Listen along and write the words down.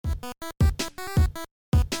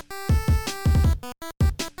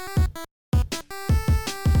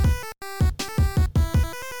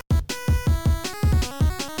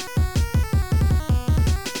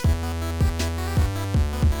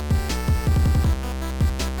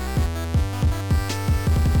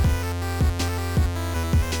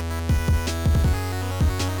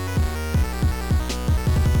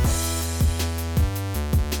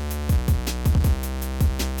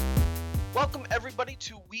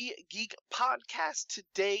We Geek podcast.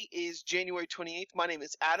 Today is January 28th. My name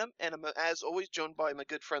is Adam, and I'm, as always, joined by my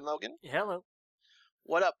good friend Logan. Hello.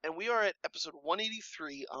 What up? And we are at episode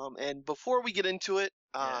 183. And before we get into it,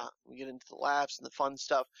 we get into the laughs and the fun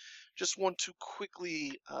stuff, just want to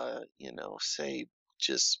quickly, say,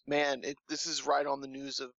 this is right on the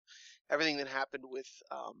news of everything that happened with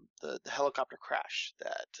the helicopter crash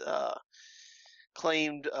that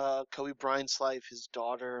claimed Kobe Bryant's life, his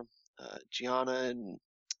daughter, Gianna, and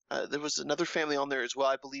there was another family on there as well.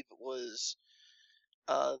 I believe it was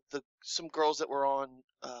some girls that were on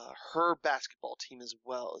her basketball team as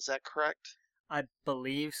well. Is that correct? I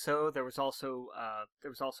believe so. There was also a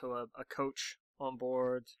coach on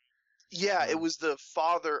board. Yeah, it was the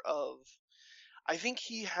father of. I think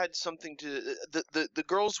he had something to. The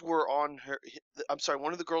girls were on her. I'm sorry,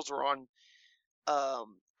 one of the girls were on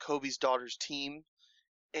Kobe's daughter's team,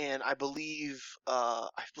 and I believe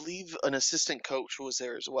an assistant coach was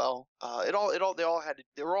there as well. They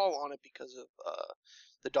were all on it because of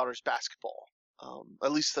the daughter's basketball.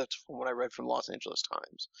 At least that's from what I read from Los Angeles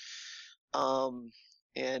Times.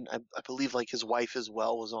 And I believe like his wife as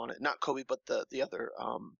well was on it. Not Kobe, but the other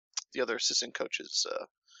assistant coach's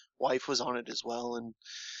wife was on it as well. And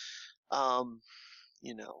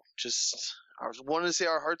just I was wanting to say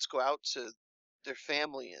our hearts go out to their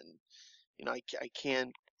family, and I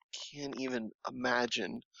can't even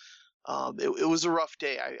imagine. It was a rough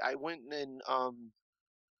day. I went and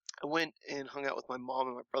hung out with my mom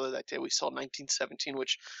and my brother that day. We saw 1917,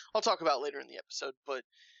 which I'll talk about later in the episode. But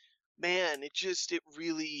man, it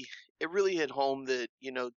really hit home that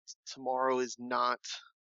tomorrow is not.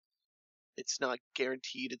 It's not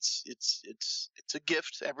guaranteed. It's a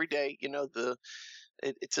gift every day.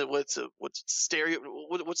 It's what's the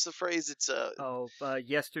phrase? It's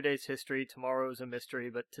yesterday's history, tomorrow's a mystery,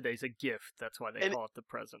 but today's a gift. That's why they call it the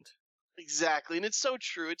present. Exactly, and it's so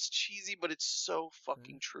true. It's cheesy, but it's so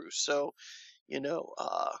fucking true. So,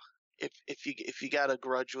 if you got a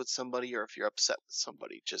grudge with somebody, or if you're upset with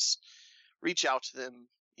somebody, just reach out to them.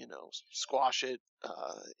 Squash it,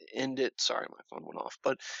 end it. Sorry, my phone went off,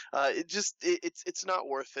 but it's not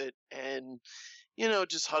worth it. And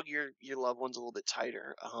just hug your loved ones a little bit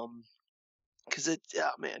tighter. Because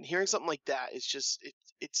man, hearing something like that is just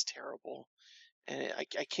it's terrible. And I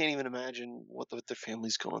can't even imagine what their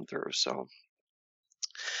family's going through. So,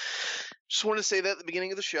 just want to say that at the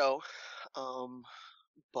beginning of the show. And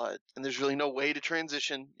there's really no way to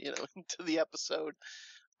transition, into the episode,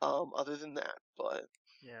 other than that. But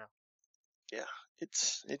yeah,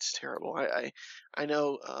 it's terrible. I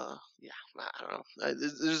know. I don't know.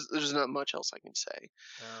 There's not much else I can say.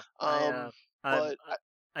 I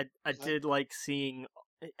did like seeing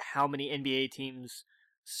how many NBA teams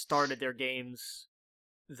started their games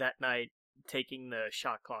that night taking the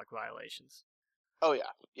shot clock violations. Oh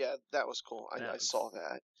yeah, that was cool. I saw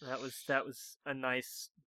that. That was a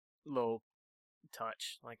nice little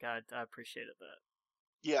touch. Like I appreciated that.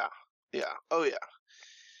 Yeah. Oh yeah.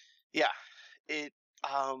 It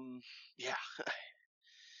yeah.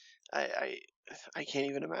 I can't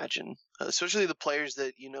even imagine, especially the players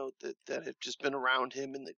that that have just been around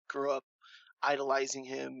him and that grew up idolizing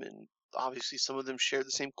him, and obviously some of them share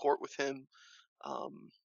the same court with him.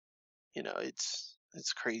 It's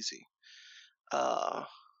crazy. Yeah,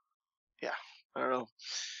 I don't know.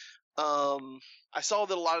 I saw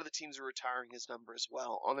that a lot of the teams are retiring his number as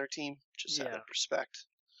well on their team, just out of respect.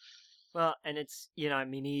 Well, and it's he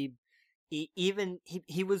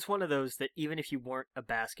was one of those that even if you weren't a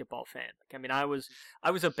basketball fan, like I mean, I was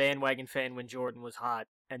a bandwagon fan when Jordan was hot,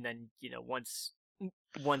 and then once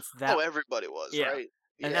that everybody was, right?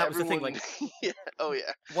 And that was the thing, like yeah, oh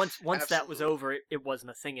yeah. Once that was over, it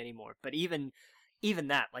wasn't a thing anymore. But even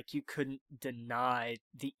that, like you couldn't deny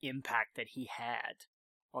the impact that he had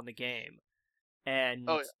on the game, and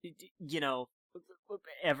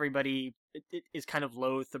everybody is kind of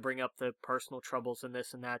loath to bring up the personal troubles and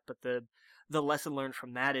this and that, but the lesson learned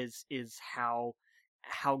from that is how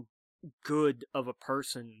good of a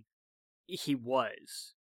person he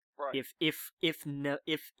was. Right. If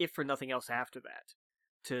for nothing else after that,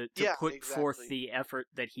 to put forth the effort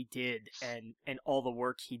that he did and all the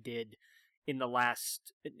work he did in the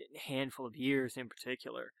last handful of years in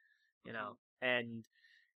particular, and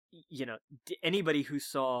anybody who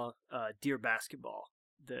saw Dear Basketball,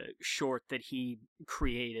 the short that he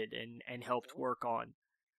created and helped work on,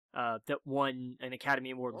 that won an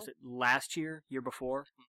Academy Award, was it last year before,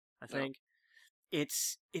 I think.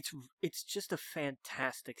 It's just a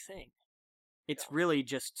fantastic thing. It's really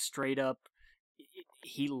just straight up,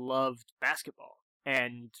 he loved basketball,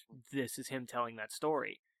 and this is him telling that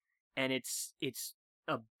story, and it's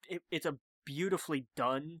a beautifully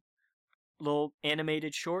done little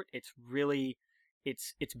animated short. It's really,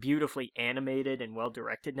 it's beautifully animated and well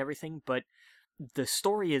directed and everything, but the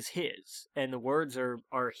story is his and the words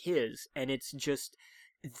are his, and it's just,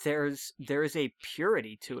 there's a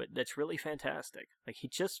purity to it that's really fantastic. Like, he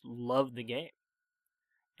just loved the game,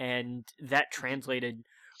 and that translated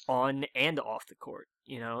on and off the court.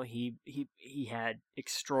 You know, he had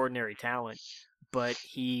extraordinary talent, but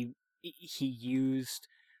he used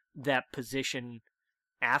that position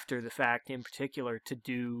after the fact in particular to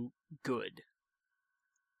do good.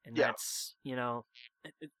 And that's, you know,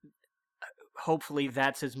 hopefully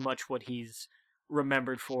that's as much what he's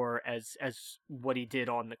remembered for as what he did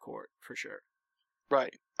on the court, for sure.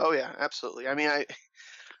 Right. Oh yeah, absolutely. I mean,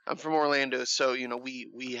 I'm from Orlando, so you know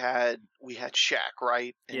we had Shaq,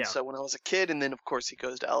 right? And so when I was a kid, and then of course he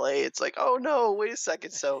goes to LA, it's like, oh no, wait a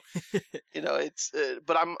second. So you know, it's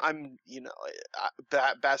but I'm you know,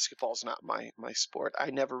 basketball's not my sport. I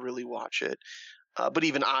never really watch it, but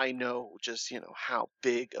even I know just, you know, how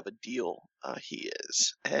big of a deal he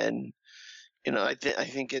is, and you know, I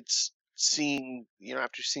think it's seeing, you know,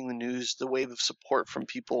 after seeing the news, the wave of support from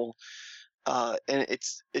people. And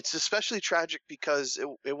it's especially tragic because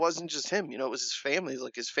it wasn't just him, you know, it was his family.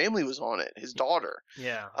 Like, his family was on it, his daughter,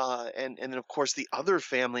 Yeah. and then of course the other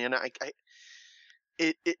family, and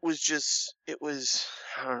it was just, it was,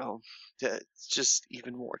 I don't know, it's just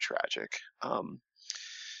even more tragic.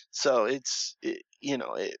 So you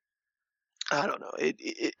know, I don't know,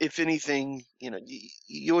 if anything, you know,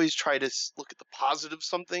 you always try to look at the positive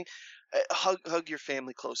something. Hug your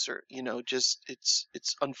family closer, you know, just it's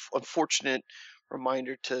unfortunate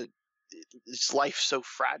reminder to, it's life so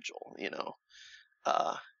fragile, you know,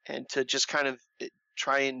 uh, and to just kind of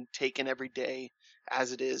try and take in every day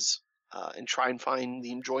as it is, and try and find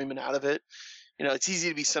the enjoyment out of it. You know, it's easy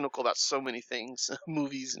to be cynical about so many things,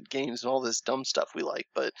 movies and games and all this dumb stuff we like,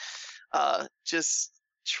 but just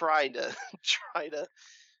try to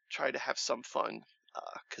try to have some fun,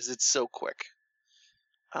 because it's so quick.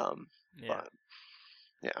 But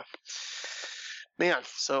yeah, man.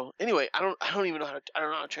 So anyway, I don't even know how to, I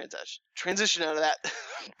don't know how to transition out of that.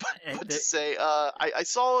 but to say, I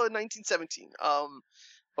saw 1917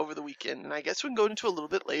 over the weekend, and I guess we can go into a little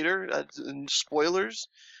bit later, in spoilers,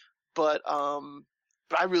 but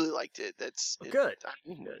I really liked it. Good.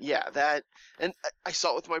 Yeah, that, and I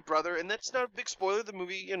saw it with my brother, and that's not a big spoiler. The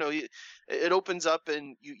movie, you know, it opens up,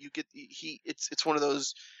 and you get, it's one of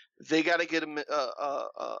those, they got to get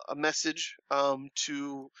a message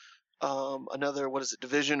to another, what is it,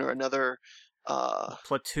 division, or another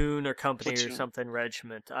platoon or company or something,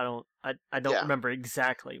 regiment. I don't remember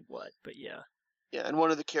exactly what, but yeah. Yeah, and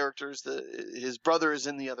one of the characters, his brother is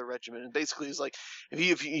in the other regiment, and basically is like,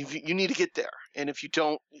 if you need to get there, and if you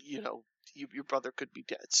don't, you know, your brother could be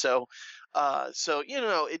dead. So, so you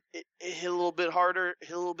know, it hit a little bit harder,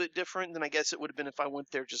 hit a little bit different than I guess it would have been if I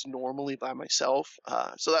went there just normally by myself.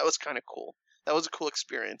 So that was kind of cool. That was a cool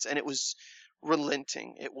experience, and it was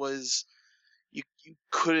relenting. It was, you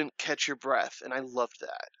couldn't catch your breath, and I loved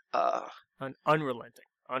that. Unrelenting.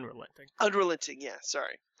 Unrelenting, yeah,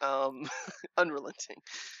 sorry. Unrelenting.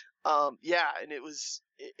 Yeah, and it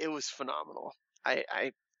was phenomenal.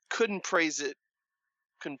 I couldn't praise it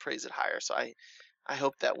higher. So I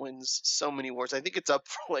hope that wins so many awards. I think it's up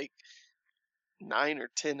for like 9 or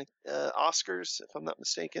 10 Oscars, if I'm not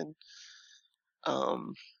mistaken.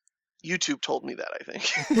 YouTube told me that, I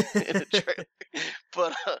think, in a trailer.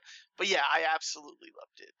 But yeah, I absolutely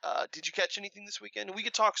loved it. Did you catch anything this weekend? We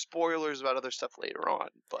could talk spoilers about other stuff later on,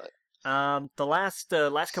 but the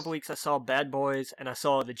last couple weeks I saw Bad Boys and I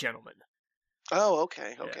saw The Gentlemen. Oh,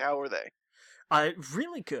 okay. Yeah. How were they?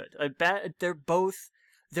 Really good. They're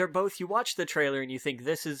both. You watch the trailer and you think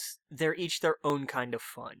they're each their own kind of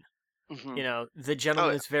fun. Mm-hmm. You know, The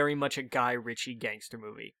Gentleman is very much a Guy Ritchie gangster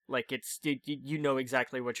movie. Like, you know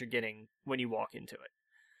exactly what you're getting when you walk into it.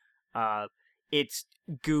 It's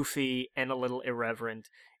goofy and a little irreverent,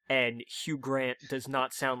 and Hugh Grant does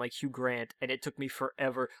not sound like Hugh Grant, and it took me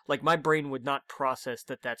forever. Like, my brain would not process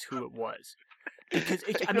that that's who it was. Because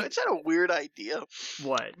I mean, it's not a weird idea.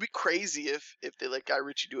 What? It'd be crazy if they let Guy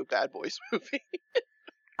Ritchie do a Bad Boys movie.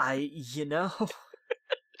 You know.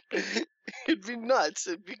 It'd be nuts.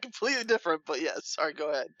 It'd be completely different, but yeah, sorry, go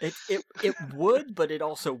ahead. It would, but it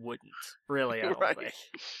also wouldn't, really, I don't think.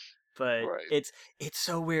 But it's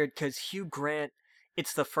so weird, because Hugh Grant,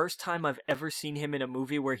 it's the first time I've ever seen him in a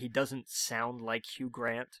movie where he doesn't sound like Hugh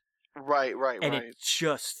Grant. Right. And it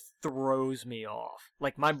just throws me off.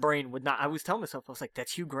 Like, my brain would not. I was telling myself, I was like,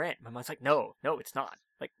 "That's Hugh Grant." My mind's like, "No, it's not."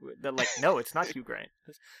 Like, no, it's not Hugh Grant.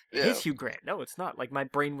 It is Hugh Grant. No, it's not. Like, my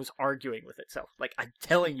brain was arguing with itself. Like, I'm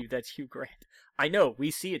telling you, that's Hugh Grant. I know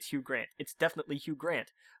we see it's Hugh Grant. It's definitely Hugh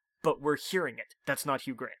Grant, but we're hearing it. That's not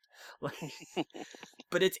Hugh Grant. Like,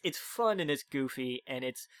 but it's fun and it's goofy and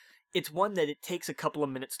it's one that it takes a couple of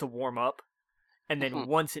minutes to warm up, and then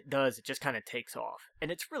once it does, it just kind of takes off,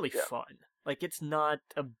 and it's really fun. Like, it's not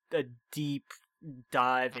a deep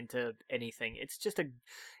dive into anything. It's just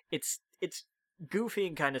it's goofy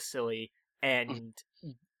and kind of silly, and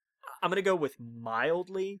I'm gonna go with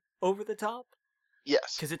mildly over the top.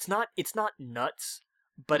 Yes, because it's not nuts,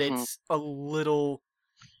 but it's a little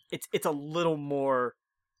it's a little more.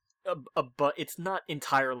 But it's not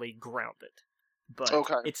entirely grounded. But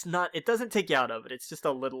it's not. It doesn't take you out of it. It's just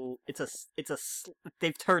a little.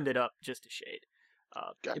 They've turned it up just a shade.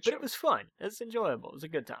 Gotcha. But it was fun. It's enjoyable. It was a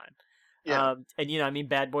good time. Yeah. And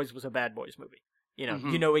Bad Boys was a Bad Boys movie.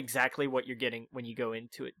 You know exactly what you're getting when you go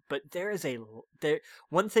into it. But there is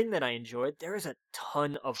one thing that I enjoyed. There is a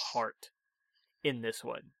ton of heart in this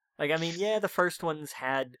one. Like, I mean, yeah, the first ones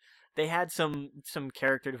had some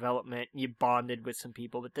character development. You bonded with some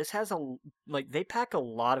people, but this has they pack a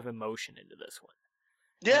lot of emotion into this one.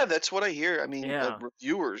 Yeah, that's what I hear. I mean,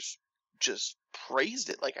 reviewers just praised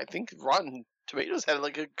it. Like, I think Rotten Tomatoes had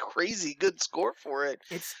like a crazy good score for it.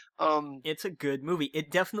 It's a good movie.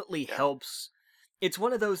 It definitely helps. It's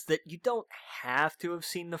one of those that you don't have to have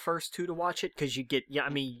seen the first two to watch it, because you get, I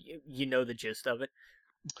mean, you know the gist of it,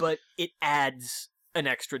 but it adds an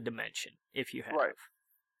extra dimension if you have. Right.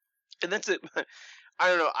 And that's it. I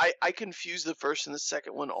don't know. I confuse the first and the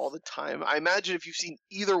second one all the time. I imagine if you've seen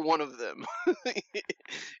either one of them,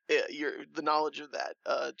 the knowledge of that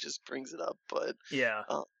just brings it up. But yeah,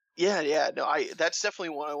 no, that's definitely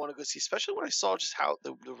one I want to go see, especially when I saw just how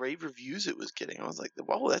the rave reviews it was getting. I was like,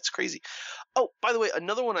 whoa, that's crazy. Oh, by the way,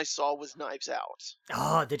 another one I saw was Knives Out.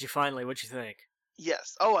 Oh, did you finally? What'd you think?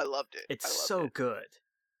 Yes. Oh, I loved it. It's so good.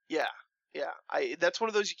 Yeah. That's one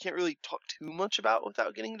of those you can't really talk too much about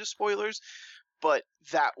without getting into spoilers. But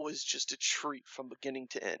that was just a treat from beginning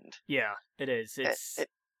to end. Yeah, it is.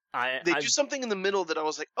 They do something in the middle that I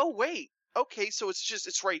was like, oh wait, okay, so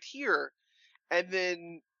it's right here, and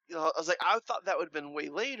then I was like, I thought that would have been way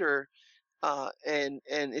later, and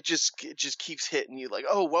it just keeps hitting you like,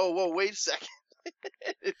 oh whoa, wait a second.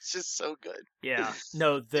 It's just so good. Yeah.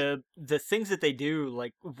 No, the things that they do,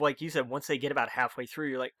 like you said, once they get about halfway through,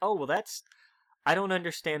 you're like, oh well, I don't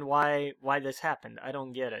understand why this happened. I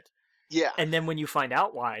don't get it. Yeah. And then when you find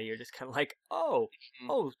out why, you're just kind of like, oh,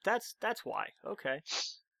 that's why. Okay.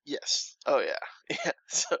 Yes. Oh yeah. Yeah.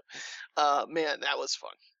 So, man, that was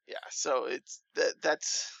fun. Yeah. So it's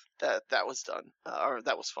that was done, or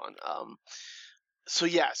that was fun. So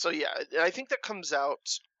yeah. I think that comes out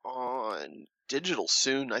on digital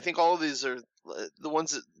soon. I think all of these are the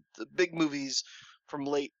ones that the big movies from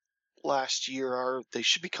late last year they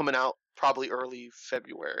should be coming out probably early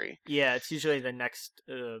February. Yeah, it's usually the next.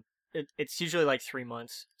 It's usually like 3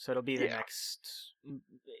 months, so it'll be the next,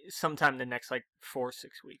 sometime the next 4 or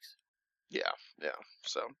 6 weeks. Yeah.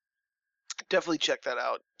 So definitely check that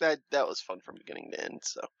out. That was fun from beginning to end.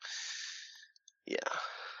 So yeah,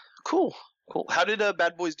 cool. How did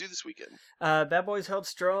Bad Boys do this weekend? Bad Boys held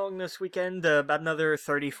strong this weekend. About another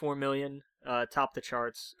 34 million. Topped the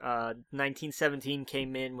charts. 1917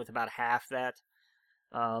 came in with about half that.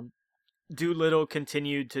 Doolittle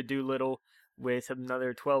continued to do little with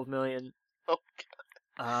another 12 million. Oh,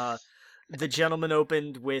 God. The Gentleman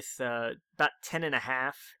opened with about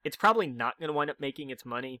 10.5. It's probably not going to wind up making its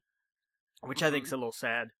money, which I think is a little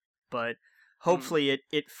sad. But hopefully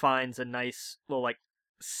it finds a nice little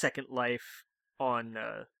second life on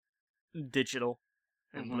digital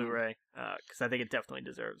and Blu-ray, because I think it definitely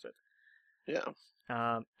deserves it. Yeah.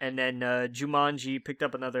 And then Jumanji picked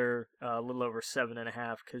up another little over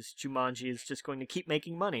 7.5, because Jumanji is just going to keep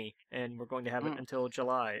making money, and we're going to have it until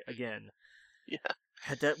July again. Yeah.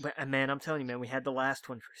 Man, I'm telling you, man, we had the last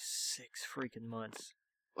one for 6 freaking months.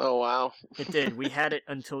 Oh wow. It did. We had it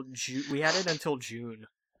until June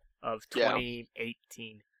of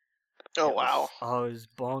 2018. Oh wow. It was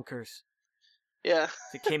bonkers. Yeah.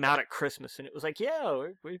 It came out at Christmas, and it was like, yeah,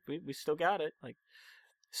 we still got it.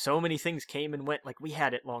 So many things came and went. We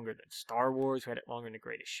had it longer than Star Wars. We had it longer than The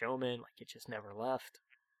Greatest Showman. It just never left.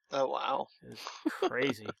 Oh, wow. It was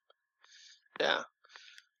crazy. Yeah.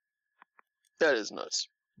 That is nuts.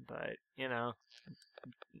 But,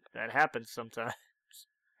 that happens sometimes.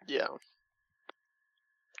 Yeah.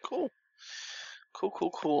 Cool.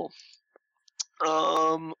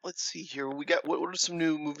 Let's see here. We got what are some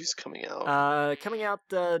new movies coming out? Coming out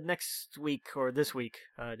next week or this week.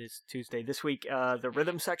 It is Tuesday. This week, the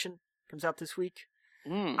Rhythm section comes out this week.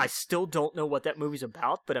 I still don't know what that movie's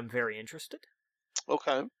about, but I'm very interested.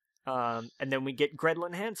 Okay. And then we get Gretel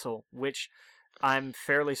and Hansel, which I'm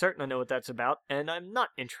fairly certain I know what that's about, and I'm not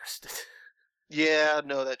interested. Yeah,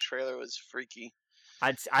 no, that trailer was freaky.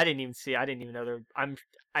 I didn't even know there.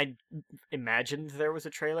 I imagined there was a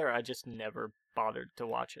trailer. I just never bothered to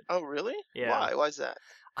watch it. Oh, really? Yeah. Why? Why's that?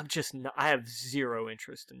 I have zero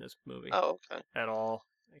interest in this movie. Oh, okay. At all.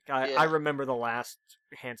 I remember the last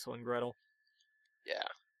Hansel and Gretel. Yeah.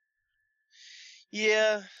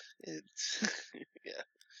 Yeah. It's yeah.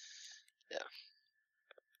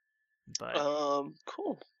 But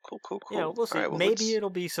cool. Yeah, we'll see. Right, well, maybe it'll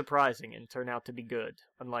be surprising and turn out to be good,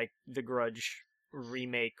 unlike the Grudge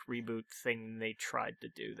remake reboot thing they tried to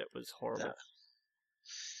do that was horrible.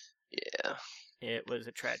 Yeah. It was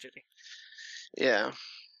a tragedy. Yeah.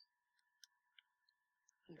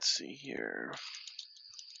 Let's see here.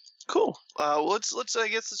 Cool. Let's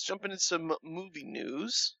jump into some movie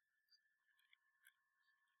news.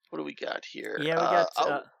 What do we got here? Yeah, we got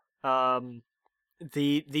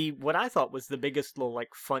the what I thought was the biggest little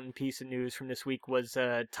like fun piece of news from this week was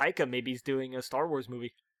Taika maybe's doing a Star Wars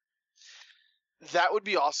movie. That would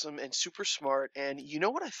be awesome and super smart. And you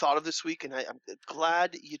know what I thought of this week? And I'm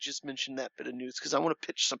glad you just mentioned that bit of news because I want to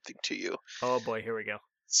pitch something to you. Oh boy, here we go.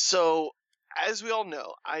 So, as we all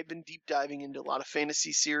know, I've been deep diving into a lot of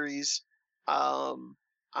fantasy series.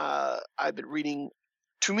 I've been reading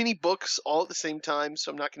too many books all at the same time,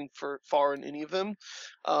 so I'm not getting far in any of them.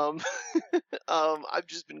 I've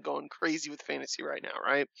just been going crazy with fantasy right now,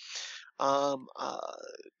 right?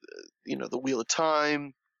 The Wheel of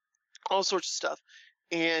Time, all sorts of stuff.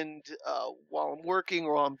 And while I'm working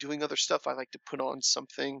or while I'm doing other stuff, I like to put on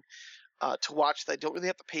something to watch that I don't really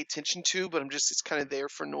have to pay attention to, but it's kind of there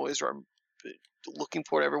for noise, or I'm looking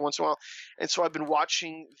for it every once in a while. And so I've been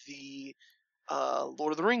watching the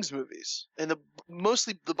Lord of the Rings movies and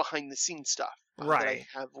mostly the behind the scenes stuff that I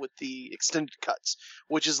have with the extended cuts,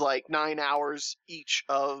 which is like 9 hours each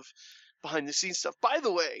of behind the scenes stuff. By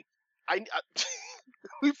the way,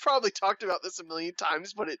 we've probably talked about this a million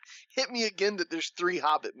times, but it hit me again that there's 3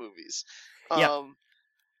 Hobbit movies. Yeah.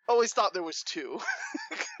 Always thought there was 2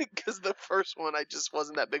 because the first one I just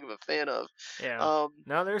wasn't that big of a fan of. Yeah.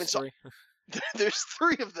 Now there's 3. There's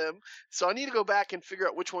 3 of them, so I need to go back and figure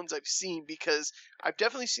out which ones I've seen because I've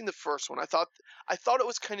definitely seen the first one. I thought it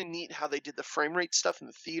was kind of neat how they did the frame rate stuff in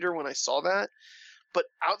the theater when I saw that, but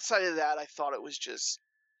outside of that, I thought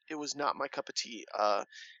it was not my cup of tea.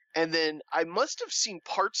 And then I must have seen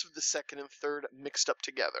parts of the second and third mixed up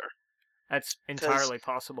together. That's entirely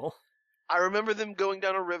possible. I remember them going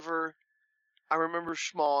down a river. I remember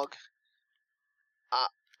Schmog.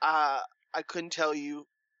 I couldn't tell you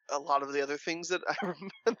a lot of the other things that I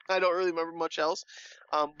remember. I don't really remember much else.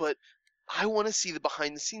 But I want to see the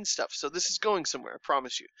behind the scenes stuff. So this is going somewhere, I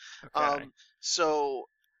promise you. Okay. So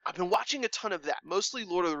I've been watching a ton of that, mostly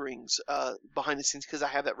Lord of the Rings behind the scenes because I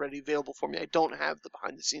have that ready available for me. I don't have the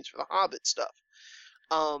behind the scenes for the Hobbit stuff.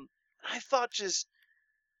 I thought just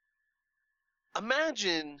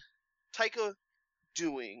imagine Taika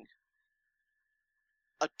doing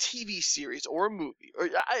a TV series or a movie, or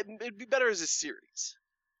it'd be better as a series.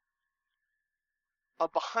 A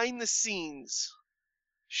behind the scenes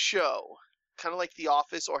show, kind of like The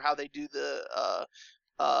Office, or how they do the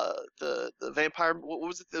vampire. What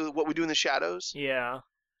was it? What We Do in the Shadows. Yeah.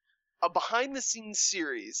 A behind the scenes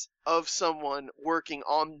series of someone working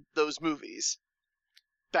on those movies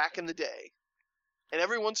back in the day, and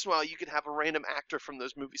every once in a while you could have a random actor from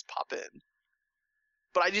those movies pop in.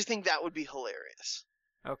 But I just think that would be hilarious.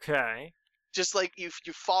 Okay. Just like you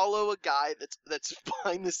follow a guy that's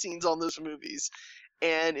behind the scenes on those movies,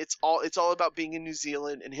 and it's all about being in New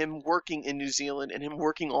Zealand and him working in New Zealand and him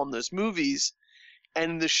working on those movies,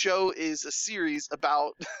 and the show is a series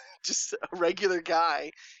about just a regular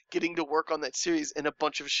guy getting to work on that series, and a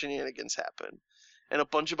bunch of shenanigans happen. And a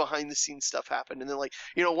bunch of behind the scenes stuff happened. And then,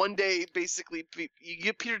 one day, basically, you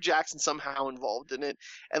get Peter Jackson somehow involved in it.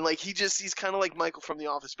 And, he's kind of like Michael from The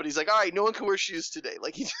Office, but he's like, all right, no one can wear shoes today.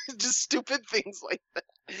 He just stupid things like that.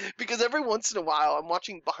 Because every once in a while, I'm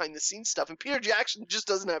watching behind the scenes stuff, and Peter Jackson just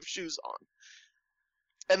doesn't have shoes on.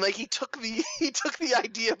 And, he took the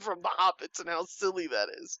idea from The Hobbits and how silly that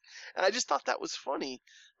is. And I just thought that was funny.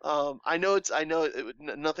 I know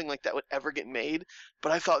nothing like that would ever get made,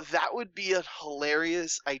 but I thought that would be a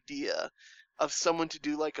hilarious idea of someone to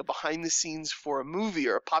do a behind the scenes for a movie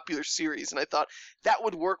or a popular series. And I thought that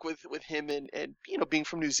would work with him and being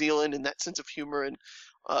from New Zealand and that sense of humor. And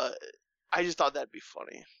I just thought that'd be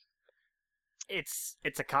funny. It's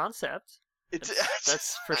a concept.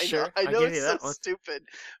 That's for sure. I know it's so stupid,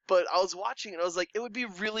 but I was watching it. I was like, it would be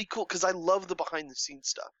really cool because I love the behind the scenes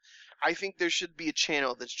stuff. I think there should be a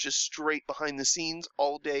channel that's just straight behind the scenes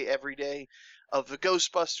all day, every day, of the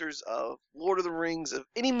Ghostbusters, of Lord of the Rings, of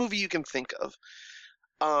any movie you can think of.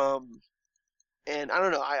 And I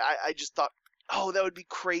don't know. I just thought, oh, that would be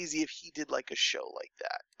crazy if he did like a show like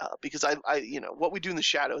that. Because I What We Do in the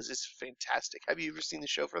Shadows is fantastic. Have you ever seen the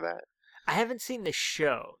show for that? I haven't seen the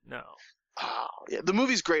show. No. Oh, yeah, the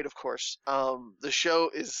movie's great, of course. The show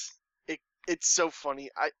is it's so funny.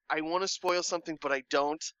 I want to spoil something, but I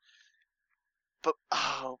don't. But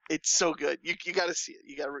it's so good. You got to see it.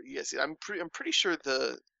 You got to see it. I'm pretty sure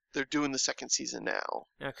they're doing the second season now.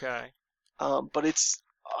 Okay. But it's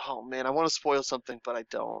oh man, I want to spoil something, but I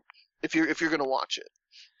don't. If you're gonna watch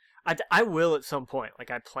it, I will at some point.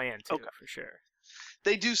 Like I plan to for sure.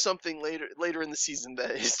 They do something later in the season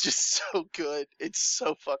that is just so good. It's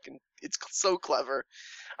so clever.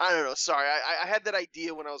 I don't know. Sorry, I had that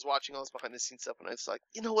idea when I was watching all this behind the scenes stuff, and I was like,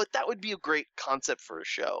 you know what, that would be a great concept for a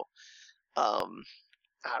show. I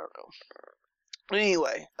don't know. But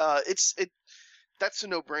anyway, that's a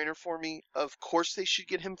no-brainer for me. Of course, they should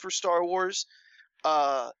get him for Star Wars.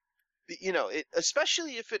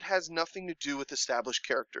 Especially if it has nothing to do with established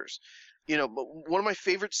characters. But one of my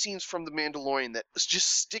favorite scenes from The Mandalorian that just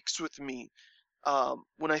sticks with me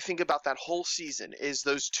when I think about that whole season is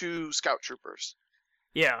those two scout troopers.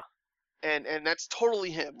 Yeah. And that's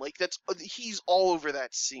totally him. Like he's all over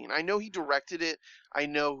that scene. I know he directed it. I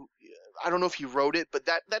don't know if he wrote it, but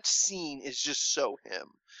that scene is just so him.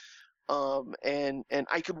 And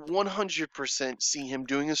I could 100% see him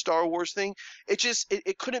doing a Star Wars thing.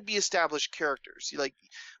 It couldn't be established characters. Like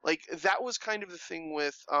that was kind of the thing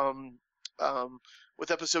with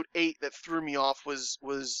Episode 8 that threw me off was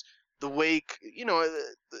the way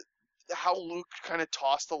how Luke kind of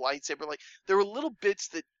tossed the lightsaber. Like there were little bits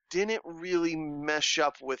that didn't really mesh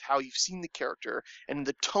up with how you've seen the character and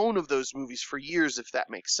the tone of those movies for years, if that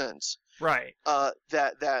makes sense. Right.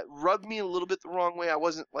 That rubbed me a little bit the wrong way. I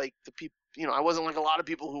wasn't like the people, I wasn't like a lot of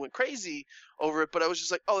people who went crazy over it, but I was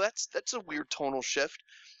just like, oh, that's a weird tonal shift.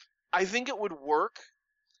 I think it would work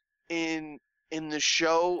in the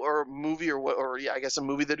show or movie I guess a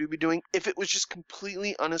movie that we'd be doing if it was just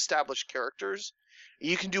completely unestablished characters.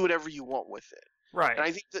 You can do whatever you want with it. Right. And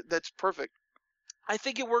I think that's perfect. I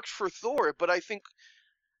think it worked for Thor, but I think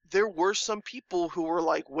there were some people who were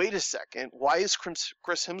like, wait a second, why is Chris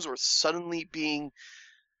Hemsworth suddenly being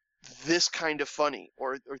this kind of funny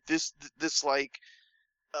or this like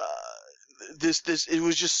this it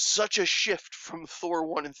was just such a shift from Thor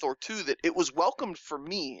 1 and Thor 2 that it was welcomed for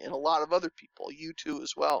me and a lot of other people, you too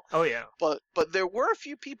as well. Oh yeah. But there were a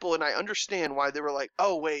few people, and I understand why they were like,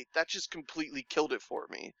 oh wait, that just completely killed it for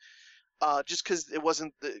me. Just because it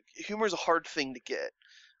wasn't humor is a hard thing to get.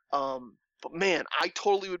 But man, I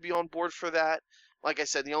totally would be on board for that. Like I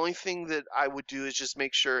said, the only thing that I would do is just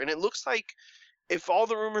make sure, and it looks like if all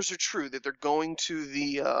the rumors are true that they're going to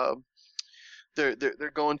the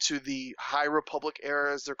they're going to the High Republic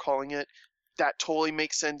era, as they're calling it, that totally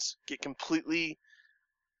makes sense. Get completely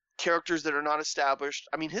characters that are not established.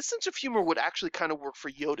 I mean, his sense of humor would actually kind of work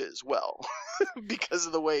for Yoda as well, because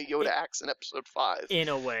of the way Yoda acts in Episode 5. In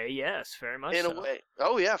a way, yes, very much. In a way,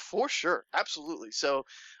 oh yeah, for sure, absolutely. So,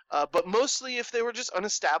 but mostly, if they were just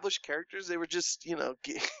unestablished characters, they were just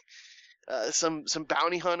some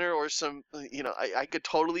bounty hunter or some I could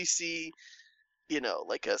totally see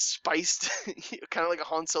like a spiced kind of like a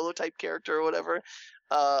Han Solo type character or whatever.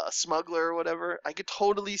 A smuggler or whatever. I could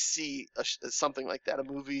totally see something like that, a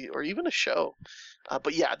movie or even a show.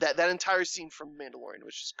 But yeah, that entire scene from Mandalorian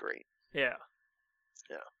was just great. Yeah.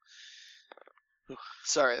 Yeah.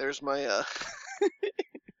 Sorry, there's my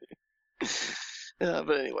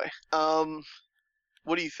but anyway,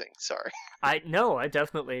 what do you think? Sorry. I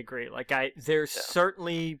definitely agree. Like there's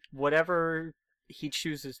certainly whatever he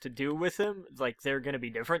chooses to do with him, like they're going to be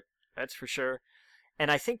different. That's for sure.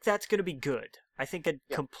 And I think that's going to be good. I think a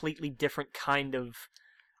completely different kind of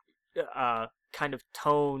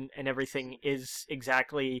tone and everything is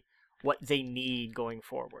exactly what they need going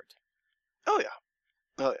forward. Oh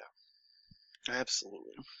yeah,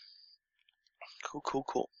 absolutely.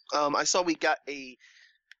 Cool. I saw we got a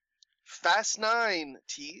Fast 9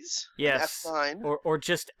 tease. Yes. F9. Or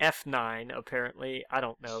just F9. Apparently, I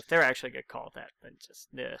don't know if they're actually going to call it that. Then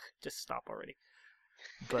just stop already.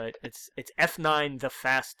 But it's F9 The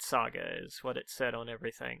Fast Saga is what it said on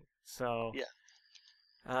everything. So yeah,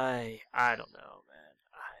 I don't know,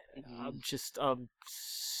 man. I'm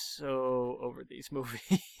so over these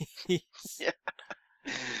movies. Yeah.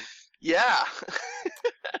 Yeah.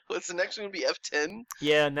 What's the next one gonna be? F10?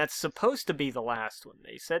 Yeah, and that's supposed to be the last one.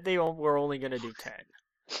 They said they were only going to do 10.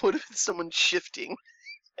 What if it's someone shifting?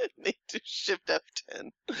 They do shift F10.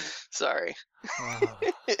 Sorry.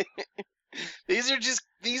 These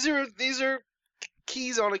are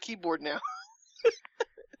keys on a keyboard now.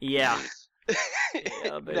 Yeah.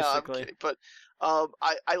 Yeah, basically. No, I'm kidding. But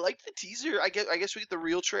I like the teaser. I guess we get the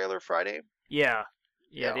real trailer Friday. Yeah.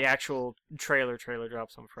 Yeah, the actual trailer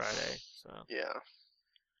drops on Friday. So. Yeah.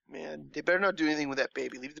 Man, they better not do anything with that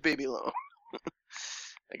baby. Leave the baby alone.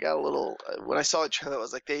 I got a little when I saw the trailer, I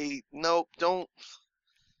was like, nope, don't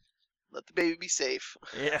let the baby be safe.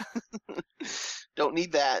 Yeah. Don't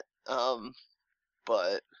need that.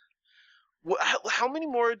 But how many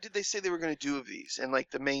more did they say they were going to do of these? And like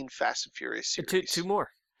the main Fast and Furious series. Two more.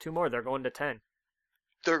 They're going to 10.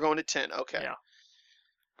 They're going to 10. Okay. Yeah.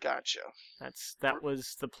 Gotcha. That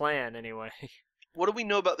was the plan anyway. What do we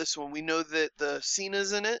know about this one? We know that the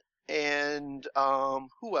Cena's in it, and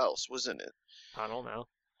who else was in it? I don't know.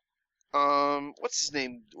 What's his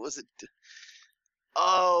name? Was it?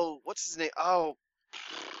 Oh, what's his name? Oh,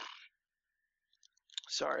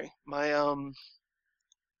 sorry, my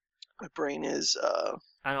brain is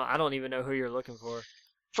I don't even know who you're looking for.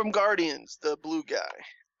 From Guardians, the blue guy.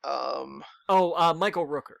 Michael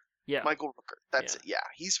Rooker. Yeah. Michael Rooker. That's it. Yeah,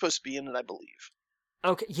 he's supposed to be in it, I believe.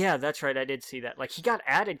 Okay, yeah, that's right. I did see that. Like, he got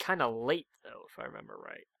added kind of late, though, if I remember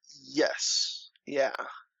right. Yes. Yeah.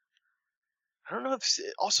 I don't know if...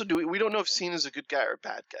 Also, we don't know if Cena's a good guy or a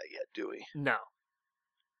bad guy yet, do we? No.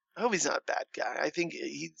 I hope he's not a bad guy. I think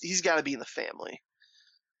he's got to be in the family.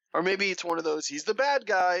 Or maybe it's one of those, he's the bad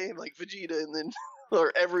guy, like Vegeta, and then...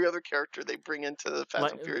 or every other character they bring into the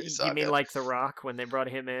Fast and Furious saga. You mean like The Rock when they brought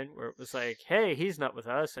him in, where it was like, hey, he's not with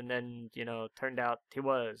us, and then, turned out he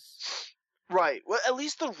was. Right. Well, at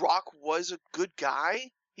least The Rock was a good guy.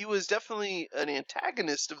 He was definitely an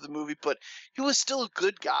antagonist of the movie, but he was still a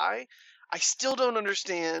good guy. I still don't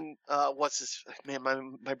understand what's his... Man,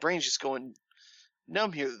 my brain's just going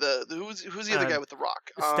numb here. Who's the other guy with The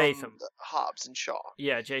Rock? Statham. Hobbs and Shaw.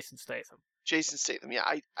 Yeah, Jason Statham. Jason Statham. Yeah,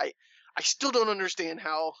 I still don't understand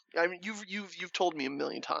how. I mean, you've told me a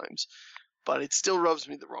million times, but it still rubs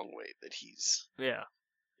me the wrong way that he's. Yeah.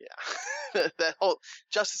 Yeah. that whole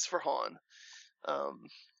justice for Han.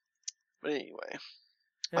 But anyway.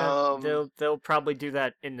 Yeah, they'll probably do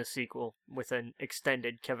that in the sequel with an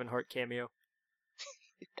extended Kevin Hart cameo.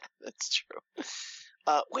 Yeah, that's true.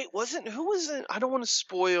 Wait, who was in? I don't want to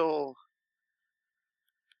spoil.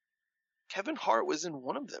 Kevin Hart was in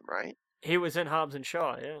one of them, right? He was in Hobbs and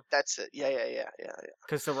Shaw, yeah. That's it. Yeah.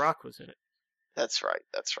 Because The Rock was in it. That's right.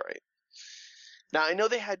 Now, I know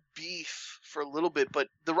they had beef for a little bit, but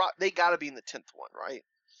The Rock, they got to be in the 10th one, right?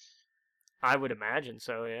 I would imagine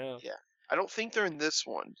so, yeah. Yeah. I don't think they're in this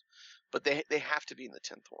one, but they have to be in the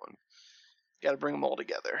 10th one. Got to bring them all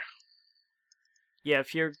together. Yeah,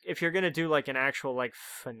 if you're going to do like an actual like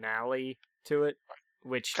finale to it,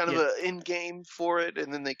 which kind of an end game for it,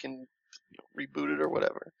 and then they can reboot it or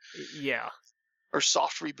whatever. Yeah. Or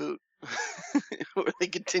soft reboot. Where they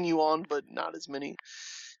continue on, but not as many.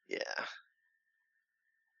 Yeah.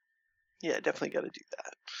 Yeah, definitely got to do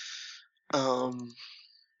that.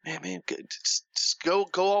 Man, good. Just go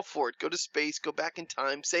all for it. Go to space. Go back in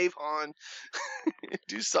time. Save Han.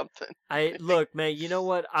 Do something. Look, man. You know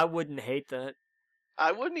what? I wouldn't hate that.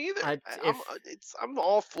 I wouldn't either. I'm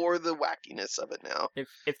all for the wackiness of it now.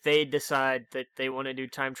 If they decide that they want to do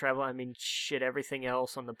time travel, I mean, shit, everything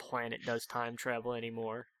else on the planet does time travel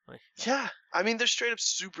anymore. Yeah, I mean, they're straight up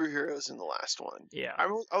superheroes in the last one. Yeah, I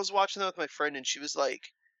was watching that with my friend, and she was like,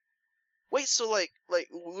 "Wait, so like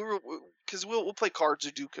because we'll play cards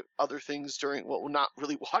or do other things during we're not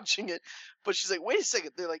really watching it." But she's like, "Wait a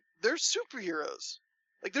second, they're superheroes."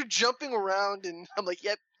 Like, they're jumping around, and I'm like,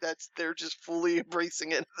 yep, they're just fully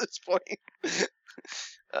embracing it at this point.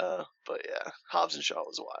 But yeah, Hobbs and Shaw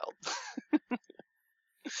was wild.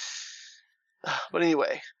 But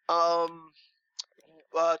anyway,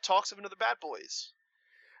 talks of another Bad Boys.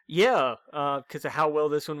 Yeah, because of how well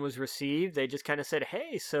this one was received, they just kind of said,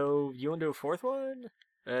 hey, so you want to do a fourth one?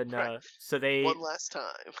 And so they... One last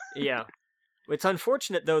time. Yeah. It's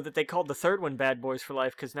unfortunate, though, that they called the third one Bad Boys for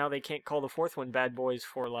Life, because now they can't call the fourth one Bad Boys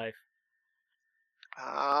for Life.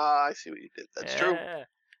 Ah, I see what you did. That's true.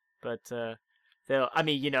 But,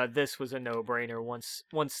 this was a no-brainer. Once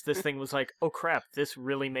this thing was like, oh crap, this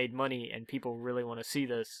really made money, and people really want to see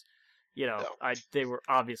this, they were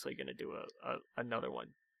obviously going to do another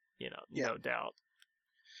one, no doubt.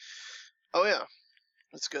 Oh, yeah.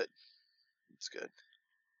 That's good.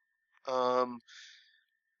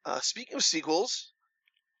 Speaking of sequels,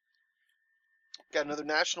 Got another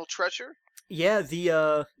national treasure. Yeah,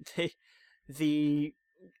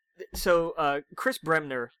 so Chris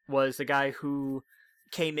Bremner was the guy who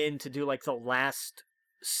came in to do like the last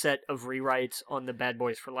set of rewrites on the Bad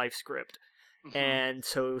Boys for Life script. Mm-hmm. And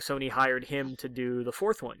so Sony hired him to do the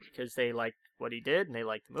fourth one because they liked what he did and they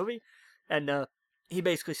liked the movie. And he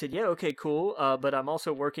basically said, yeah, okay, cool, but I'm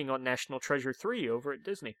also working on National Treasure 3 over at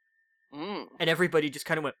Disney. Mm. And everybody just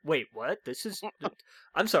kind of went, wait, what? This is...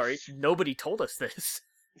 I'm sorry, nobody told us this.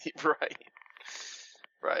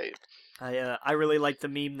 Right. I really like the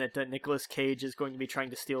meme that Nicolas Cage is going to be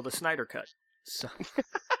trying to steal the Snyder Cut. So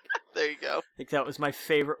there you go. I think that was my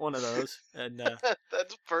favorite one of those. And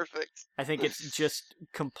that's perfect. I think it's just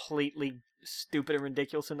completely stupid and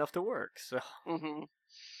ridiculous enough to work. So. Mm-hmm.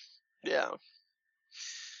 Yeah.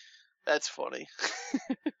 That's funny.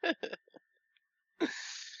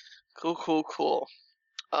 Cool.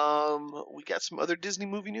 We got some other Disney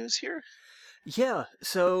movie news here? Yeah,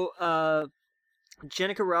 so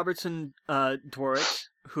Jenica Robertson Dworak,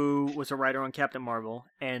 who was a writer on Captain Marvel,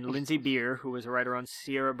 and Lindsay Beer, who was a writer on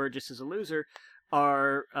Sierra Burgess is a Loser,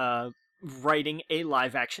 are writing a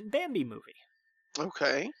live-action Bambi movie.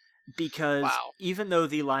 Okay. Because even though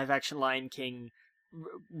the live-action Lion King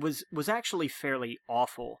was actually fairly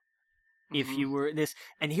awful, if you were in this...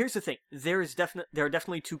 And here's the thing. There are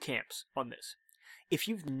definitely two camps on this. If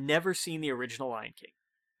you've never seen the original Lion King,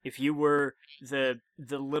 if you were the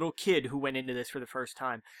little kid who went into this for the first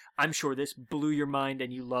time, I'm sure this blew your mind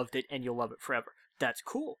and you loved it and you'll love it forever. That's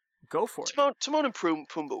cool. Go for it. Timon and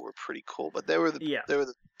Pumbaa were pretty cool, but they were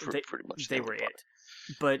pretty much they were it.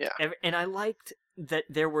 But and I liked that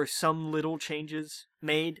there were some little changes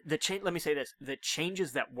made. Let me say this: the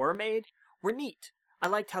changes that were made were neat. I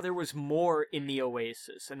liked how there was more in the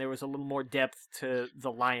Oasis and there was a little more depth to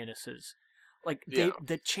the Lionesses. Like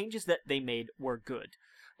the changes that they made were good.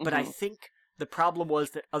 But I think the problem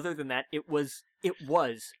was that other than that, it was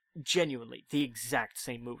genuinely the exact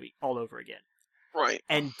same movie all over again. Right.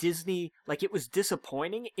 And Disney, like, it was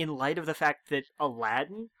disappointing in light of the fact that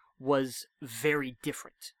Aladdin was very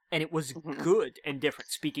different. And it was good and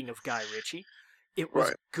different. Speaking of Guy Ritchie, it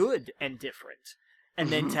was good and different. And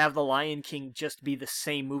then to have The Lion King just be the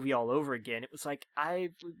same movie all over again, it was like,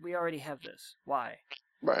 we already have this. Why?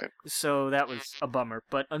 Right. So that was a bummer.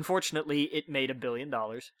 But unfortunately, it made $1 billion.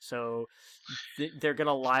 So they're going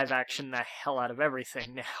to live action the hell out of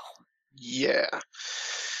everything now. Yeah.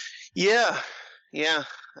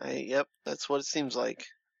 Yep, that's what it seems like.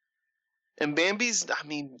 And Bambi's, I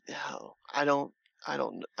mean, I don't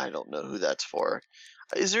know who that's for.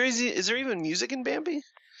 Is there even music in Bambi?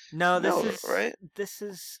 No, this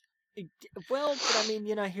is well, but I mean,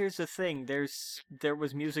 here's the thing. There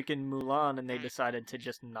was music in Mulan, and they decided to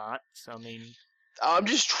just not. So I mean, I'm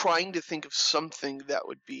just trying to think of something that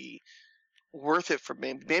would be worth it for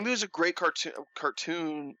Bambi. Bambi was a great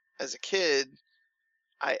cartoon as a kid.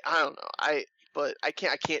 I don't know. But I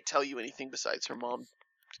can't tell you anything besides her mom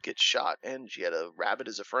gets shot and she had a rabbit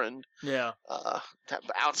as a friend. Yeah.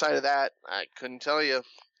 Outside of that, I couldn't tell you.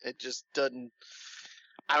 It just doesn't.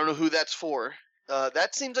 I don't know who that's for.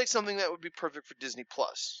 That seems like something that would be perfect for Disney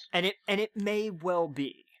Plus. And it may well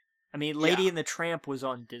be. I mean, Lady and the Tramp was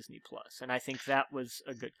on Disney Plus, and I think that was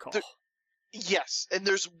a good call. Yes, and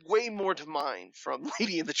there's way more to mine from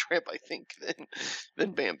Lady and the Tramp, I think,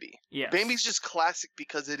 than Bambi. Yes. Bambi's just classic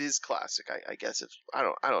because it is classic. I guess it's I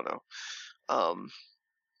don't know.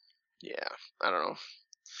 Yeah, I don't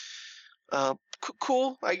know.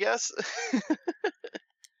 Cool, I guess.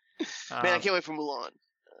 Man, I can't wait for Mulan.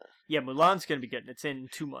 Yeah, Mulan's gonna be good. It's in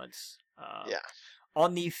 2 months. Yeah.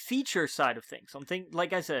 On the feature side of things,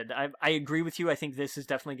 like I said, I agree with you. I think this is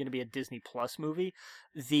definitely going to be a Disney Plus movie.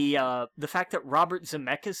 The fact that Robert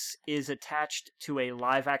Zemeckis is attached to a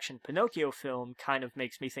live-action Pinocchio film kind of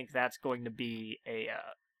makes me think that's going to be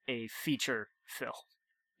a feature film.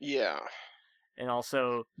 Yeah. And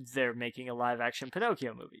also, they're making a live-action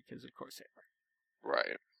Pinocchio movie, because of course they are.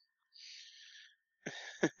 Right.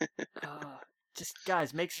 Just,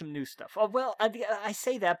 guys, make some new stuff. Oh, well, I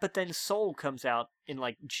say that, but then Soul comes out in,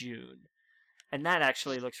 like, June. And that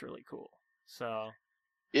actually looks really cool. So.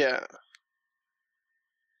 Yeah.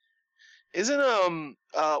 Isn't,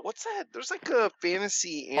 what's that? There's, like, a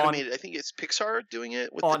fantasy animated, I think it's Pixar doing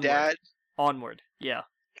it with Onward. the dad. Onward, yeah.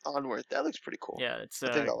 Onward. That looks pretty cool. Yeah, it's,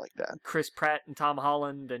 I think I like that. Chris Pratt and Tom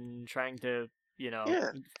Holland and trying to,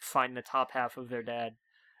 find the top half of their dad.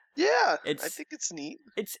 Yeah, I think it's neat.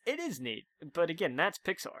 It is neat, but again, that's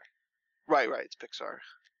Pixar. Right, it's Pixar.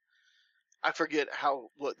 I forget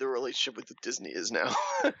what the relationship with Disney is now.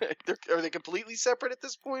 Are they completely separate at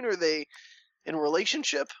this point, or are they in a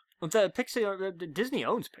relationship? Disney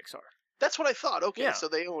owns Pixar. That's what I thought. Okay, so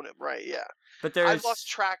they own them, right? Yeah. But I've lost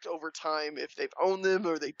track over time if they've owned them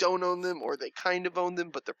or they don't own them or they kind of own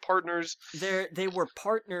them, but they're partners. They were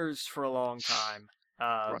partners for a long time,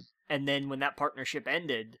 Right. and then when that partnership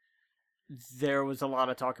ended, there was a lot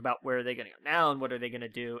of talk about where are they going to go now and what are they going to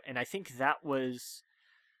do, and I think that was,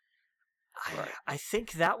 I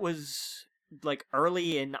think that was like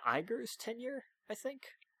early in Iger's tenure, I think.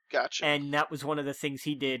 Gotcha. And that was one of the things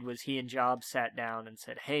he did was he and Jobs sat down and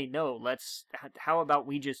said, "Hey, no, how about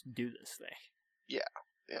we just do this thing?" Yeah,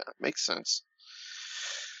 makes sense.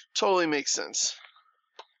 Totally makes sense.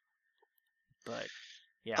 But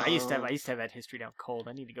yeah, I used to have that history down cold.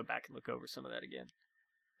 I need to go back and look over some of that again.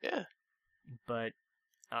 Yeah. But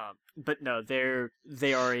no,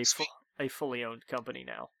 they are a fully owned company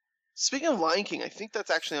now. Speaking of Lion King, I think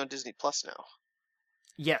that's actually on Disney Plus now.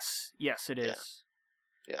 Yes, it is.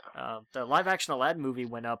 Yeah. The live action Aladdin movie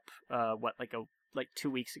went up like 2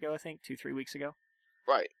 weeks ago, I think, 3 weeks ago.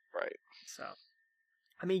 Right. So,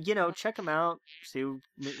 I mean, check them out. See what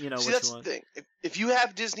that's you want. The thing. If you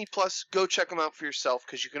have Disney Plus, go check them out for yourself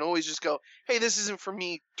because you can always just go, "Hey, this isn't for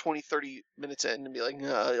me." 20, 30 minutes in, and be like,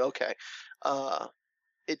 "Okay."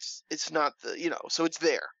 It's not the so it's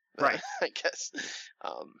there, right? I guess.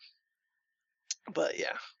 But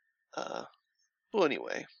yeah. Well,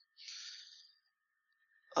 anyway.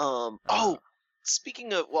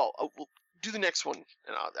 Speaking of, we'll do the next one,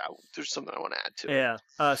 and there's something I want to add to it.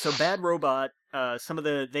 Yeah. So Bad Robot.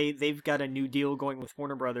 They've got a new deal going with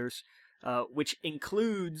Warner Brothers, which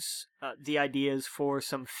includes the ideas for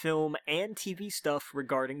some film and TV stuff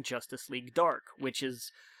regarding Justice League Dark, which has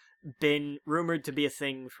been rumored to be a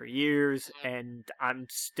thing for years, and I'm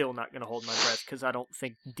still not going to hold my breath because I don't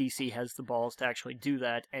think DC has the balls to actually do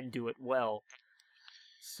that and do it well.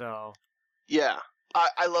 So. Yeah.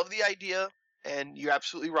 I love the idea, and you're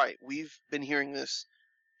absolutely right. We've been hearing this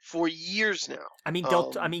for years now. I mean,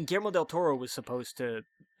 Guillermo del Toro was supposed to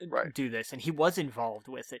do this, and he was involved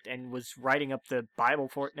with it and was writing up the Bible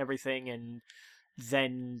for it and everything, and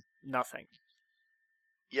then nothing.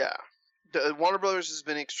 Yeah. Warner Brothers has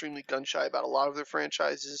been extremely gun-shy about a lot of their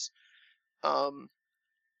franchises.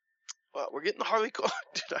 We're getting the Harley Quinn.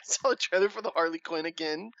 Dude, I saw the trailer for the Harley Quinn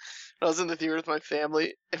again. I was in the theater with my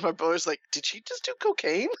family, and my brother's like, "Did she just do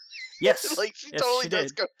cocaine?" Yes. Like, she totally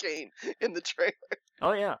does cocaine in the trailer.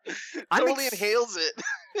 Oh, yeah. Totally inhales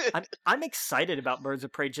it. I'm excited about Birds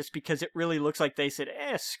of Prey just because it really looks like they said,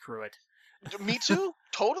 screw it. Me too.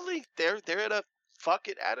 Totally. They're at a fuck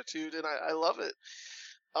it attitude, and I love it.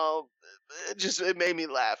 It made me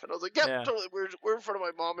laugh, and I was like, "Yeah, totally." We're in front of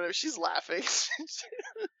my mom, and she's laughing.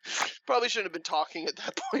 Probably shouldn't have been talking at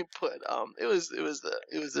that point, but it was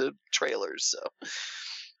the trailers, so.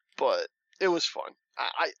 But it was fun.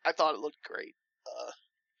 I thought it looked great.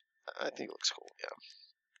 I think it looks cool. Yeah,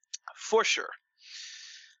 for sure.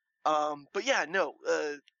 But yeah, no.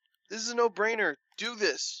 This is a no-brainer. Do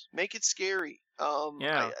this. Make it scary.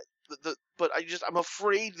 Yeah. But I'm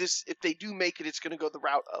afraid if they do make it, it's going to go the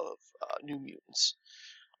route of New Mutants,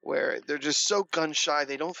 where they're just so gun shy.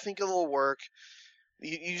 They don't think it'll work.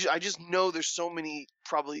 I just know there's so many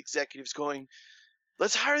probably executives going,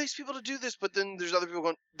 let's hire these people to do this, but then there's other people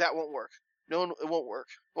going, that won't work. No, it won't work.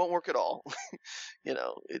 It won't work at all.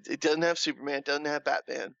 It doesn't have Superman. It doesn't have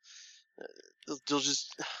Batman. They'll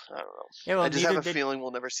just, I don't know. Yeah, well, I just have a feeling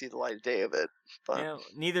we'll never see the light of day of it. But yeah,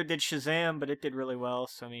 neither did Shazam, but it did really well.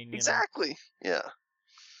 So I mean, exactly. Yeah.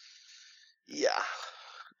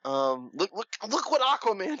 Look what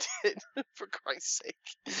Aquaman did, for Christ's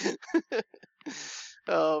sake.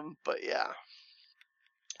 But yeah,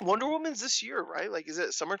 Wonder Woman's this year, right? Like, is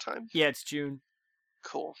it summertime? Yeah, it's June.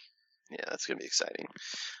 Cool. Yeah, that's gonna be exciting.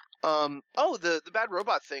 The Bad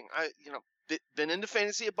Robot thing. Been into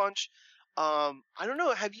fantasy a bunch. I don't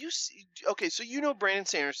know. Have you seen? Okay, so Brandon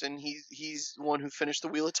Sanderson. He's the one who finished the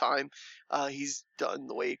Wheel of Time. He's done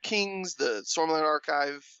The Way of Kings, the Stormlight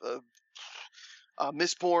Archive,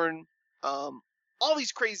 Mistborn, all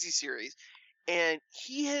these crazy series, and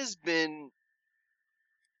he has been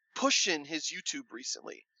pushing his YouTube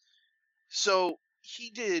recently. So he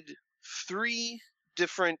did 3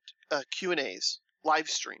 different Q&As, live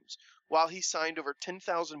streams, while he signed over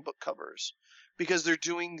 10,000 book covers, because they're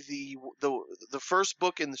doing the first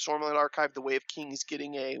book in the Stormlight Archive, The Way of Kings,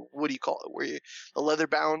 getting a, what do you call it, the leather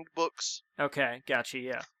bound books. Okay, gotcha.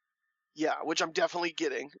 Yeah. Yeah, which I'm definitely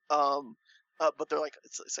getting. But they're like,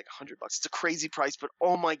 it's like $100. It's a crazy price, but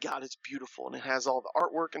oh my god, it's beautiful, and it has all the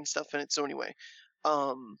artwork and stuff in it. So anyway,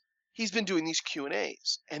 he's been doing these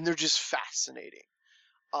Q&As, and they're just fascinating.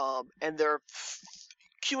 And they're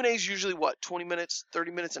Q&As usually 20 minutes,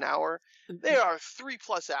 30 minutes, an hour. They are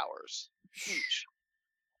 3+ hours each.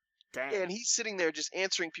 Dang. And he's sitting there just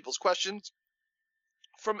answering people's questions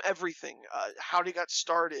from everything. How he got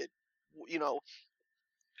started,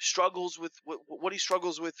 struggles with what he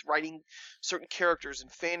struggles with writing certain characters in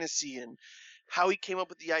fantasy, and how he came up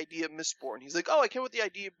with the idea of Mistborn. He's like, oh, I came up with the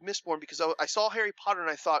idea of Mistborn because I saw Harry Potter and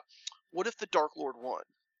I thought, what if the Dark Lord won?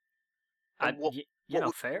 And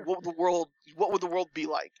fair. What would the world be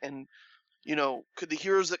like? And could the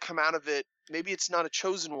heroes that come out of it, maybe it's not a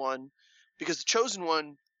chosen one, because the chosen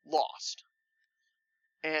one lost,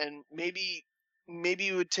 and maybe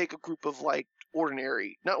it would take a group of like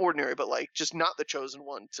not ordinary, but like just not the chosen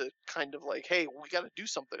one to kind of like, hey, we got to do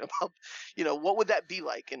something about, what would that be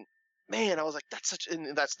like? And man, I was like,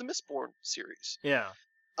 and that's the Mistborn series. Yeah.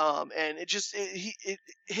 And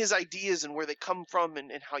his ideas and where they come from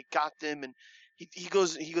and how he got them, and he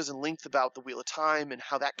goes in length about the Wheel of Time and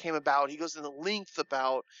how that came about. He goes in length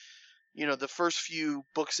about the first few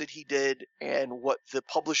books that he did and what the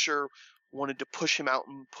publisher wanted to push him out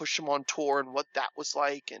and push him on tour and what that was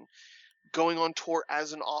like, and going on tour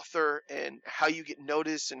as an author and how you get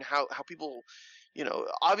noticed and how people,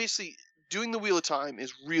 obviously doing the Wheel of Time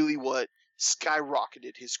is really what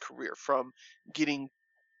skyrocketed his career, from getting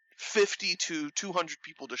 50 to 200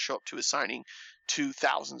 people to show up to his signing to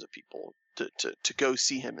thousands of people to go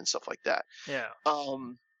see him and stuff like that. Yeah.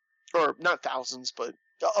 Or not thousands, but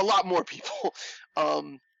a lot more people.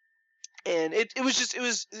 And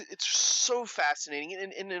it's so fascinating.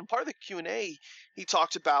 And in part of the Q&A, he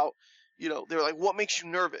talked about, they were like, what makes you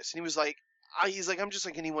nervous? And he was like, I'm just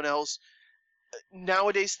like anyone else.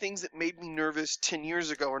 Nowadays, things that made me nervous 10 years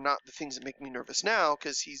ago are not the things that make me nervous now,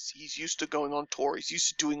 because he's used to going on tour. He's used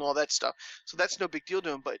to doing all that stuff. So that's no big deal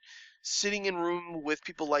to him. But sitting in room with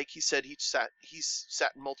people, like he said, he's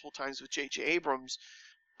sat multiple times with J.J. Abrams.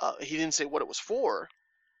 He didn't say what it was for,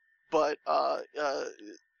 but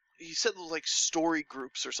he said like story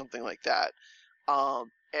groups or something like that.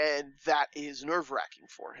 And that is nerve-wracking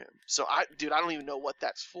for him. So I don't even know what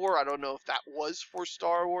that's for. I don't know if that was for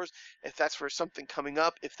Star Wars, if that's for something coming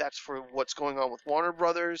up, if that's for what's going on with Warner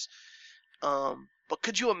Brothers. But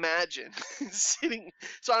could you imagine sitting?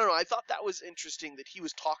 So I don't know. I thought that was interesting that he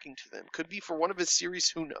was talking to them. Could be for one of his series.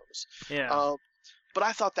 Who knows? Yeah. But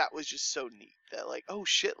I thought that was just so neat that, like, oh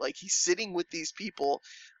shit, like he's sitting with these people,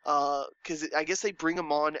 because I guess they bring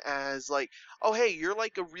him on as like, oh hey, you're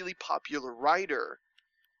like a really popular writer.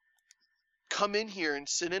 Come in here and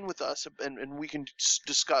sit in with us, and we can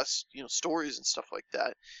discuss stories and stuff like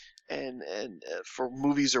that, and for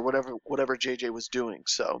movies or whatever JJ was doing.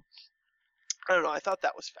 So I don't know. I thought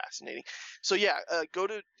that was fascinating. So yeah,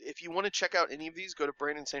 if you want to check out any of these, go to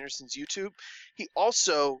Brandon Sanderson's YouTube. He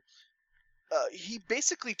also he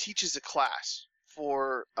basically teaches a class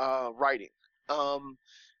for writing,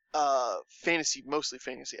 fantasy, mostly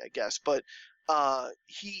fantasy, I guess. But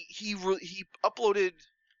he uploaded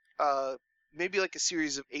maybe like a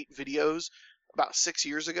series of 8 videos about 6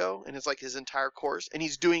 years ago, and it's like his entire course, and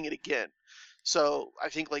he's doing it again. So I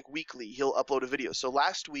think like weekly he'll upload a video. So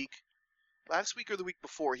last week or the week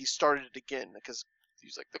before, he started it again because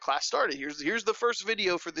he's like, the class started. Here's the first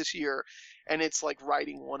video for this year, and it's like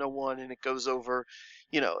writing 101, and it goes over,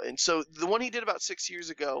 And so the one he did about 6 years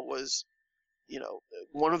ago was,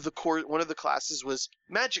 one of the classes was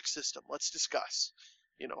magic system. Let's discuss,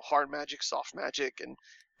 hard magic, soft magic, and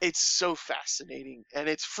it's so fascinating, and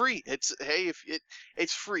it's free. It's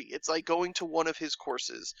it's free. It's like going to one of his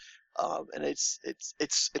courses, and it's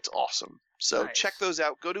awesome. So nice. Check those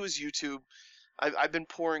out. Go to his YouTube. I've been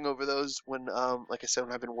poring over those when, like I said,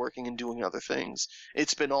 when I've been working and doing other things.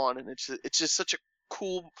 It's been on, and it's just such a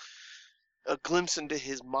cool glimpse into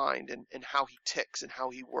his mind and how he ticks and how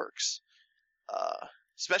he works,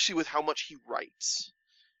 especially with how much he writes.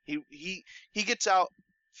 He gets out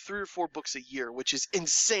 3 or 4 books a year, which is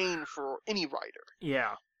insane for any writer.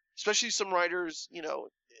 Yeah. Especially some writers,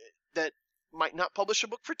 that might not publish a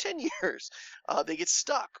book for 10 years. They get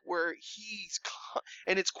stuck where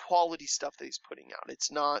and it's quality stuff that he's putting out. It's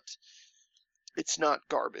not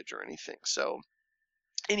garbage or anything. So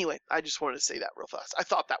anyway, I just wanted to say that real fast. I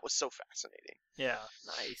thought that was so fascinating. Yeah,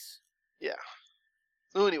 nice. Yeah.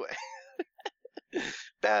 So anyway,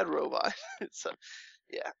 Bad Robot. So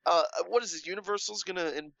yeah. What is this? Universal's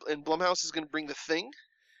gonna and Blumhouse is gonna bring The Thing.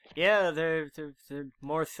 Yeah, they're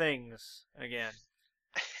more things again.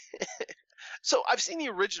 So I've seen the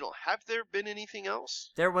original. Have there been anything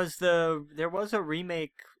else? There was a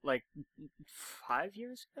remake like 5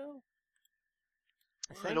 years ago.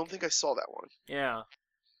 I don't think I saw that one. Yeah.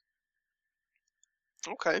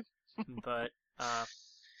 Okay. But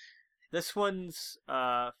this one's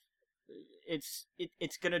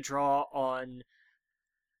it's gonna draw on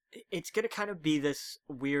it's going to kind of be this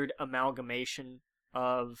weird amalgamation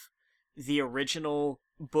of the original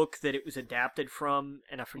book that it was adapted from,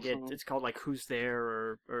 and I forget, it's called like Who's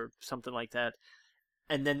There or something like that.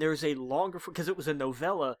 And then there's a longer, because it was a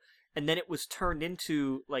novella, and then it was turned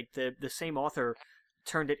into, like, the same author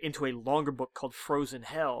turned it into a longer book called Frozen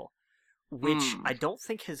Hell, which I don't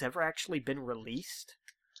think has ever actually been released.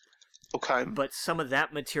 Okay. But some of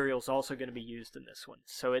that material is also going to be used in this one.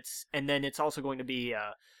 So and then it's also going to be,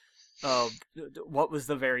 what was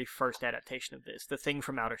the very first adaptation of this? The Thing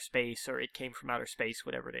from Outer Space, or It Came from Outer Space,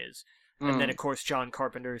 whatever it is. And then, of course, John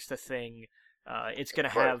Carpenter's The Thing. It's going to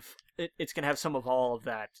have it's going to have some of all of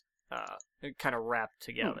that kind of wrapped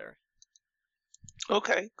together.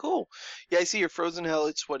 Okay, cool. Yeah, I see your Frozen Hell.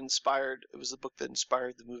 It was the book that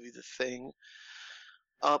inspired the movie The Thing.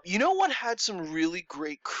 You know what had some really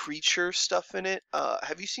great creature stuff in it?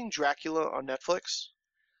 Have you seen Dracula on Netflix?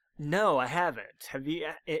 No, I haven't.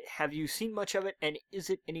 Have you seen much of it, and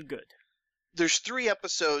is it any good? There's 3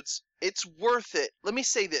 episodes. It's worth it. Let me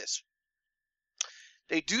say this.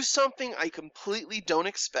 They do something I completely don't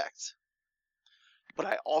expect, but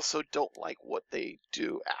I also don't like what they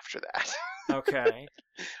do after that. Okay.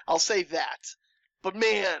 I'll say that. But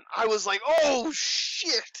man, I was like, oh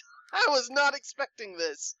shit! I was not expecting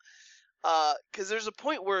this. Because there's a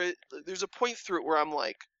point through it where I'm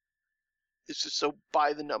like, this is so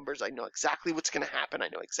by the numbers. I know exactly what's going to happen.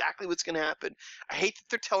 I hate that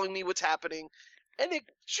they're telling me what's happening, and it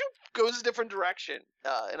goes a different direction.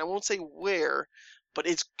 And I won't say where, but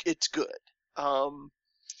it's good.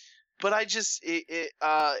 But I just it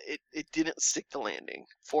didn't stick the landing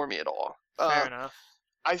for me at all. Fair enough.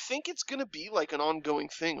 I think it's going to be like an ongoing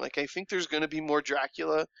thing. Like, I think there's going to be more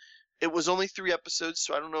Dracula. It was only 3 episodes,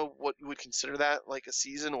 so I don't know what you would consider that, like a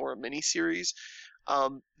season or a mini-series.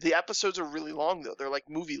 The episodes are really long, though. They're like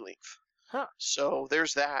movie length. Huh. So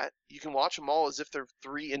there's that. You can watch them all as if they're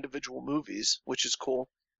 3 individual movies, which is cool.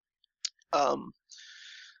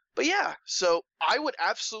 But yeah, so I would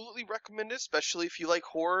absolutely recommend it, especially if you like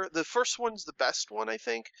horror. The first one's the best one, I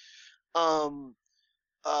think.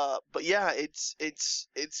 But yeah, it's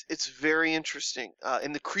very interesting.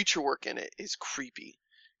 And the creature work in it is creepy.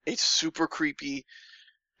 It's super creepy.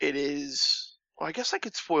 It is. Well, I guess I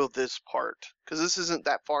could spoil this part because this isn't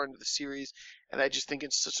that far into the series, and I just think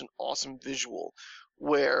it's such an awesome visual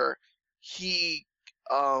where he,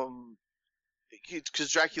 because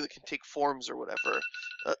Dracula can take forms or whatever.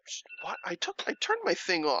 What? I turned my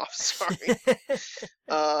thing off. Sorry.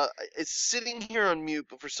 It's sitting here on mute,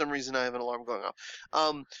 but for some reason I have an alarm going off.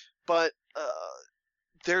 But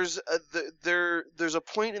there's a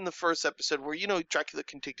point in the first episode where, you know, Dracula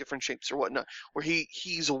can take different shapes or whatnot, where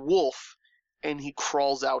he's a wolf and he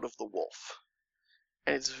crawls out of the wolf,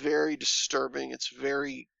 and it's very disturbing. It's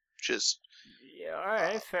very just. Yeah, all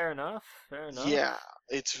right, fair enough. Yeah,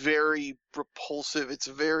 it's very repulsive. It's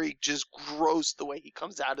very just gross the way he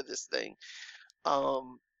comes out of this thing.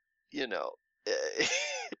 You know,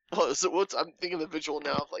 I'm thinking of the visual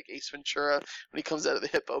now of like Ace Ventura when he comes out of the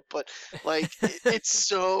hippo, but like it's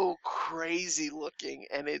so crazy looking,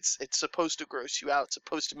 and it's supposed to gross you out. It's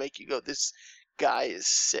supposed to make you go, "This guy is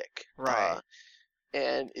sick." Right.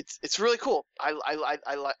 And it's really cool. I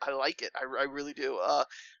like it. I really do.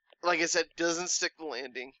 Like I said, doesn't stick the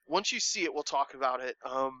landing. Once you see it, we'll talk about it.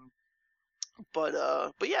 But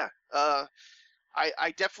yeah.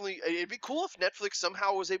 I definitely, it'd be cool if Netflix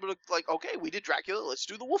somehow was able to, like, okay, we did Dracula, let's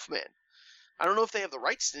do the Wolfman. I don't know if they have the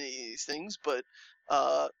rights to these things, but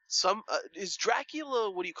is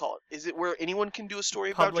Dracula, what do you call it? Is it where anyone can do a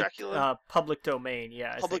story about Dracula? Public domain,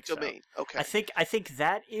 yeah. Public domain. So. Okay. I think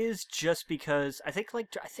that is just because I think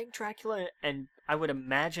Dracula, and I would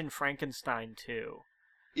imagine Frankenstein too.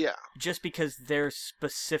 Yeah. Just because they're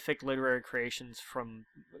specific literary creations from,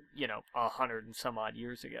 100 and some odd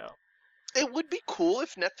years ago. It would be cool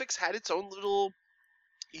if Netflix had its own little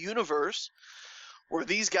universe where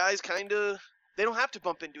these guys kind of, they don't have to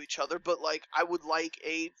bump into each other, but like I would like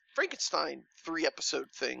a Frankenstein 3-episode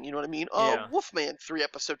thing, you know what I mean? Yeah. Wolfman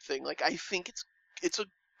 3-episode thing. Like, I think it's a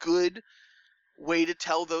good way to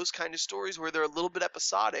tell those kind of stories where they're a little bit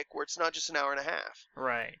episodic, where it's not just an hour and a half.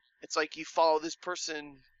 Right. It's like you follow this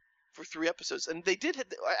person for 3 episodes. And they did,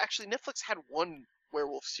 actually Netflix had one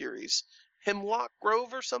werewolf series, Hemlock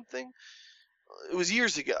Grove or something. It was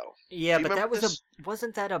years ago. Yeah, but that was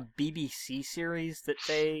wasn't that a BBC series that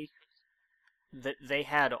they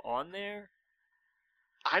had on there?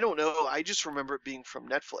 I don't know. I just remember it being from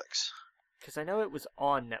Netflix. Because I know it was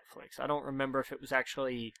on Netflix. I don't remember if it was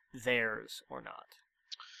actually theirs or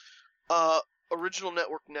not. Original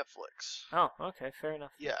network Netflix. Oh, okay, fair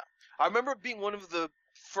enough. Yeah. I remember it being one of the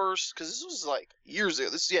first, because this was like years ago.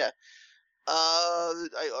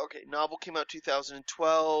 Novel came out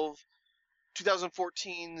 2012.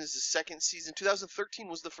 2014 is the second season. 2013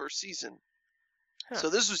 was the first season. Huh. So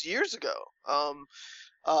this was years ago.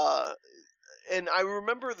 And I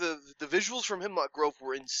remember the visuals from Hemlock Grove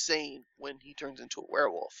were insane when he turns into a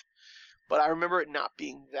werewolf. But I remember it not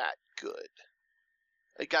being that good.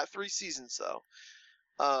 It got 3 seasons though.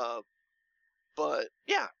 But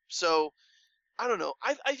yeah, so I don't know.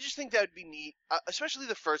 I just think that would be neat, especially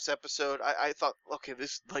the first episode. I thought, okay,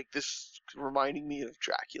 this reminding me of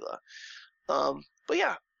Dracula. But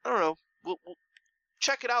yeah, I don't know. We'll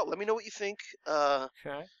check it out. Let me know what you think.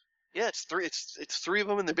 Okay. Yeah, it's 3. It's 3 of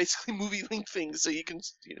them, and they're basically movie-length things, so you don't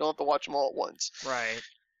have to watch them all at once. Right.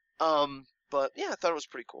 But yeah, I thought it was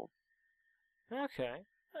pretty cool. Okay.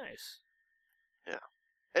 Nice. Yeah.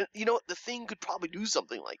 And you know what? The Thing could probably do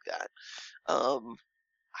something like that. I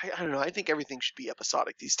don't know. I think everything should be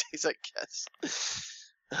episodic these days, I guess.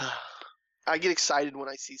 I get excited when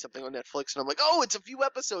I see something on Netflix, and I'm like, oh, it's a few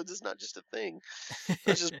episodes. It's not just a thing.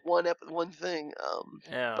 It's just one thing.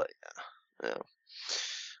 Yeah. But yeah.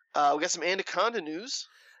 We got some Anaconda news.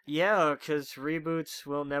 Yeah, because reboots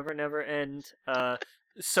will never end.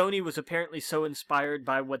 Sony was apparently so inspired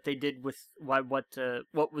by what they did with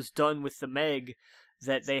what was done with the Meg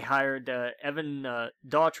that they hired Evan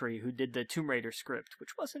Daughtry, who did the Tomb Raider script,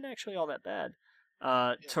 which wasn't actually all that bad,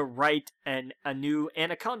 to write a new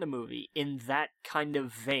Anaconda movie in that kind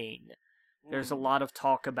of vein. There's a lot of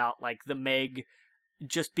talk about like the Meg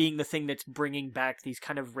just being the thing that's bringing back these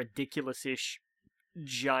kind of ridiculous-ish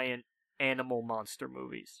giant animal monster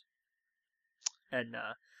movies. And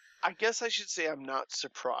I guess I should say I'm not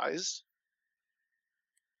surprised.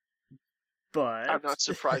 But I'm not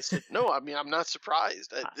surprised. No, I mean I'm not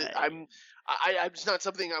surprised. It's not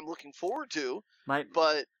something I'm looking forward to.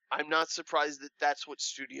 But I'm not surprised that that's what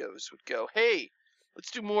studios would go. Hey,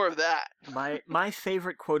 let's do more of that. My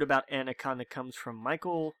favorite quote about Anaconda comes from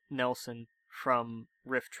Michael Nelson from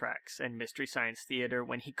Riff Tracks and Mystery Science Theater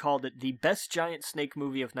when he called it the best giant snake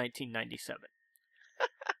movie of 1997.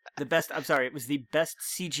 It was the best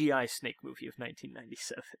CGI snake movie of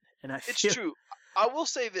 1997. And It's true. I will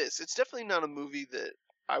say this. It's definitely not a movie that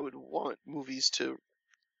I would want movies to...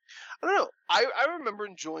 I don't know. I remember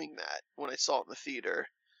enjoying that when I saw it in the theater.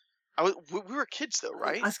 We were kids, though,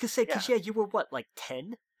 right? I was going to say, because, you were what, like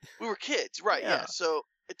 10? We were kids, right, yeah. So,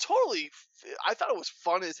 I thought it was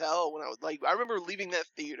fun as hell when I remember leaving that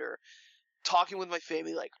theater, talking with my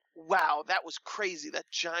family, like, wow, that was crazy. That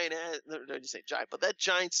giant no, I didn't say giant, but that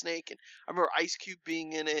giant snake. And I remember Ice Cube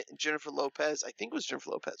being in it and Jennifer Lopez. I think it was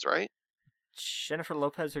Jennifer Lopez, right? Jennifer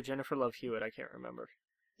Lopez or Jennifer Love Hewitt, I can't remember.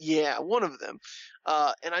 Yeah, one of them.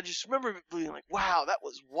 And I just remember being like, wow, that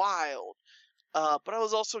was wild. But I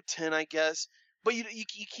was also 10, I guess. But you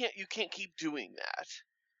can't keep doing that.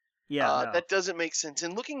 Yeah, no. That doesn't make sense.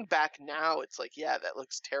 And looking back now, it's like, yeah, that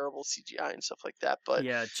looks terrible CGI and stuff like that. But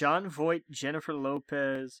yeah, Jon Voight, Jennifer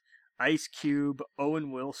Lopez, Ice Cube,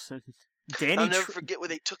 Owen Wilson, I'll never forget when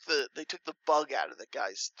they took the bug out of the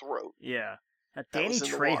guy's throat. Yeah. Danny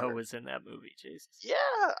Trejo was in that movie, Jesus.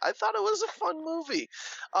 Yeah, I thought it was a fun movie.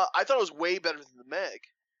 I thought it was way better than the Meg.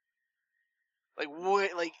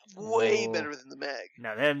 Way better than the Meg.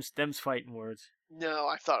 No, them's fighting words. No,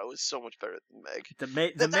 I thought it was so much better than the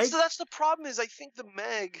Meg. That's the problem. Is I think the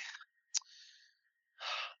Meg.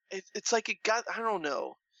 It's like it got. I don't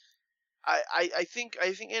know. I think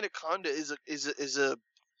Anaconda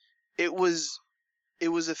it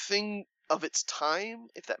was a thing of its time,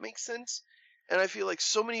 if that makes sense. And I feel like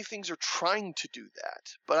so many things are trying to do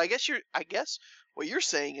that. But I guess what you're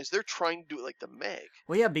saying is they're trying to do it like the Meg.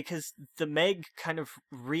 Well, yeah, because the Meg kind of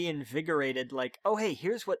reinvigorated, like, oh, hey,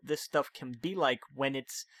 here's what this stuff can be like when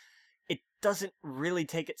it doesn't really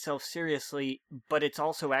take itself seriously, but it's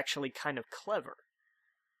also actually kind of clever.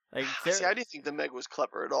 Like, see, I didn't think the Meg was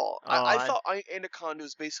clever at all. I thought Anaconda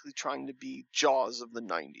was basically trying to be Jaws of the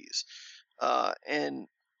 90s. And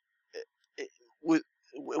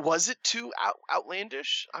was it too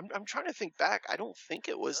outlandish? I'm trying to think back. I don't think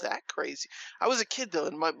it was that crazy. I was a kid though,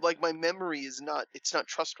 and my memory is not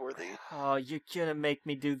trustworthy. Oh, you're gonna make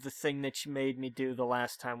me do the thing that you made me do the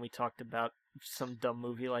last time we talked about some dumb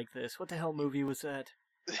movie like this. What the hell movie was that?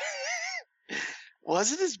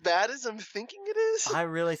 Was it as bad as I'm thinking it is? I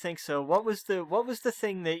really think so. What was the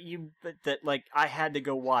thing that like I had to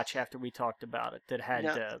go watch after we talked about it that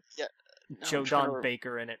had Joe Don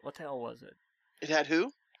Baker in it? What the hell was it? It had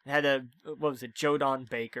who? It had what was it? Joe Don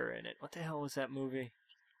Baker in it. What the hell was that movie?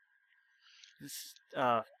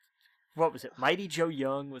 What was it? Mighty Joe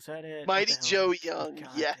Young, was that it? Mighty Joe Young,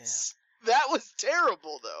 yes. That was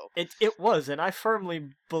terrible, though. It was, and I firmly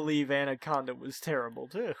believe Anaconda was terrible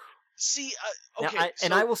too. See, okay,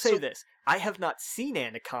 now, I will say this: I have not seen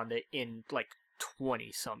Anaconda in like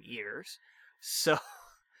 20-some years, so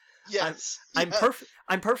yes,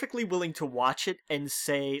 I'm perfectly willing to watch it and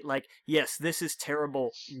say like, yes, this is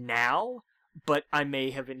terrible now, but I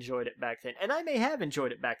may have enjoyed it back then, and I may have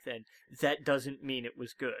enjoyed it back then. That doesn't mean it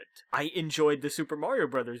was good. I enjoyed the Super Mario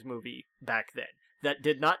Brothers movie back then. That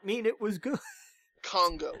did not mean it was good.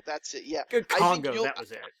 Congo, that's it. Yeah, Congo, that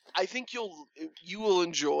was it. I think you will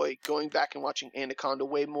enjoy going back and watching Anaconda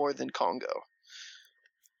way more than Congo.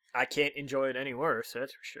 I can't enjoy it any worse,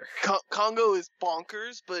 that's for sure. Congo is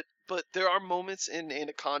bonkers, but there are moments in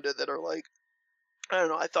Anaconda that are like, I don't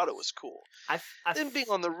know. I thought it was cool. Them being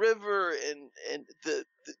on the river and the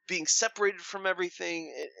being separated from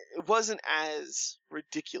everything, it wasn't as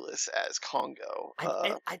ridiculous as Congo.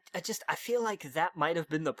 I feel like that might have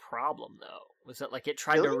been the problem, though. Was that like it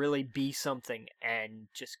tried to really be something and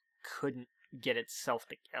just couldn't get itself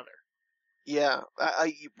together? Yeah,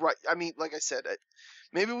 right. I mean, like I said,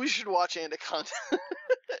 maybe we should watch Anaconda.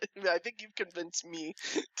 I think you've convinced me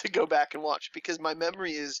to go back and watch because my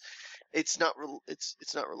memory is. It's not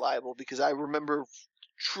reliable because I remember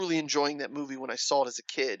truly enjoying that movie when I saw it as a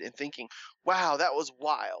kid and thinking, "Wow, that was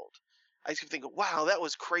wild." I kept thinking, "Wow, that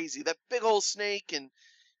was crazy. That big old snake and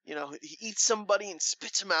he eats somebody and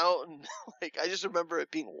spits him out and like I just remember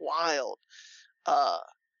it being wild."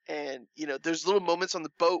 And there's little moments on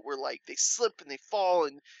the boat where like they slip and they fall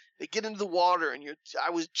and they get into the water and I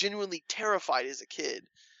was genuinely terrified as a kid.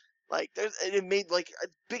 Like it made like a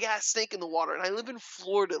big ass snake in the water, and I live in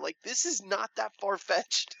Florida. Like this is not that far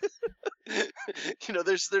fetched.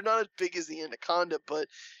 They're not as big as the anaconda, but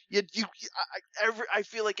I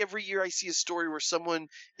feel like every year I see a story where someone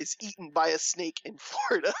is eaten by a snake in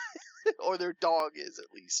Florida, or their dog is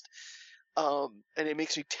at least. And it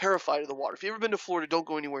makes me terrified of the water. If you've ever been to Florida, don't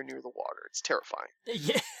go anywhere near the water. It's terrifying.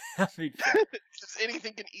 Yeah, I mean,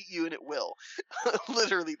 anything can eat you, and it will.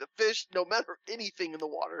 Literally, the fish, no matter anything in the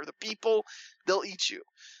water, the people, they'll eat you.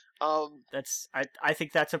 I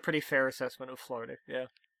think that's a pretty fair assessment of Florida. Yeah.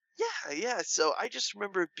 Yeah. So I just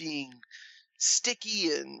remember it being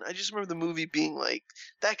sticky, and I just remember the movie being like,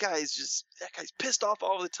 that guy's pissed off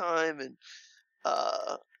all the time, and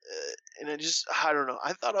I don't know.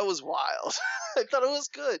 I thought I was wild. I thought it was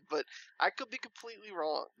good, but I could be completely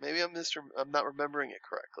wrong. Maybe I'm not remembering it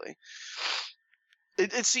correctly.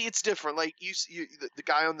 It's different. Like the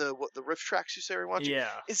guy on the riff tracks you say you're watching. Yeah,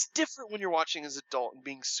 it's different when you're watching as an adult and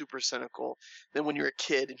being super cynical than when you're a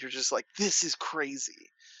kid and you're just like, this is crazy.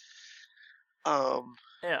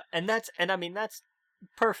 Yeah, and I mean that's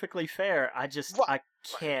perfectly fair. I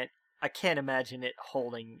can't imagine it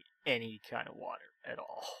holding any kind of water at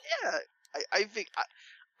all. Yeah, I think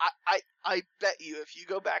I bet you if you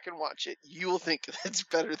go back and watch it, you will think it's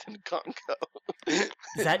better than Congo.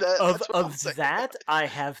 That I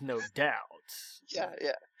have no doubt. Yeah.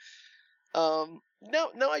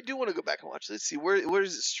 No, I do want to go back and watch it. Let's see, where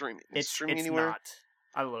is it streaming? It's streaming anywhere? Not.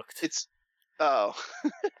 I looked. Maybe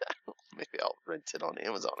I'll rent it on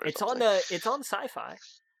Amazon or it's something. It's on Sci-Fi.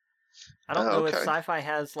 I don't know if Sci-Fi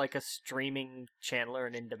has like a streaming channel or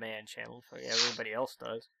an in-demand channel, so everybody else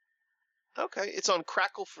does. Okay, it's on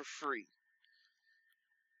Crackle for free.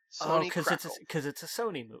 Because it's a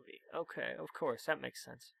Sony movie. Okay, of course, that makes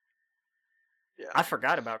sense. Yeah, I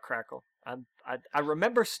forgot about Crackle. I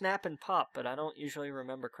remember Snap and Pop, but I don't usually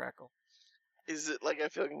remember Crackle. Is it like I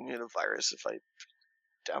feel like I'm gonna get a virus if I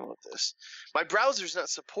download this? My browser's not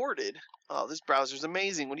supported. Oh, this browser's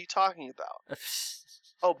amazing. What are you talking about?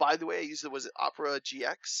 Oh, by the way, I used was it Opera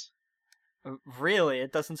GX? Really?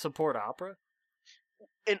 It doesn't support Opera?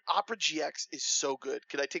 And Opera GX is so good.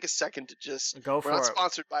 Could I take a second to just go for it? We're not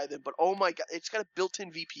sponsored by them, but oh my god, it's got a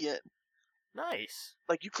built-in VPN. Nice.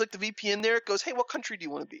 Like you click the VPN there, it goes, "Hey, what country do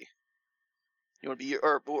you want to be? You want to be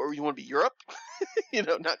or you want to be Europe?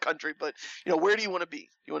 Not country, but where do you want to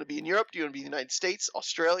be? You want to be in Europe? Do you want to be in the United States,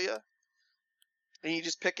 Australia?" And you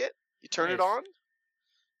just pick it. You turn it on,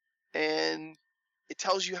 and it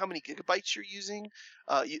tells you how many gigabytes you're using.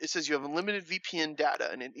 It says you have unlimited VPN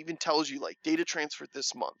data, and it even tells you like data transferred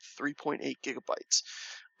this month, 3.8 gigabytes.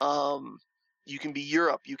 You can be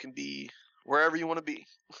Europe. You can be wherever you want to be.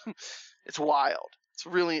 It's wild. It's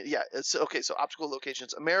really It's okay. So optical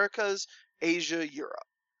locations: Americas, Asia, Europe.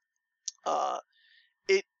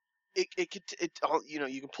 You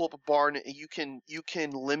can pull up a bar and you can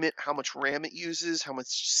limit how much RAM it uses, how much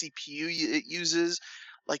CPU it uses.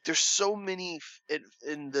 Like there's so many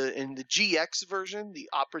in the GX version, the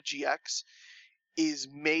Opera GX. is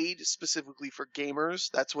made specifically for gamers.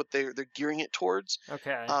 That's what they're gearing it towards.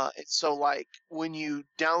 Okay. So like when you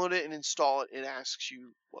download it and install it, it asks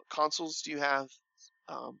you what consoles do you have.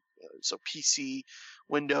 So PC,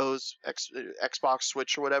 Windows, Xbox,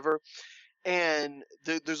 Switch, or whatever. And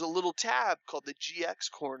there's a little tab called the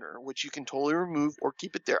GX corner, which you can totally remove or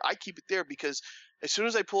keep it there. I keep it there because as soon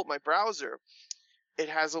as I pull up my browser, it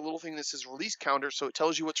has a little thing that says release counter, so it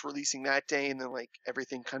tells you what's releasing that day and then like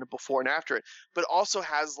everything kind of before and after it. But it also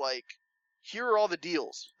has like, here are all the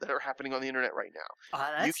deals that are happening on the internet right now.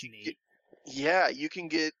 That's neat. You can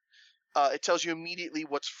get. It tells you immediately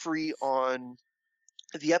what's free on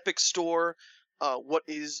the Epic Store, what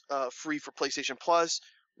is free for PlayStation Plus,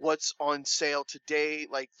 what's on sale today,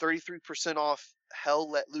 like 33% off Hell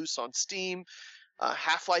Let Loose on Steam.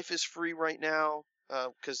 Half-Life is free right now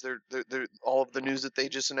because they're all of the news that they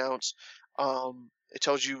just announced. It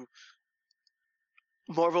tells you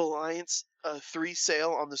Marvel Alliance 3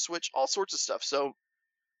 sale on the Switch, all sorts of stuff. So,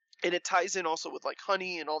 and it ties in also with like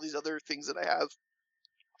Honey and all these other things that I have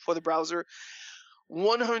for the browser.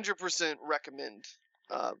 100% recommend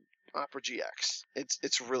Opera GX.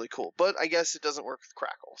 It's really cool, but I guess it doesn't work with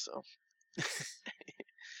Crackle, so.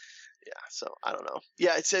 Yeah, so I don't know.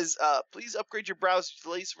 Yeah, it says, please upgrade your browser to the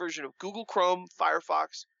latest version of Google Chrome,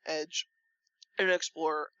 Firefox, Edge, Internet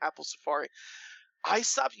Explorer, Apple Safari. I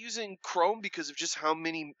stopped using Chrome because of just how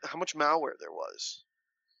much malware there was.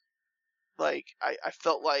 Like, I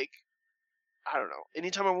felt like, I don't know,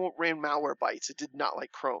 anytime I ran Malwarebytes, it did not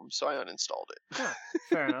like Chrome, so I uninstalled it. Huh,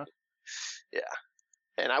 fair enough. Yeah.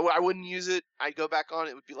 And I wouldn't use it. I'd go back on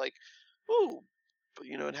it. It would be like, ooh, but,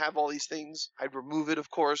 and have all these things. I'd remove it, of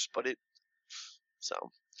course, but so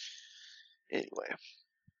anyway.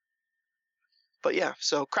 But yeah,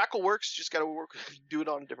 so Crackle works. Just got to do it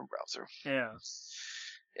on a different browser. Yeah.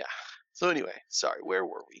 Yeah. So anyway, sorry, where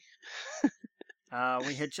were we?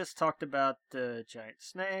 We had just talked about the giant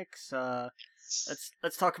snakes.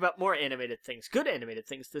 Let's talk about more animated things. Good animated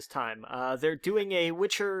things this time. They're doing a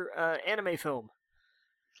Witcher anime film.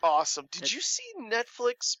 Awesome. Did you see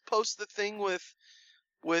Netflix post the thing with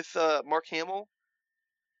Mark Hamill?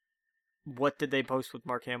 What did they post with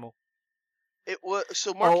Mark Hamill? It was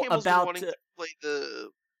Mark Hamill's been wanting to play the.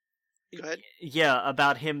 Go ahead. Yeah,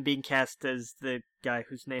 about him being cast as the guy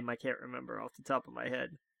whose name I can't remember off the top of my head.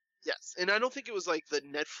 Yes, and I don't think it was like the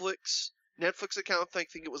Netflix account. I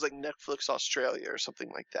think it was like Netflix Australia or something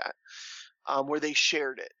like that, where they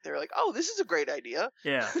shared it. They're like, "Oh, this is a great idea."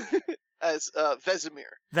 Yeah. As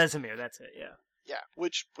Vesemir. Vesemir, that's it. Yeah. Yeah,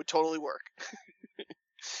 which would totally work.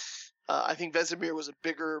 I think Vesemir was a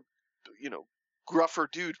bigger, gruffer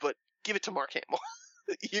dude, but give it to Mark Hamill.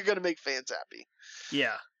 You're gonna make fans happy.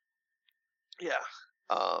 Yeah. Yeah.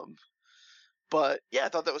 But yeah, I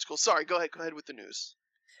thought that was cool. Sorry, go ahead with the news.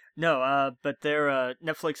 No, but they're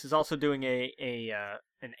Netflix is also doing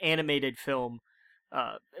an animated film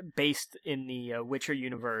based in the Witcher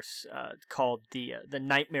universe called the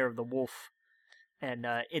Nightmare of the Wolf, and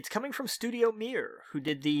it's coming from Studio Mir, who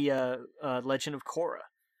did the Legend of Korra.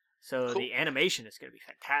 So cool. The animation is going to be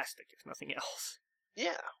fantastic, if nothing else.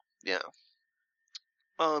 Yeah.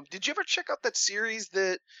 Did you ever check out that series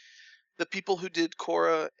that the people who did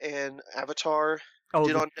Korra and Avatar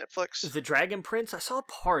did on Netflix? The Dragon Prince? I saw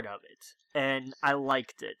part of it, and I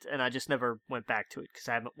liked it, and I just never went back to it because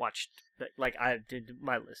I haven't watched. Like I did,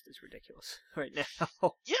 my list is ridiculous right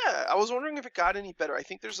now. Yeah, I was wondering if it got any better. I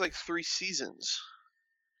think there's like 3 seasons.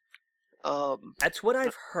 That's what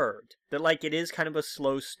I've heard. That like it is kind of a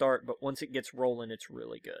slow start, but once it gets rolling, it's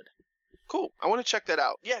really good. Cool. I want to check that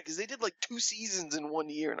out. Yeah, because they did like 2 seasons in 1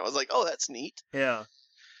 year, and I was like, oh, that's neat. Yeah.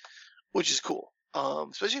 Which is cool.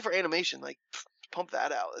 Especially for animation, like pump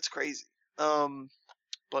that out. That's crazy.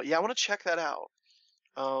 But yeah, I want to check that out.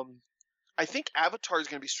 I think Avatar is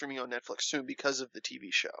going to be streaming on Netflix soon because of the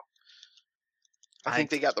TV show. I think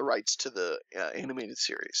they got the rights to the animated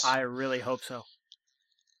series. I really hope so.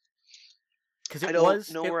 Because I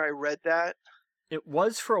don't know where I read that. It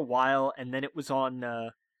was for a while, and then it was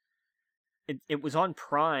on. It was on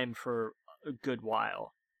Prime for a good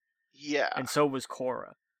while. Yeah. And so was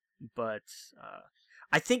Korra, but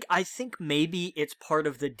I think maybe it's part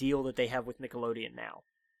of the deal that they have with Nickelodeon now.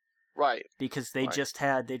 Right. Because they just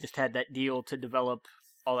had that deal to develop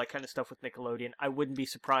all that kind of stuff with Nickelodeon. I wouldn't be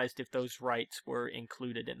surprised if those rights were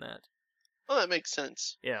included in that. Oh, that makes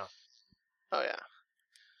sense. Yeah. Oh yeah.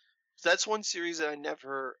 So that's one series that I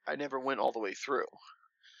never went all the way through.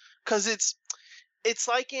 Cuz it's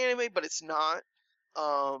like anime, but it's not.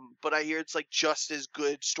 But I hear it's like just as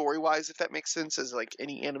good story-wise, if that makes sense, as like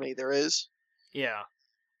any anime there is. Yeah.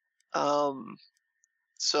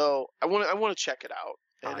 So I want to check it out.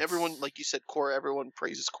 And everyone, like you said, Korra. Everyone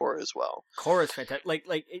praises Korra as well. Korra's fantastic.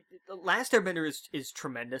 Last Airbender is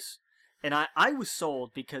tremendous, and I was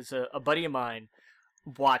sold because a buddy of mine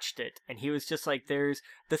watched it, and he was just like, "There's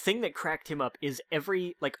the thing that cracked him up is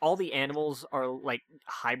all the animals are like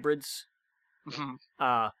hybrids,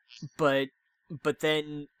 but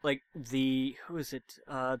then like who is it?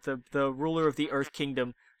 The ruler of the Earth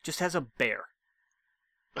Kingdom just has a bear.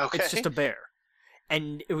 Okay, it's just a bear."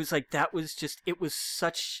 And it was like it was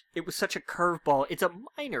such a curveball. It's a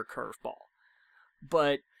minor curveball,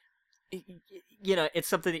 but it's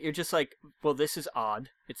something that you're just like, well, this is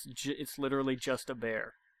odd. It's literally just a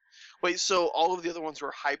bear. Wait, so all of the other ones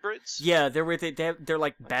were hybrids? Yeah, they're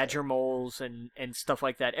like badger moles and stuff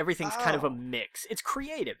like that. Everything's kind of a mix. It's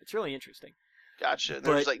creative. It's really interesting. Gotcha. And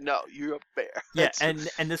they're just like, no, you're a bear. Yeah, and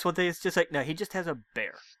this one thing is just like, no, he just has a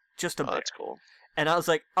bear. Just a bear. That's cool. And I was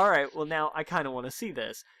like, all right, well, now I kind of want to see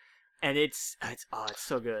this. And it's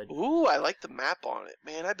so good. Ooh, I like the map on it.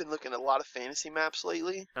 Man, I've been looking at a lot of fantasy maps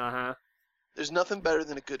lately. Uh-huh. There's nothing better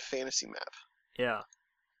than a good fantasy map. Yeah.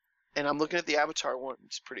 And I'm looking at the Avatar one.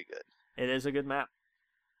 It's pretty good. It is a good map.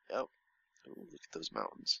 Yep. Ooh, look at those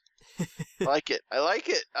mountains. I like it. I like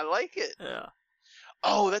it. I like it. Yeah.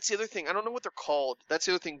 Oh, that's the other thing. I don't know what they're called. That's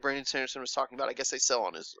the other thing Brandon Sanderson was talking about. I guess they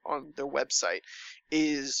sell on their website.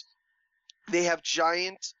 Is they have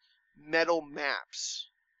giant metal maps,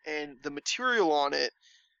 and the material on it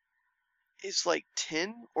is like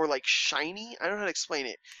tin or like shiny. I don't know how to explain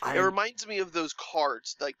it. It reminds me of those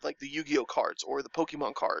cards, like the Yu-Gi-Oh cards or the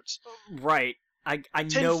Pokemon cards. Right. I know.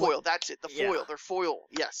 Tin foil. That's it. The foil. Yeah. They're foil.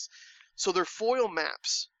 Yes. So they're foil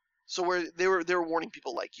maps. So where they were warning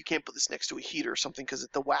people like, you can't put this next to a heater or something because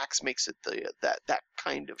the wax makes it that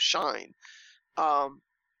kind of shine.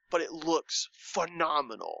 But it looks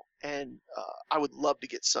phenomenal, and I would love to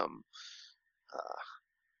get some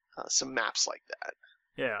maps like that.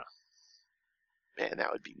 Yeah. Man,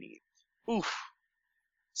 that would be neat. Oof.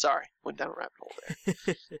 Sorry, went down a rabbit hole there.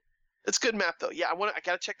 It's a good map though. Yeah, I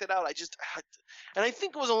gotta check that out. And I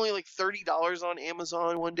think it was only like $30 on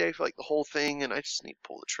Amazon one day for like the whole thing, and I just need to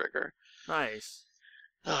pull the trigger. Nice.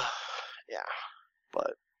 Yeah,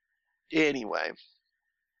 but anyway.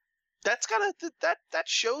 That's that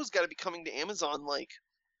show's got to be coming to Amazon like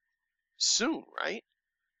soon, right?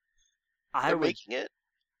 They're making it.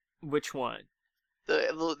 Which one?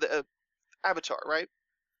 The Avatar, right?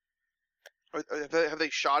 Or have they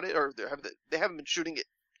shot it, or they haven't been shooting it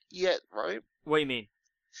yet, right? What do you mean?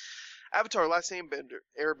 Avatar: Last Airbender,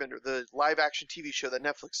 the live action TV show that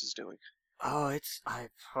Netflix is doing. Oh,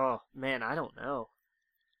 man, I don't know.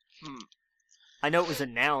 I know it was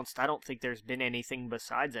announced. I don't think there's been anything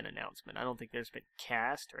besides an announcement. I don't think there's been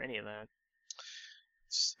cast or any of that.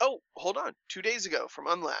 Oh, hold on. 2 days ago from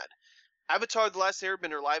Unlad. Avatar: The Last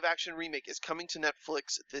Airbender live-action remake is coming to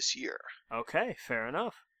Netflix this year. Okay, fair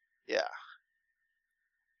enough. Yeah.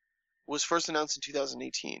 Was first announced in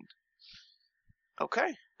 2018.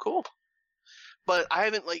 Okay, cool. But I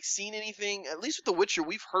haven't seen anything. At least with The Witcher,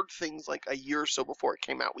 we've heard things like a year or so before it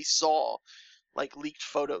came out. We saw leaked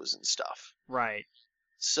photos and stuff. Right.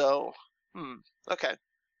 So, okay.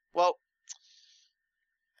 Well,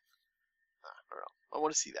 I don't know. I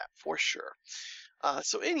want to see that for sure.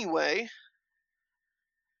 So anyway,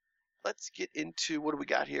 let's get into what do we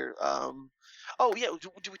got here. Oh yeah,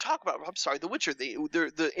 do we talk about? I'm sorry, The Witcher,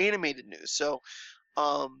 the animated news. So,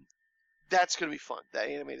 that's gonna be fun. That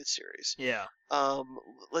animated series. Yeah.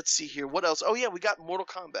 Let's see here. What else? Oh yeah, we got Mortal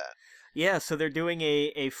Kombat. Yeah, so they're doing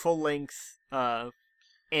a full-length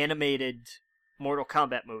animated Mortal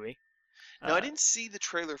Kombat movie. Now I didn't see the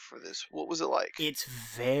trailer for this. What was it like? It's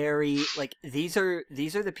very these are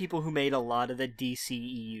the people who made a lot of the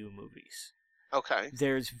DCEU movies. Okay.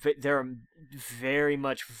 There are very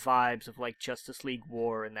much vibes of Justice League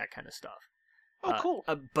War and that kind of stuff. Oh, cool.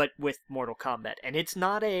 But with Mortal Kombat, and it's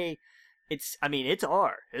not it's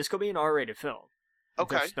R. It's gonna be an R-rated film.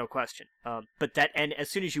 Okay. There's no question. But and as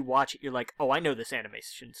soon as you watch it, you're like, oh, I know this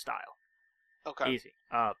animation style. Okay. Easy.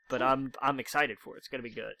 But cool. I'm excited for it. It's gonna be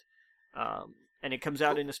good. And it comes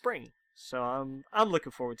out in the spring, so I'm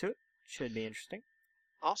looking forward to it. Should be interesting.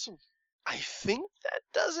 Awesome. I think that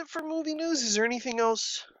does it for movie news. Is there anything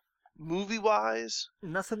else movie-wise?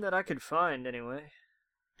 Nothing that I could find, anyway.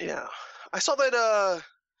 Yeah. I saw that,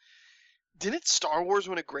 didn't Star Wars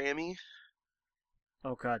win a Grammy?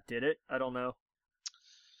 Oh, God, did it? I don't know.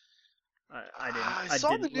 I didn't. I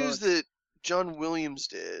saw the news that John Williams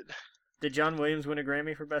did. Did John Williams win a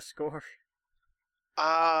Grammy for Best Score?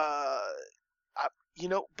 But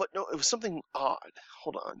no, it was something odd.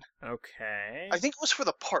 Hold on. Okay. I think it was for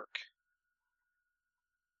the park.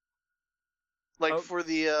 For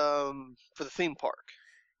the theme park.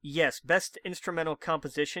 Yes, Best Instrumental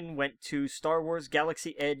Composition went to Star Wars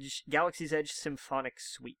Galaxy's Edge Symphonic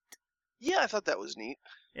Suite. Yeah, I thought that was neat.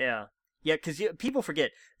 Yeah. Yeah, because people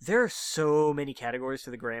forget, there are so many categories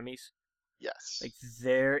to the Grammys. Yes. Like,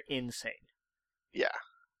 they're insane. Yeah.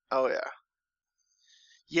 Oh, yeah.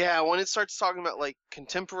 Yeah, when it starts talking about, like,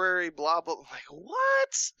 contemporary, blah, blah, like,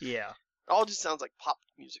 what? Yeah. It all just sounds like pop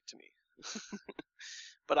music to me.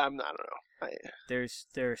 But I don't know. There's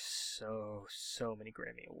so many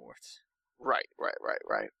Grammy Awards. Right.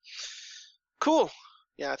 Cool.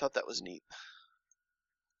 Yeah, I thought that was neat.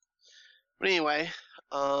 But anyway,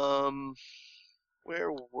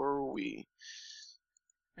 where were we?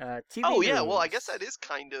 TV oh news. Yeah, well I guess that is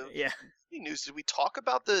kind of news. Did we talk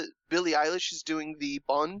about the Billie Eilish is doing the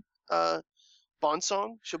Bond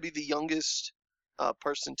song? She'll be the youngest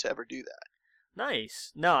person to ever do that.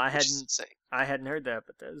 Nice. No, I hadn't heard that,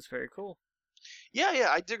 but that is very cool. Yeah,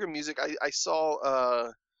 I dig her music. I saw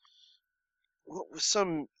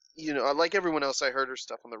some, like everyone else, I heard her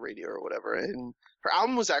stuff on the radio or whatever, and her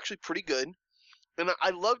album was actually pretty good. And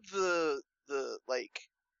I loved the like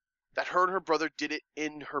that her and her brother did it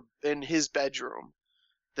in his bedroom.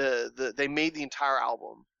 They made the entire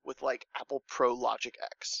album with like Apple Pro Logic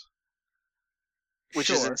X, which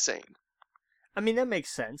is insane. I mean, that makes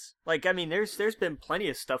sense. Like, I mean, there's been plenty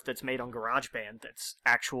of stuff that's made on GarageBand that's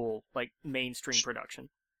actual, like, mainstream production.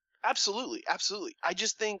 Absolutely. I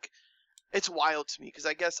just think it's wild to me because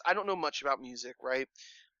I guess I don't know much about music, right?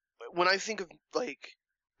 When I think of, like,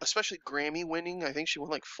 especially Grammy winning, I think she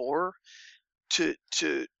won like 4, to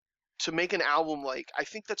make an album, like, I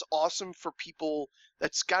think that's awesome for people.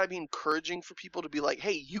 That's got to be encouraging for people to be like,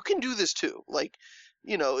 hey, you can do this too. Like,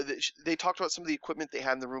 they talked about some of the equipment they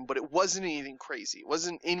had in the room, but it wasn't anything crazy. It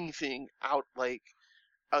wasn't anything out like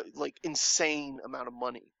insane amount of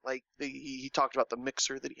money. Like he talked about the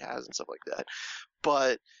mixer that he has and stuff like that.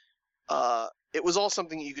 But it was all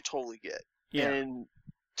something that you could totally get. Yeah. And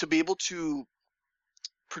to be able to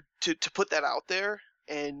put that out there,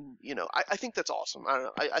 and I think that's awesome. I don't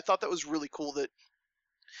know. I thought that was really cool that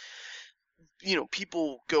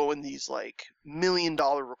people go in these like $1 million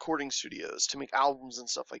recording studios to make albums and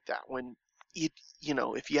stuff like that. When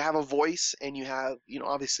if you have a voice and you have,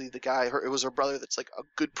 obviously the guy, it was her brother that's like a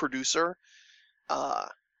good producer,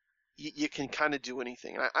 you can kind of do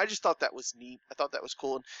anything. And I just thought that was neat. I thought that was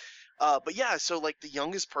cool. And, but yeah, so like the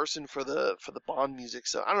youngest person for the Bond music.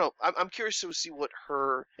 So I don't know. I'm curious to see what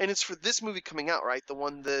and it's for this movie coming out, right? The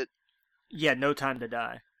one that. Yeah, No Time to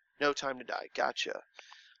Die. No Time to Die. Gotcha.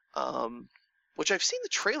 Which I've seen the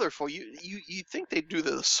trailer for. You think they'd do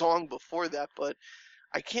the song before that, but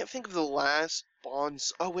I can't think of the last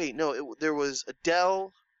Bond's. Oh wait, no, there was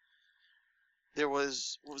Adele. There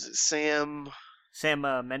was, what was it, Sam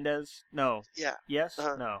Mendes? No. Yeah. Yes?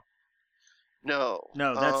 No. No.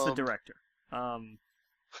 No, that's the director.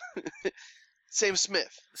 Sam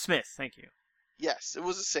Smith. Smith, thank you. Yes, it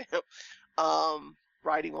was a Sam.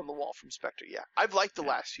 Writing on the Wall from Spectre. Yeah, I've liked the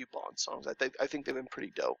last few Bond songs. I think they've been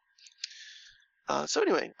pretty dope. So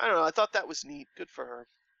anyway, I don't know. I thought that was neat. Good for her.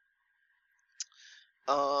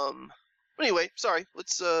 Anyway, sorry.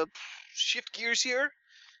 Let's shift gears here.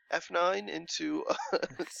 F9 into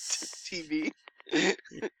TV.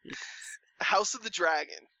 House of the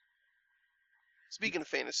Dragon. Speaking of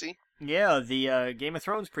fantasy. Yeah, the Game of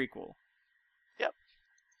Thrones prequel. Yep.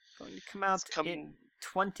 Going to come out in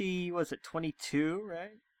 22, right?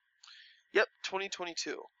 Yep,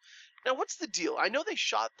 2022. Now, what's the deal? I know they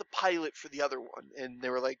shot the pilot for the other one, and they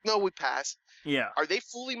were like, no, we passed. Yeah. Are they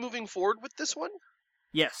fully moving forward with this one?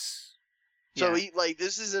 Yes. So,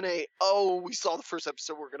 this isn't we saw the first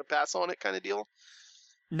episode, we're going to pass on it kind of deal?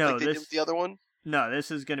 No, like they did with the other one? No,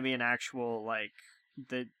 this is going to be an actual,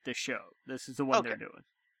 the show. This is the one they're doing.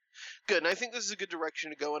 Good, and I think this is a good direction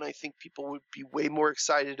to go, and I think people would be way more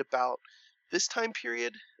excited about this time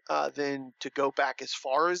period than to go back as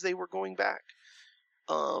far as they were going back.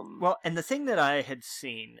 Well, and the thing that I had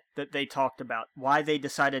seen that they talked about, why they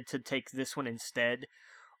decided to take this one instead,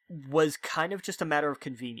 was kind of just a matter of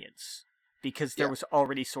convenience. Because there was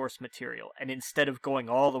already source material. And instead of going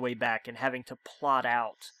all the way back and having to plot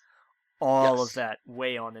out all of that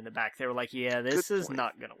way on in the back, they were like, yeah, this is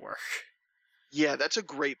not going to work. Yeah, that's a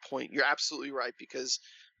great point. You're absolutely right, because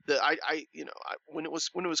when it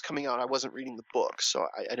was coming out, I wasn't reading the book, so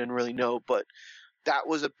I didn't really know, but that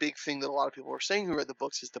was a big thing that a lot of people were saying who read the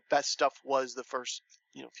books, is the best stuff was the first,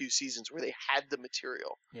 few seasons where they had the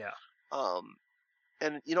material. Yeah.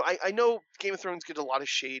 And, I know Game of Thrones gets a lot of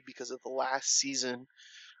shade because of the last season,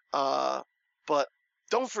 but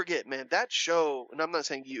don't forget, man, that show, and I'm not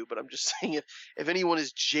saying you, but I'm just saying if anyone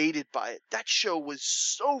is jaded by it, that show was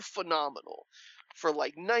so phenomenal. for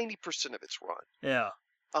like 90% of its run. Yeah.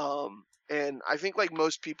 And I think like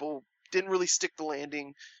most people didn't really stick the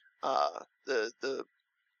landing. The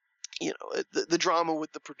drama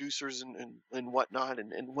with the producers and whatnot,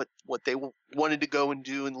 and what they wanted to go and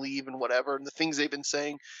do and leave and whatever, and the things they've been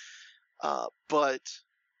saying. But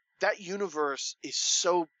that universe is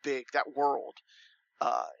so big, that world.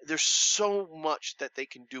 There's so much that they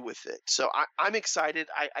can do with it. So I'm excited.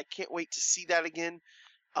 I can't wait to see that again.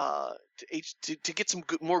 To get some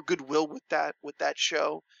more goodwill with that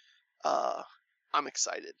show. I'm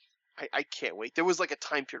excited. I can't wait. There was like a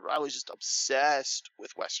time period where I was just obsessed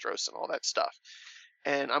with Westeros and all that stuff.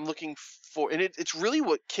 And I'm looking for, and it's really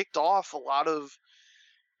what kicked off a lot of,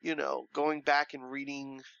 going back and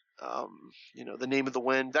reading, The Name of the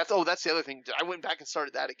Wind. That's the other thing. I went back and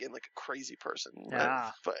started that again like a crazy person. Yeah.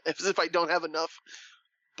 But if I don't have enough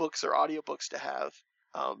books or audiobooks to have.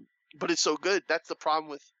 But it's so good. That's the problem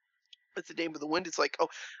with The Name of the Wind. It's like,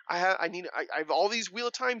 I have all these Wheel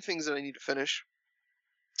of Time things that I need to finish.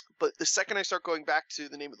 But the second I start going back to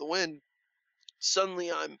The Name of the Wind,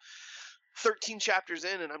 suddenly I'm 13 chapters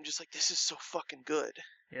in, and I'm just like, this is so fucking good.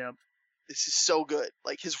 Yep. This is so good.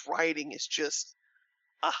 Like, his writing is just,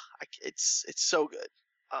 it's so good.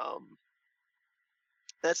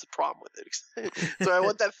 That's the problem with it. So I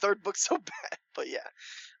want that third book so bad. But yeah.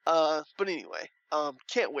 But anyway,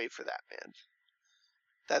 can't wait for that, man.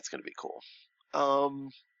 That's gonna be cool.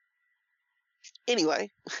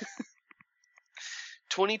 Anyway.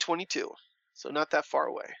 2022, so not that far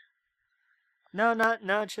away. No,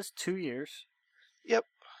 not just 2 years. Yep.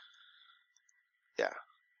 Yeah,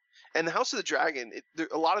 and the House of the Dragon,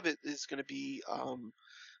 a lot of it is going to be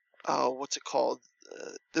what's it called?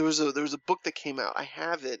 There was a book that came out. I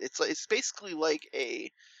have it. It's basically like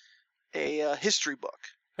a history book.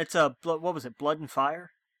 It's what was it? Blood and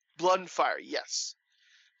Fire. Blood and Fire, yes.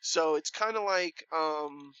 So it's kind of like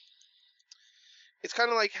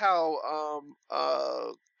how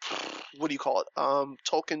what do you call it?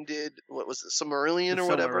 Tolkien did, what was it, Silmarillion or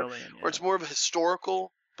whatever? Yeah. Or it's more of a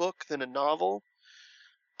historical book than a novel.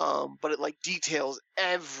 But it like details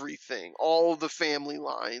everything, all the family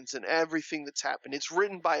lines and everything that's happened. It's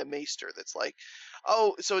written by a maester that's like,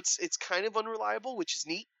 so it's kind of unreliable, which is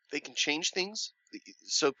neat. They can change things,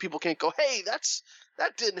 so people can't go, hey,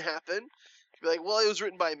 that didn't happen. Be like, well, it was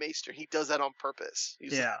written by a maester. He does that on purpose.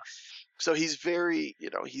 So he's very,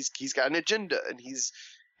 he's got an agenda, and he's,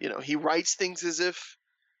 he writes things as if,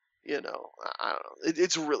 I don't know.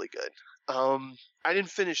 It's really good. I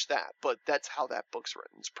didn't finish that, but that's how that book's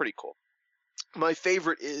written. It's pretty cool. My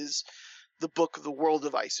favorite is the book The World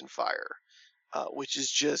of Ice and Fire, which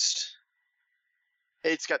is just,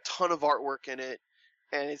 it's got a ton of artwork in it.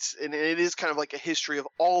 And it is kind of like a history of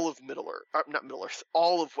all of not Middle Earth,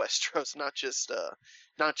 all of Westeros, not just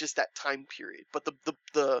that time period. But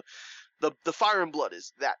the Fire and Blood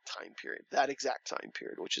is that time period, that exact time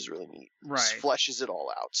period, which is really neat. Right. Just fleshes it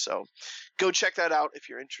all out. So go check that out if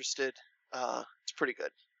you're interested. It's pretty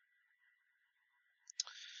good.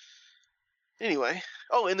 Anyway,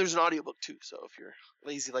 and there's an audiobook too. So if you're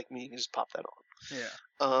lazy like me, you can just pop that on.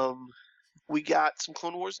 Yeah. We got some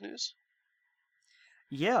Clone Wars news.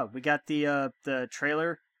 Yeah, we got the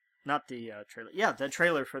trailer, not the trailer. Yeah, the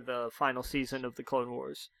trailer for the final season of the Clone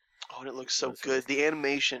Wars. Oh, and it looks so good. The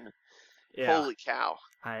animation. Yeah. Holy cow.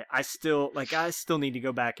 I still need to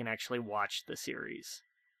go back and actually watch the series.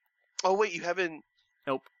 Oh wait, you haven't?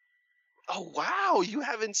 Nope. Oh wow, you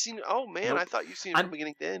haven't seen? Oh man, nope. I thought you've seen it from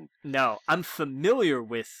beginning to end. No, I'm familiar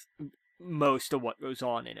with most of what goes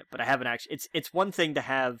on in it, but I haven't actually. It's one thing to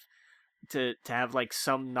have like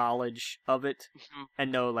some knowledge of it, mm-hmm.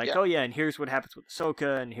 and know like, oh yeah, and here's what happens with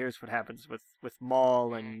Ahsoka, and here's what happens with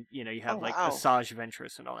Maul, and you have Asajj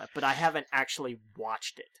Ventress and all that, but I haven't actually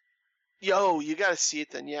watched it. Yo, you gotta see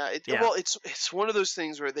it then. Yeah. Well, it's one of those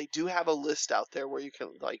things where they do have a list out there where you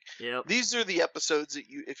can like, these are the episodes that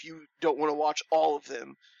if you don't want to watch all of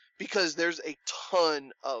them, because there's a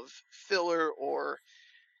ton of filler or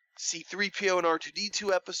C-3PO and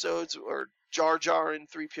R2-D2 episodes, or Jar Jar and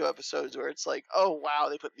 3PO episodes, where it's like, oh wow,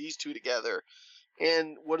 they put these two together,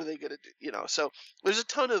 and what are they gonna do? So there's a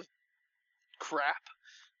ton of crap,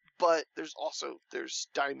 but there's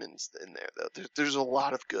diamonds in there though. There's a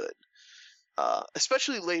lot of good.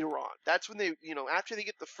 Especially later on. That's when they, after they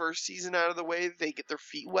get the first season out of the way, they get their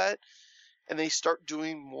feet wet, and they start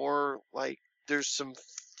doing more, like, there's some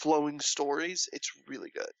flowing stories. It's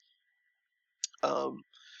really good.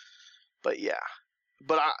 But yeah.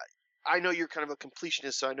 But I know you're kind of a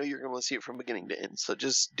completionist, so I know you're going to want to see it from beginning to end, so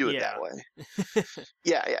just do it that way.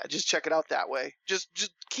 Yeah, just check it out that way. Just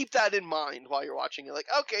keep that in mind while you're watching it. Like,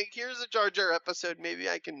 okay, here's a Jar Jar episode. Maybe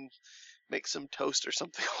I can make some toast or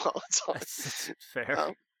something while it's on. That's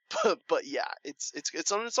fair. But yeah,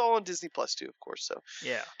 it's all on Disney Plus too, of course. So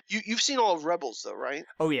yeah, you've seen all of Rebels though, right?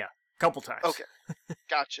 Oh yeah, couple times. Okay,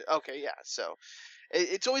 gotcha. Okay, yeah. So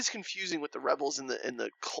it's always confusing with the Rebels in the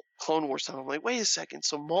Clone Wars stuff. I'm like, wait a second.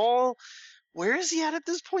 So Maul, where is he at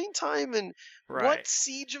this point in time? And what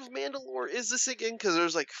siege of Mandalore is this again? Because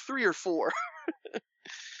there's like 3 or 4.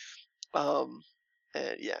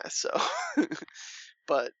 And yeah, so,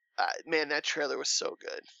 but man, that trailer was so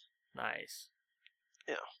good. Nice.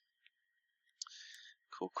 Yeah.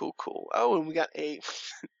 Cool. Oh, and we got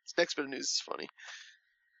this next bit of news is funny.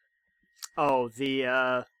 Oh,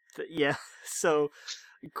 yeah. So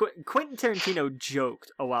Quentin Tarantino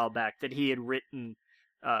joked a while back that he had written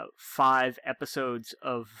 5 episodes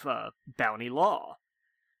of Bounty Law,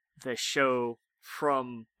 the show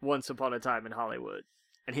from Once Upon a Time in Hollywood,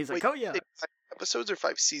 and he's like, "Oh yeah." 5 episodes or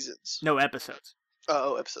 5 seasons? No, episodes.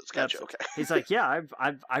 Oh, episodes. Gotcha. Episodes. Okay. He's like, "Yeah,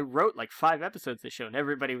 I wrote like 5 episodes of the show," and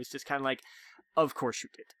everybody was just kind of like, "Of course you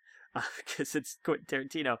did," because it's Quentin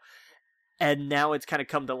Tarantino. And now it's kind of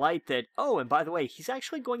come to light that, oh, and by the way, he's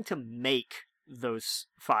actually going to make those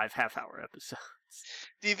 5 half-hour episodes.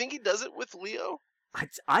 Do you think he does it with Leo?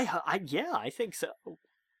 Yeah, I think so.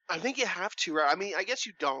 I think you have to, right? I mean, I guess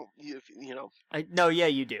you don't, you know. No, yeah,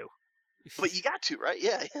 you do. But you got to, right?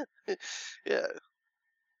 Yeah. Yeah.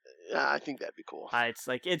 I think that'd be cool. It's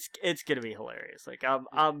like it's gonna be hilarious. Like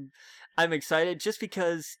I'm excited just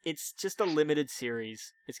because it's just a limited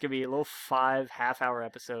series. It's gonna be a little 5 half-hour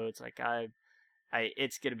episodes. Like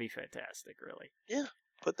it's gonna be fantastic, really. Yeah,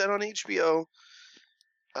 put that on HBO.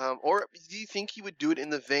 Or do you think he would do it in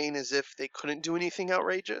the vein as if they couldn't do anything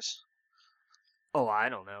outrageous? Oh, I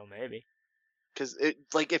don't know, maybe. Because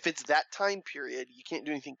like if it's that time period, you can't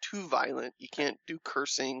do anything too violent. You can't do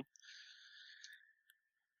cursing.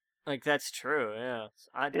 Like, that's true, yeah.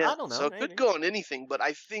 I don't know. So it could go on anything, but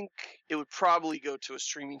I think it would probably go to a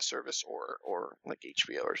streaming service or like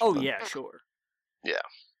HBO or something. Oh, yeah, sure. Yeah.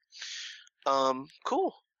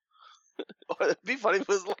 Cool. It'd be funny if it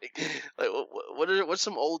was like what's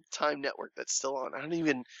some old time network that's still on? I don't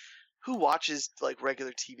even who watches like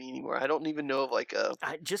regular TV anymore. I don't even know of like a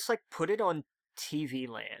just like put it on TV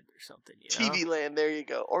Land or something. TV Land, there you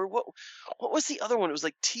go. Or what was the other one? It was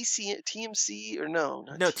like TMC or no?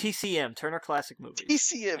 No, TCM, Turner Classic Movies.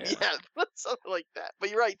 TCM, yeah, something like that. But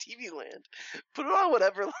you're right, TV Land. Put it on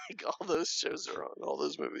whatever like all those shows are on, all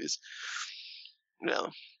those movies. Yeah,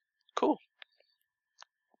 cool.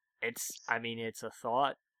 It's a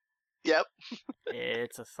thought. Yep.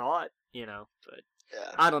 It's a thought, but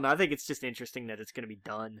yeah. I don't know. I think it's just interesting that it's going to be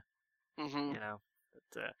done. Mm-hmm.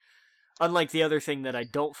 But, unlike the other thing that I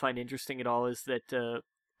don't find interesting at all is that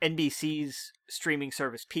NBC's streaming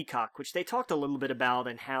service Peacock, which they talked a little bit about,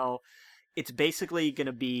 and how it's basically going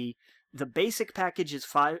to be the basic package is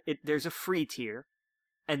there's a free tier,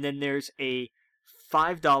 and then there's a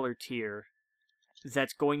 $5 tier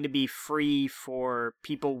that's going to be free for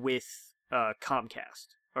people with Comcast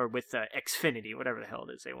or with Xfinity, whatever the hell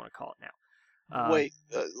it is they want to call it now. Wait,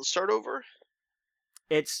 start over.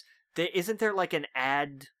 Isn't there like an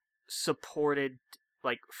ad supported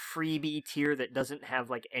like freebie tier that doesn't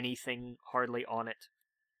have like anything hardly on it?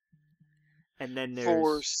 And then there's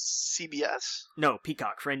for CBS? No,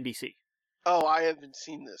 Peacock for NBC. Oh, I haven't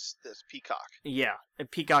seen this Peacock. Yeah,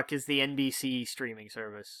 Peacock is the NBC streaming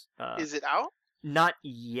service. Is it out? Not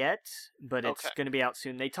yet, but it's going to be out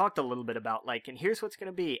soon. They talked a little bit about like, and here's what's going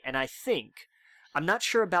to be. And I'm not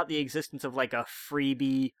sure about the existence of like a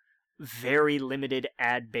freebie, very limited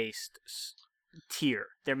ad-based tier.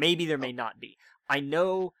 There may be, there may not be. I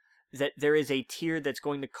know that there is a tier that's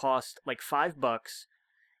going to cost like $5,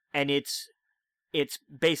 and it's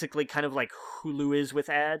basically kind of like Hulu is with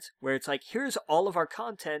ads, where it's like, here's all of our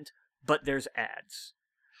content, but there's ads.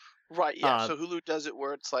 Right, yeah. So Hulu does it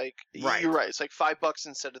where it's like, right. You're right, it's like $5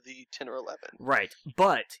 instead of the 10 or 11. Right,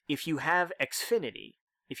 but if you have Xfinity,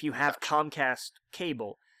 if you have Comcast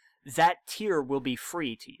cable, that tier will be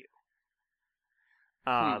free to you.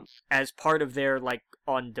 As part of their like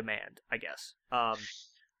on demand, I guess.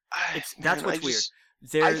 That's what's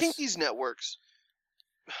weird. I think these networks,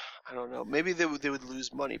 I don't know, maybe they would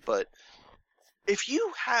lose money, but if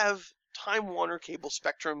you have Time Warner cable,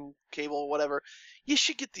 Spectrum cable, whatever, you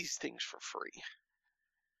should get these things for free.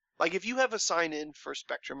 Like if you have a sign-in for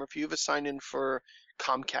Spectrum, or if you have a sign-in for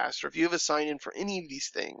Comcast, or if you have a sign-in for any of these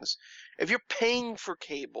things, if you're paying for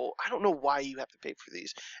cable, I don't know why you have to pay for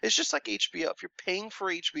these. It's just like HBO. If you're paying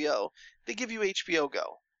for HBO, they give you HBO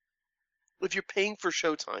Go. If you're paying for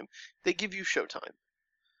Showtime, they give you Showtime.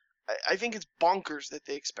 I think it's bonkers that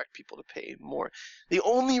they expect people to pay more. The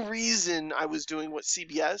only reason I was doing what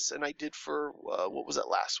CBS and I did for what was that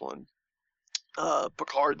last one?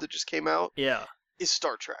 Picard that just came out. Yeah. Is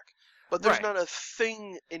Star Trek. But there's not a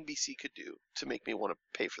thing NBC could do to make me want to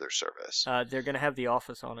pay for their service. They're gonna have The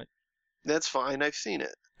Office on it. That's fine. I've seen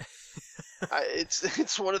it.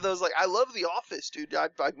 It's one of those, like, I love The Office, dude. I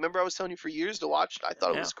remember I was telling you for years to watch it. I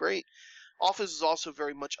thought it was great. Office is also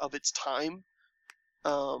very much of its time.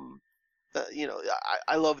 You know,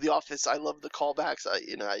 I love The Office. I love the callbacks.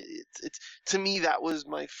 It's to me that was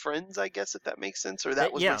my Friends, I guess, if that makes sense, or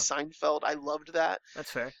that was my Seinfeld. I loved that.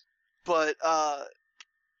 That's fair. But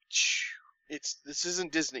this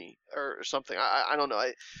isn't Disney or something. I don't know.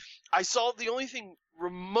 I saw the only thing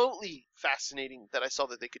remotely fascinating that I saw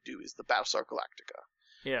that they could do is the Battlestar Galactica.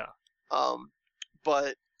 Yeah.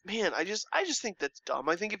 But man, I just think that's dumb.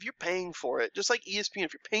 I think if you're paying for it, just like ESPN,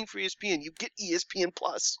 if you're paying for ESPN, you get ESPN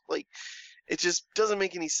Plus. Like, it just doesn't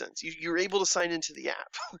make any sense. You're able to sign into the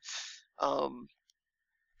app.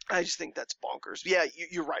 I just think that's bonkers. Yeah,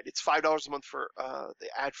 you're right. It's $5 a month for the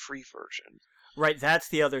ad-free version. Right, that's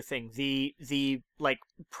the other thing. The like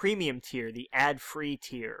premium tier, the ad-free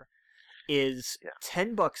tier, is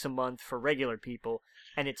 $10 a month for regular people,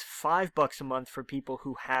 and it's $5 a month for people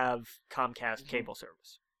who have Comcast cable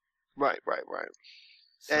service. Right.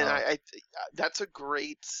 So, and I that's a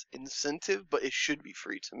great incentive, but it should be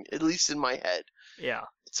free to me, at least in my head. Yeah.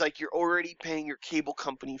 It's like you're already paying your cable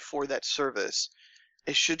company for that service.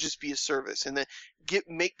 It should just be a service, and then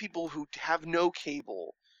make people who have no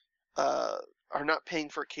cable are not paying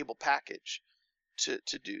for a cable package to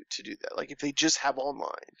do that. Like if they just have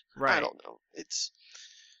online. Right. I don't know.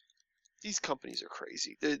 These companies are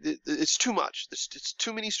crazy. It's too much. It's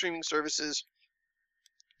too many streaming services.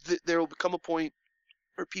 There will become a point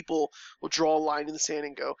where people will draw a line in the sand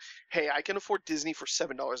and go, "Hey, I can afford Disney for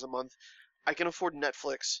 $7 a month. I can afford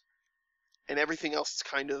Netflix, and everything else is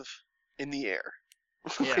kind of in the air."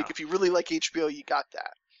 Yeah. Like if you really like HBO, you got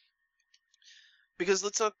that. Because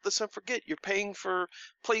let's not forget, you're paying for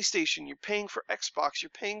PlayStation, you're paying for Xbox,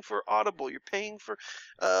 you're paying for Audible, you're paying for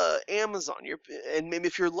Amazon, and maybe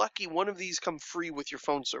if you're lucky, one of these come free with your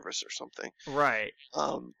phone service or something. Right.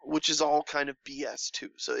 Which is all kind of BS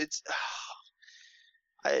too. So it's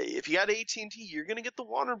if you got AT&T, you're gonna get the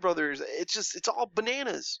Warner Brothers. It's all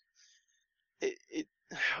bananas.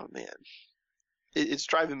 Oh man, it's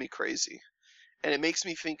driving me crazy, and it makes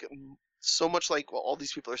me think so much like all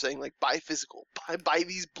these people are saying, like, buy physical, buy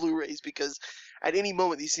these Blu-rays, because at any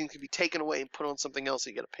moment these things can be taken away and put on something else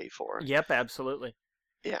that you got to pay for. Yep, absolutely.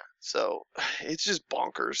 Yeah, so it's just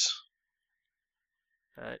bonkers.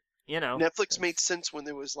 But Netflix made sense when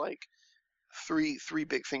there was like three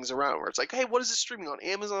big things around where it's like, hey, what is this streaming on?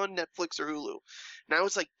 Amazon, Netflix, or Hulu? Now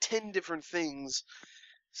it's like 10 different things.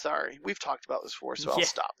 Sorry, we've talked about this before, so I'll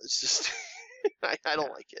stop. It's just I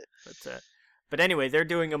don't like it. That's it. But anyway, they're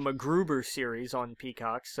doing a MacGruber series on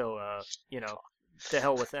Peacock, so, to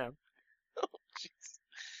hell with them. Oh,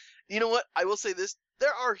 you know what? I will say this.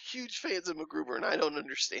 There are huge fans of MacGruber, and I don't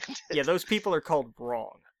understand it. Yeah, those people are called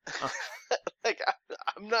wrong. Like,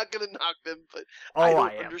 I'm not going to knock them, but I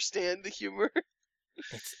don't understand the humor.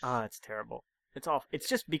 It's terrible. It's awful. It's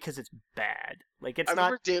just because it's bad. Like, I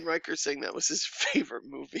remember Dan Riker saying that was his favorite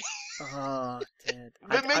movie. Oh, Dad.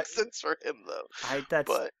 It makes sense for him, though.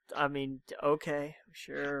 I mean, okay,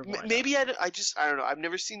 sure. Maybe I don't know. I've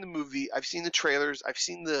never seen the movie. I've seen the trailers. I've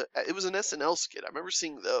seen it was an SNL skit. I remember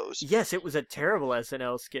seeing those. Yes, it was a terrible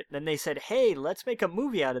SNL skit. Then they said, hey, let's make a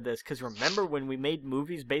movie out of this. Because remember when we made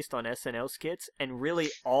movies based on SNL skits, and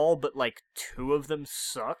really all but like 2 of them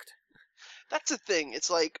sucked? That's the thing. It's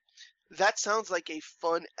like, that sounds like a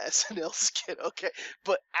fun SNL skit, okay?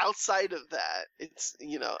 But outside of that, it's, I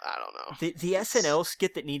don't know. The SNL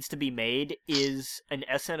skit that needs to be made is an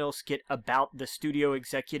SNL skit about the studio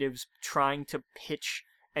executives trying to pitch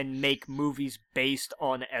and make movies based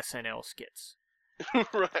on SNL skits.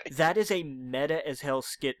 Right. That is a meta as hell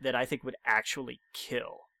skit that I think would actually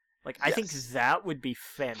kill. Like, I think that would be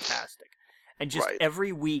fantastic. And just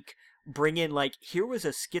every week bring in, like, here was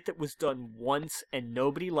a skit that was done once and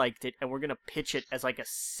nobody liked it, and we're going to pitch it as like a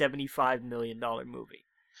 $75 million movie.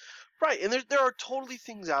 Right, and there are totally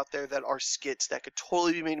things out there that are skits that could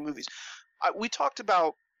totally be made in movies. We talked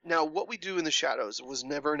about, now, What We Do in the Shadows was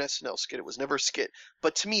never an SNL skit. It was never a skit.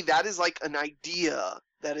 But to me, that is like an idea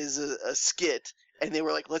that is a skit, and they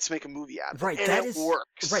were like, let's make a movie out of it. Right, and it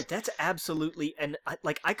works. Right, that's absolutely, and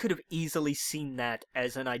I could have easily seen that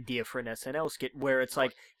as an idea for an SNL skit, where it's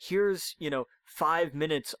like, here's, 5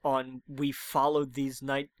 minutes on, we followed these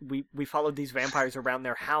vampires around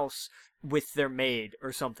their house with their maid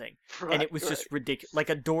or something, and it was just ridiculous. Like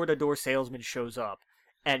a door-to-door salesman shows up,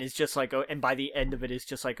 and it's just like, oh, and by the end of it, it's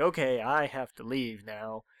just like, okay, I have to leave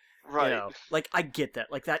now. Right. Like, I get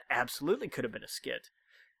that. Like, that absolutely could have been a skit.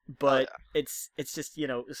 But it's just,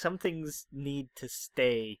 some things need to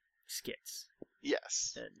stay skits.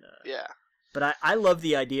 Yes. And, yeah. But I love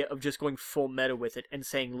the idea of just going full meta with it and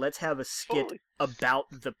saying, let's have a skit about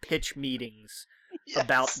the pitch meetings,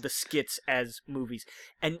 about the skits as movies.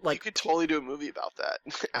 And like, you could totally do a movie about that.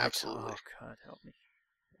 Absolutely. Oh God, help me.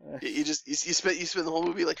 You spend the whole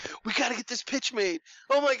movie like, we gotta get this pitch made.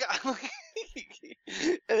 Oh my God!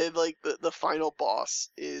 And then like the final boss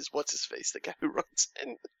is what's his face, the guy who runs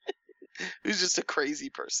in, who's just a crazy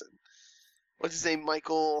person. What's his name?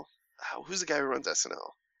 Michael. Who's the guy who runs SNL?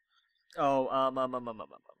 Oh,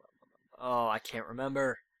 I can't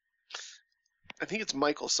remember. I think it's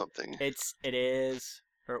Michael something. It is,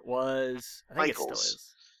 or it was. I think Michaels. It still is.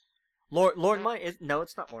 Lorne Michaels? No,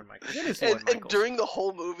 it's not Lorne Michaels. It is Lorne Michaels. And during the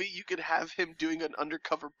whole movie, you could have him doing an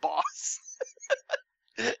undercover boss.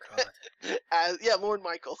 Oh, God. Lorne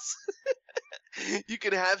Michaels. You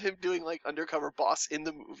could have him doing like undercover boss in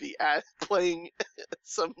the movie, playing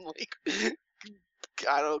some like,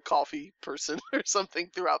 I don't know, coffee person or something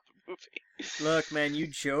throughout the movie. Look, man, you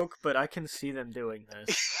joke, but I can see them doing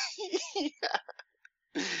this.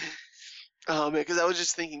 Yeah. Oh man, because I was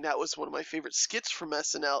just thinking that was one of my favorite skits from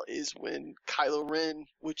SNL is when Kylo Ren,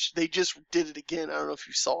 which they just did it again. I don't know if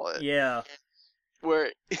you saw it. Yeah.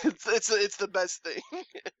 Where it's the best thing.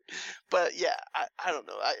 But yeah, I don't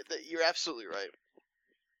know. You're absolutely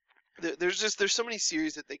right. There's so many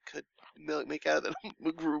series that they could make out of that.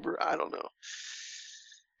 MacGruber, I don't know.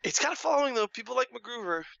 It's got a following though. People like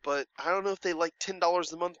MacGruber, but I don't know if they like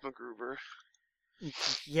 $10 a month MacGruber.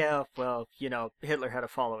 Yeah, well, Hitler had a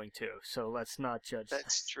following too, so let's not judge.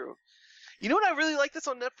 That's true. You know what I really like that's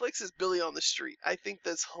on Netflix is Billy on the Street. I think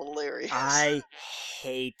that's hilarious. I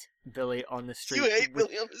hate Billy on the Street. You hate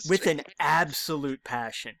Billy on the Street? With an absolute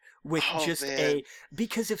passion. With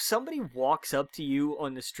because if somebody walks up to you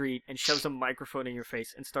on the street and shoves a microphone in your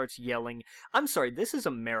face and starts yelling, I'm sorry, this is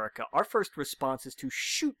America. Our first response is to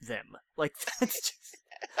shoot them. Like, that's just...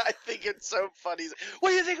 I think it's so funny.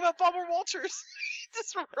 What do you think about Barbara Walters? He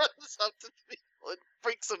just runs up to people and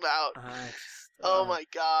freaks them out. Oh my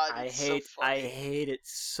God! I hate it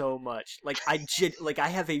so much. Like I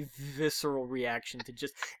have a visceral reaction to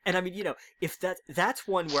just, and I mean, if that's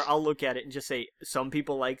one where I'll look at it and just say, some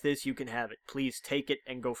people like this, you can have it. Please take it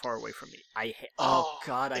and go far away from me. Oh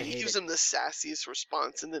God, I hate it. He gives them the sassiest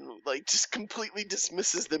response and then like just completely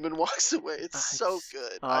dismisses them and walks away. It's so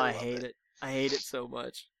good. I hate it. I hate it so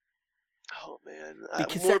much. Oh man,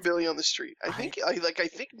 more Billy on the Street. I think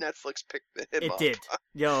Netflix picked him up. It did.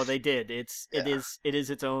 No, they did. It is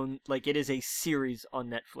its own, like, it is a series on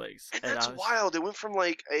Netflix. And that's wild. It went from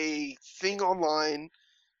like a thing online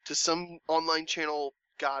to some online channel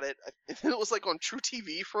got it. And then it was like on True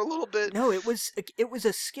TV for a little bit. No, it was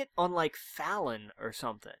a skit on like Fallon or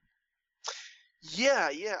something. Yeah.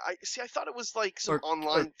 I thought it was like some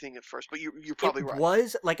online thing at first, but you're probably right. It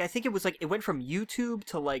was like, I think it was like, it went from YouTube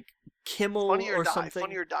to like Kimmel or something.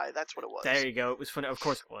 Funny or Die. That's what it was. There you go. It was funny. Of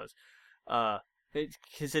course it was.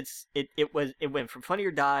 Because it went from Funny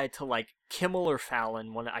or Die to like Kimmel or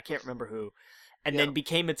Fallon. I can't remember who, and then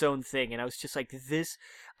became its own thing. And I was just like, this.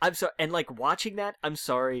 I'm sorry. And like watching that, I'm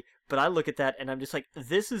sorry, but I look at that and I'm just like,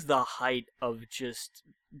 this is the height of just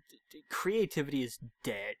creativity is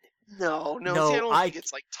dead. No, see, I don't think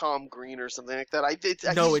it's like Tom Green or something like that.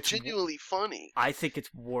 It's genuinely funny. I think it's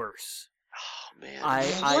worse. Oh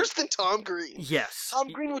man, worse than Tom Green. Yes, Tom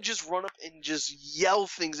Green would just run up and just yell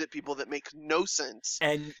things at people that make no sense.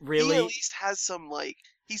 And really, he at least has some like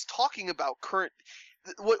he's talking about current.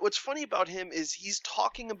 What's funny about him is he's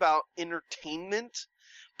talking about entertainment,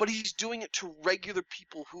 but he's doing it to regular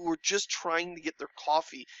people who are just trying to get their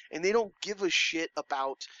coffee, and they don't give a shit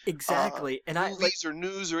about movies or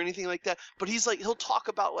news or anything like that. But he's like, he'll talk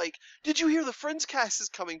about like, did you hear the Friends cast is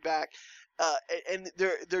coming back? And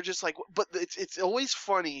they're just like, but it's always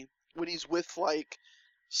funny when he's with like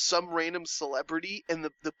some random celebrity and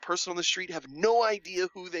the person on the street have no idea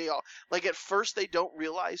who they are. Like at first they don't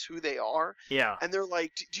realize who they are. Yeah. And they're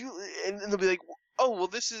like, do you? And they'll be like, oh, well,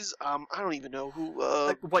 this is I don't even know who.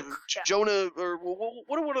 Like what? Jonah or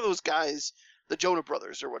what are one of those guys the Jonah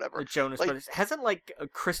Brothers or whatever. The Jonas Brothers. Hasn't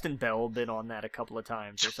Kristen Bell been on that a couple of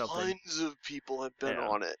times or something? Tons of people have been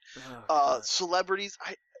on it. Oh, celebrities,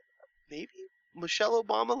 maybe Michelle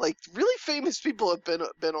Obama, like really famous people have been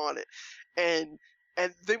on it, and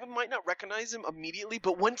they might not recognize him immediately,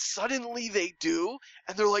 but when suddenly they do,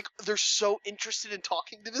 and they're so interested in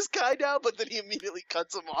talking to this guy now, but then he immediately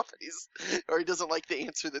cuts them off, and he doesn't like the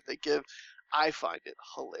answer that they give. I find it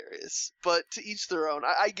hilarious, but to each their own.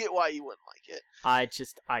 I get why you wouldn't like it. I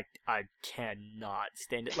cannot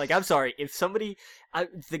stand it. Like, I'm sorry, if somebody,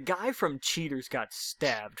 the guy from Cheaters got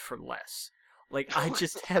stabbed for less. Like, I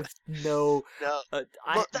just have no. Well,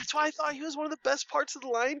 that's why I thought he was one of the best parts of The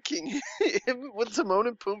Lion King. Him with Timon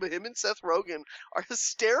and Pumbaa, him and Seth Rogen are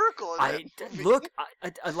hysterical. Look,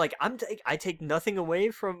 I take nothing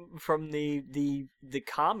away from the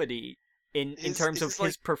comedy in terms of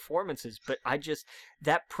his performances, but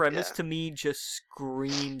that premise to me just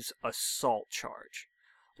screams assault charge.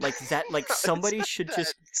 Like that, like somebody should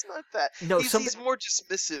just. It's not that. No, he's more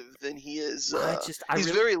dismissive than he is. He's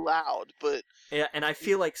very loud, but yeah, and I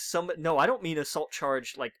feel like No, I don't mean assault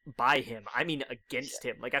charge like by him. I mean against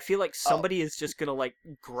him. Like I feel like somebody is just gonna like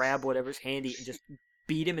grab whatever's handy and just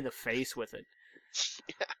beat him in the face with it.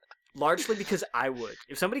 Yeah. Largely because I would.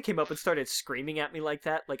 If somebody came up and started screaming at me like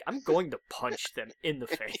that, like I'm going to punch them in the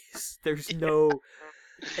face. There's no,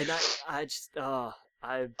 and I just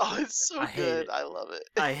it's so good. I love it.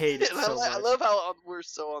 I hate it so much. I love how we're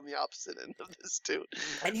so on the opposite end of this too.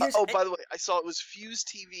 And by the way, I saw it was Fuse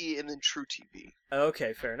TV and then True TV.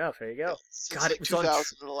 Okay, fair enough. There you go. God, it was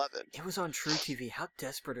 2011. It was on True TV. How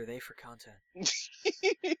desperate are they for content?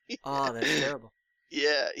 Oh, that's terrible.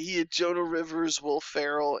 Yeah, he had Jonah Rivers, Will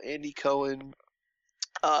Ferrell, Andy Cohen,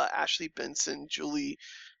 Ashley Benson, Julie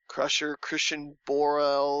Crusher, Christian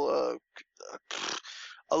Borle,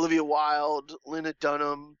 Olivia Wilde, Lena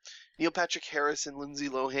Dunham, Neil Patrick Harris and Lindsay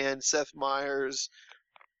Lohan, Seth Meyers,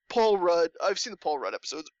 Paul Rudd. I've seen the Paul Rudd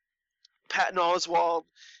episodes. Patton Oswalt,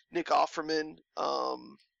 Nick Offerman,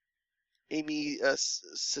 Amy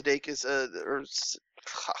Sudeikis,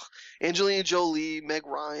 Angelina Jolie, Meg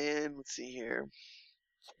Ryan. Let's see here.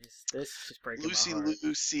 This is breaking Lucy my heart.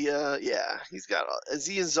 Lucia. Yeah, he's got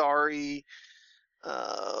Aziz Ansari.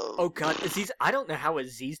 Oh God, Aziz! I don't know how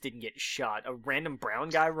Aziz didn't get shot. A random brown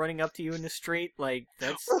guy running up to you in the street, like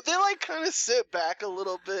that's. They kind of sit back a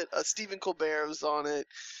little bit. Stephen Colbert was on it.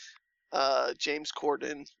 James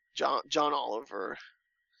Corden, John Oliver.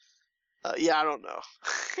 Yeah, I don't know.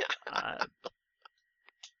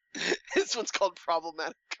 This one's called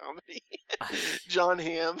Problematic Comedy. John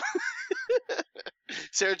Hamm,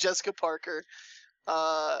 Sarah Jessica Parker,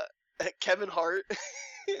 Kevin Hart.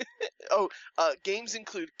 Games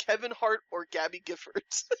include Kevin Hart or Gabby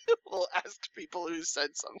Giffords. We'll ask people who said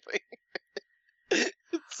something. It's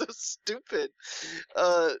so stupid.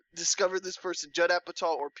 Discover this person, Judd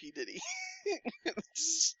Apatow or P. Diddy.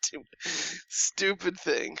 Stupid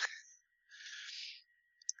thing.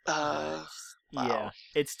 Wow. Yeah,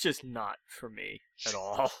 it's just not for me at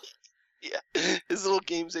all. Yeah, his little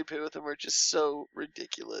games they play with him are just so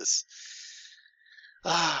ridiculous.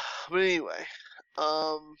 But anyway,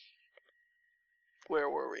 where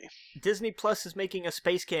were we? Disney Plus is making a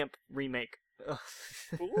Space Camp remake.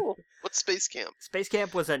 Ooh, what's Space Camp? Space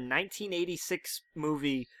Camp was a 1986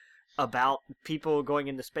 movie about people going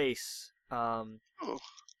into space. But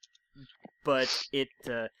it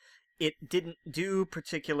didn't do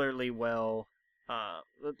particularly well.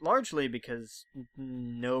 Largely because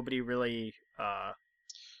nobody really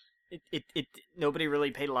nobody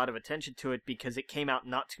really paid a lot of attention to it because it came out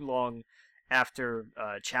not too long after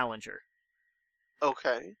Challenger.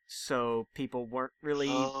 Okay. So people weren't really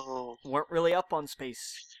up on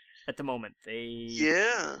space at the moment.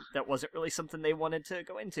 That wasn't really something they wanted to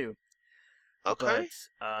go into. Okay.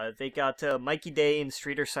 But they got Mikey Day and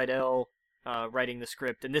Streeter Seidel writing the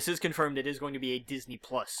script, and this is confirmed. It is going to be a Disney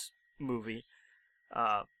Plus movie.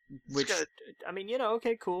 Which, I mean,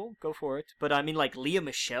 okay, cool, go for it. But I mean, like, Leah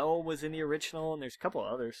Michele was in the original, and there's a couple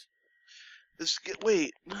others.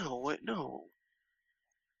 No.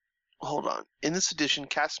 Hold on. In this edition,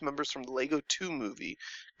 cast members from the Lego 2 movie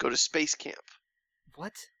go to space camp.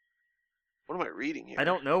 What? What am I reading here? I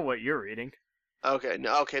don't know what you're reading. Okay,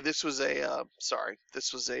 no, this was a,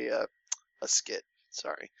 this was a skit.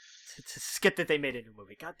 Sorry. It's a skit that they made into a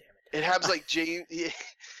movie. God damn it. It has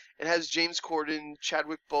it has James Corden,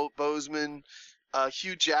 Chadwick Boseman,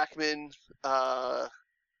 Hugh Jackman.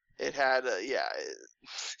 It had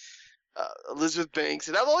Elizabeth Banks.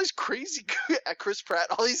 It had all these crazy Chris Pratt,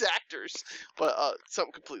 all these actors, but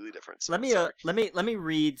something completely different. So let me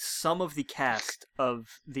read some of the cast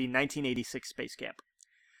of the 1986 Space Camp.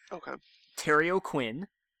 Okay. Terry O'Quinn.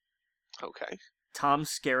 Okay. Tom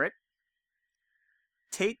Skerritt.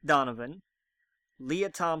 Tate Donovan. Leah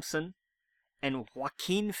Thompson. And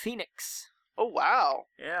Joaquin Phoenix. Oh, wow.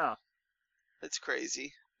 Yeah. That's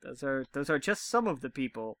crazy. Those are just some of the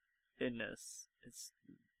people in this.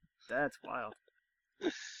 That's wild.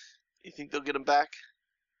 You think they'll get him back?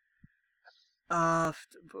 No,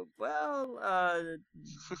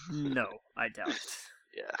 I doubt it.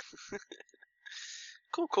 Yeah.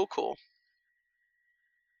 Cool.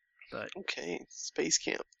 But okay, Space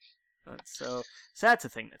Camp. So that's a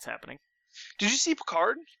thing that's happening. Did you see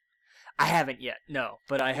Picard? I haven't yet, no,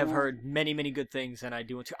 but I have heard many, many good things, and I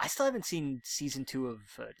do want to. I still haven't seen season 2 of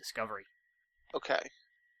Discovery. Okay.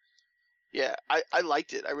 Yeah, I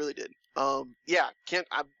liked it. I really did. Yeah,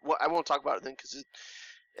 I won't talk about it then because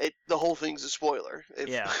the whole thing's a spoiler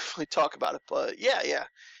if we talk about it. But yeah,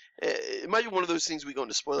 it might be one of those things we go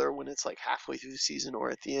into spoiler when it's like halfway through the season or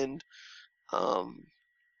at the end.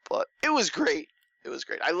 But it was great. It was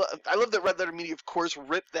great. I love that Red Letter Media, of course,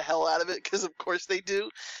 ripped the hell out of it because, of course, they do.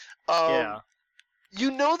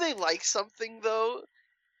 You know they like something though.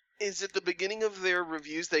 Is at the beginning of their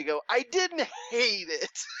reviews they go, "I didn't hate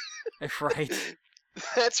it." Right.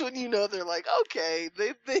 That's when you know they're like, okay,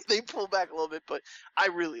 they pull back a little bit, but I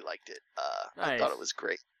really liked it. Nice. I thought it was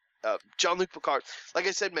great. Jean-Luc Picard, like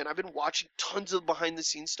I said, man, I've been watching tons of behind the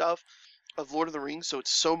scenes stuff of Lord of the Rings, so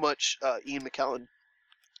it's so much Ian McKellen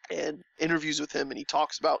and interviews with him, and he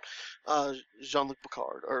talks about Jean-Luc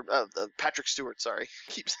Picard or Patrick Stewart. Sorry,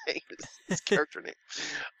 I keep saying his character name.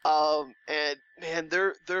 And man,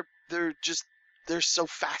 they're so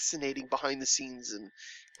fascinating behind the scenes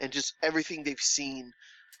and just everything they've seen.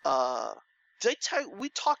 Did I tell you, we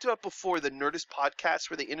talked about before the Nerdist podcast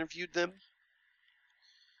where they interviewed them?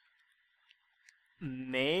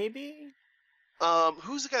 Maybe.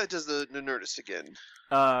 Who's the guy that does the Nerdist again?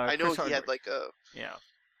 I know he had like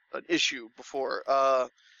an issue before, or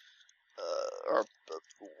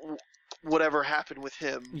whatever happened with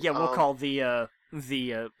him. Yeah, we'll call the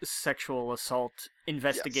sexual assault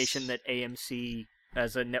investigation that AMC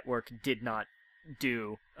as a network did not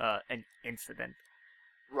do an incident.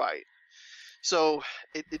 Right. So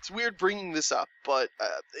it's weird bringing this up, but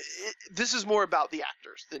this is more about the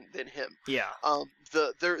actors than him. Yeah.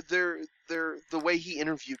 The way he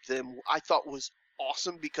interviewed them, I thought was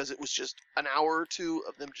awesome because it was just an hour or two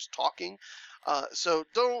of them just talking. So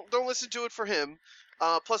don't listen to it for him.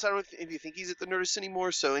 Plus, I don't think he's at the Nerdist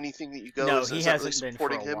anymore. So anything that you go, no, he hasn't really been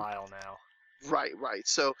for a while now. Right.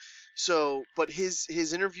 So, but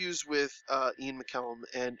his interviews with Ian McKellen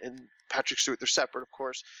and Patrick Stewart, they're separate, of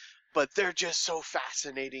course, but they're just so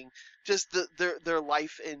fascinating. Just their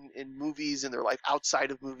life in movies and their life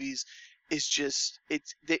outside of movies is just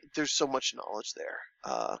there's so much knowledge there.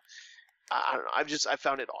 I don't know. I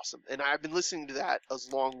found it awesome, and I've been listening to that as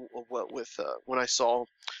long with when I saw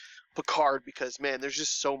Picard because man, there's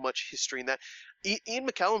just so much history in that. Ian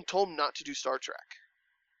McKellen told him not to do Star Trek.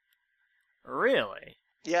 Really?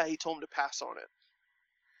 Yeah, he told him to pass on it.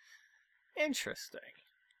 Interesting.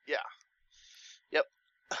 Yeah. Yep.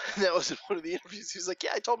 That was in one of the interviews. He was like,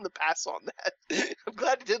 "Yeah, I told him to pass on that." I'm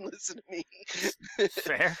glad he didn't listen to me.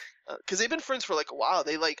 Fair. Because they've been friends for like a while.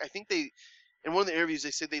 They I think they, in one of the interviews, they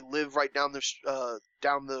said they live right down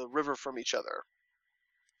the river from each other.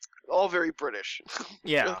 All very British.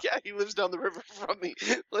 Yeah. Like, yeah, he lives down the river from me.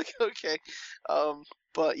 Like, okay.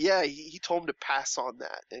 But yeah, he told him to pass on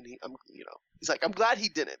that, and he's like, I'm glad he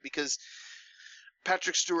didn't because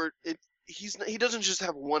Patrick Stewart, he doesn't just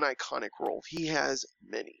have one iconic role; he has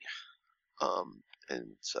many.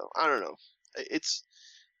 And so I don't know. It's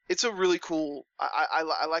a really cool. I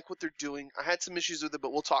like what they're doing. I had some issues with it,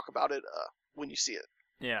 but we'll talk about it when you see it.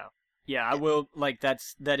 Yeah. Yeah, I will. Like that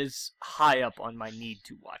is high up on my need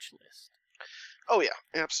to watch list. Oh yeah,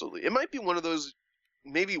 absolutely. It might be one of those.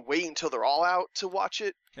 Maybe wait until they're all out to watch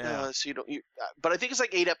it. Yeah. So you don't. But I think it's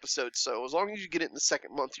like 8 episodes. So as long as you get it in the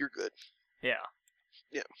second month, you're good. Yeah.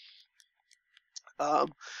 Yeah. But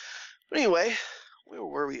anyway, where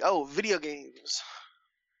were we? Oh, video games.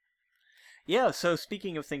 Yeah. So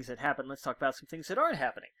speaking of things that happen, let's talk about some things that aren't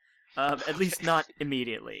happening. At least not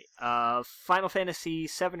immediately. Final Fantasy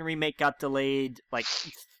VII Remake got delayed like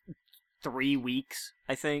 3 weeks,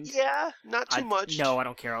 I think. Yeah, not too much. No, I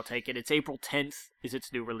don't care. I'll take it. It's April 10th is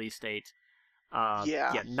its new release date.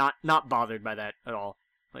 Yeah, not bothered by that at all.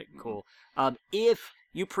 Like, cool. If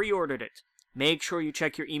you pre-ordered it, make sure you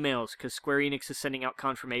check your emails because Square Enix is sending out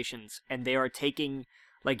confirmations, and they are taking,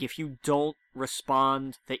 like, if you don't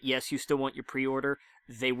respond that yes, you still want your pre-order,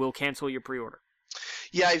 they will cancel your pre-order.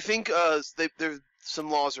 Yeah, I think some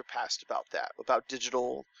laws are passed about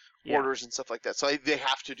digital orders and stuff like that. So they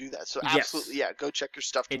have to do that. So absolutely, yeah, go check your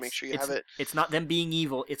stuff to make sure you have it. It's not them being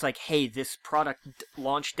evil. It's like, hey, this product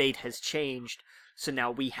launch date has changed, so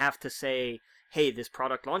now we have to say, hey, this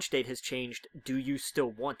product launch date has changed. Do you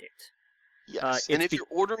still want it? Yes, and if you're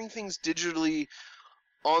ordering things digitally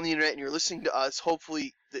on the internet and you're listening to us,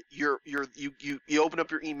 hopefully that you open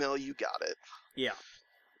up your email, you got it. Yeah.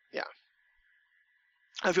 Yeah.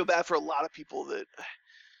 I feel bad for a lot of people that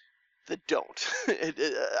don't.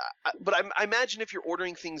 But I imagine if you're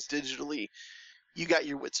ordering things digitally, you got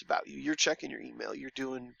your wits about you. You're checking your email. You're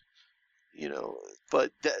doing,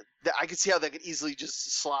 but that I can see how that could easily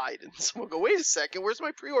just slide and someone go, wait a second, where's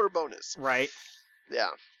my pre-order bonus? Right. Yeah.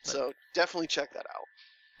 So definitely check that out.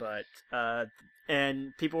 But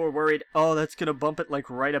and people were worried, oh, that's gonna bump it like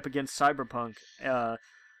right up against Cyberpunk.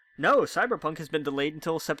 No, Cyberpunk has been delayed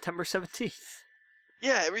until September 17th.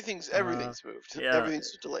 Yeah, everything's moved. Yeah.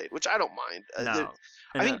 Everything's delayed, which I don't mind. No.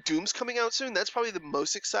 I think Doom's coming out soon. That's probably the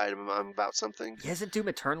most excited I'm about something. Yeah, isn't Doom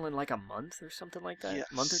Eternal in like a month or something like that? Yes.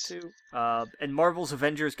 A month or two? And Marvel's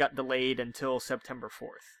Avengers got delayed until September 4th.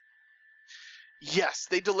 Yes,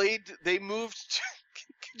 they moved.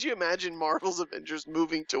 Could you imagine Marvel's Avengers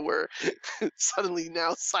moving to where suddenly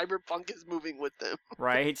now Cyberpunk is moving with them?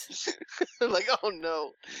 Right. Like, oh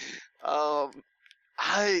no. Oh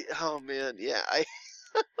man, yeah,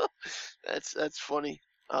 that's funny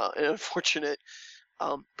and unfortunate.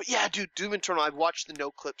 But yeah, dude, Doom Eternal. I've watched the no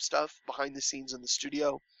clip stuff behind the scenes in the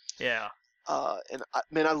studio. Yeah. And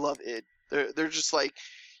I love it. They're just like,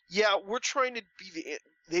 yeah, we're trying to be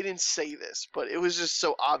they didn't say this, but it was just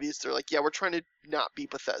so obvious. They're like, yeah, we're trying to not be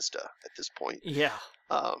Bethesda at this point. Yeah.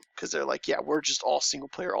 Because they're like, yeah, we're just all single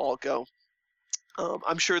player, all go.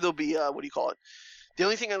 I'm sure there'll be what do you call it? The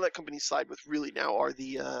only thing I let companies slide with really now are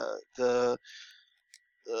the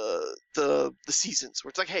seasons, where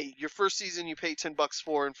it's like, hey, your first season you pay $10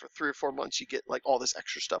 for, and for 3 or 4 months you get like all this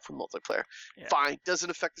extra stuff from multiplayer. Yeah. Fine, doesn't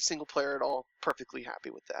affect the single player at all. Perfectly happy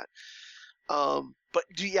with that. But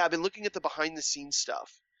I've been looking at the behind the scenes stuff,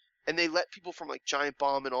 and they let people from like Giant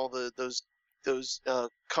Bomb and all those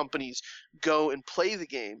companies go and play the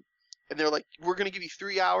game, and they're like, we're gonna give you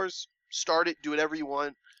 3 hours, start it, do whatever you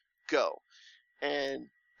want, go. And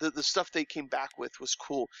the stuff they came back with was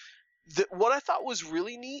cool. What I thought was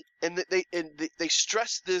really neat, and that they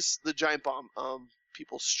stressed this, the Giant Bomb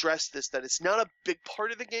people stressed this, that it's not a big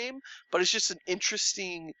part of the game, but it's just an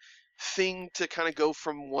interesting thing to kind of go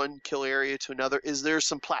from one kill area to another. Is there's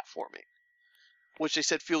some platforming, which they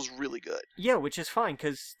said feels really good. Yeah, which is fine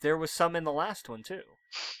because there was some in the last one too.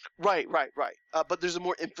 Right. But there's a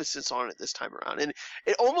more emphasis on it this time around, and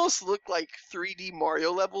it almost looked like 3D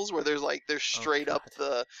Mario levels where there's straight up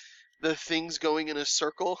the things going in a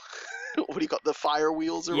circle. What do you call it? The fire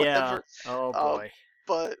wheels or whatever. Oh boy.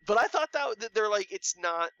 But I thought that they're like, it's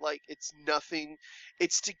not like it's nothing.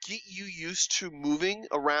 It's to get you used to moving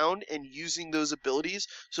around and using those abilities,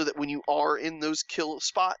 so that when you are in those kill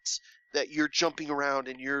spots, that you're jumping around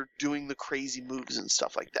and you're doing the crazy moves and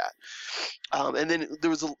stuff like that. And then there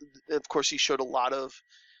was of course, he showed a lot of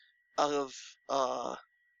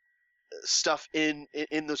stuff in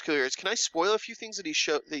those kill areas. Can I spoil a few things that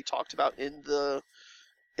he talked about in the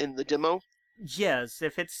demo? Yes,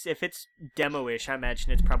 if it's demo-ish, I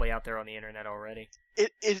imagine it's probably out there on the internet already.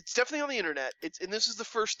 It's definitely on the internet. And this is the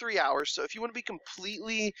first 3 hours, so if you want to be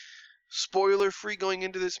completely spoiler-free going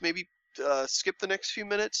into this, maybe skip the next few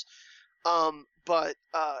minutes. But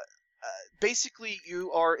basically,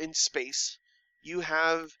 you are in space. You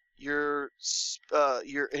have your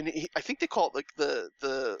and I think they call it like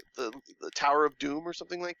the Tower of Doom or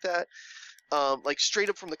something like that. Like straight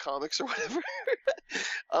up from the comics or whatever.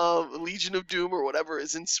 Legion of Doom or whatever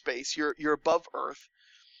is in space. You're above Earth.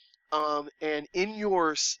 And in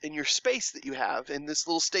your space that you have in this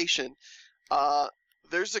little station,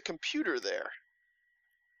 there's a computer there.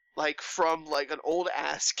 Like from like an old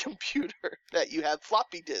ass computer that you have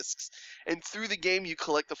floppy disks, and through the game you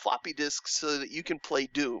collect the floppy disks so that you can play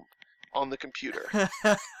Doom on the computer.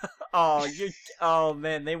 Oh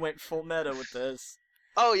man, they went full meta with this.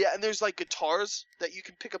 Oh yeah, and there's like guitars that you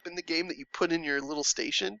can pick up in the game that you put in your little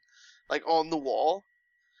station, like on the wall,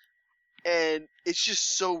 and it's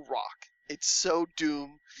just so rock. It's so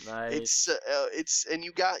Doom. Nice. It's and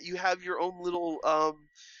you have your own little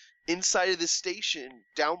inside of the station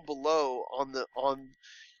down below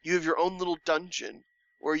you have your own little dungeon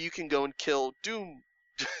where you can go and kill Doom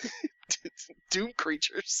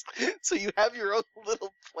creatures. So you have your own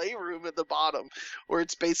little playroom at the bottom where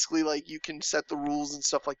it's basically like you can set the rules and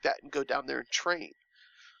stuff like that and go down there and train.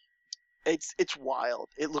 It's wild.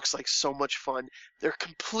 It looks like so much fun. They're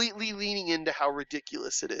completely leaning into how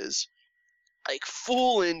ridiculous it is, like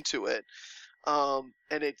full into it. And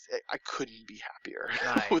I couldn't be happier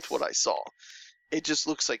with what I saw. It just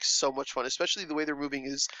looks like so much fun, especially the way they're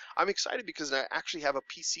moving. I'm excited because I actually have a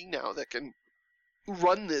PC now that can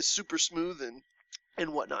run this super smooth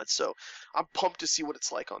and whatnot. So I'm pumped to see what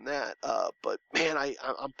it's like on that. But man,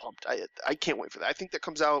 I'm pumped. I can't wait for that. I think that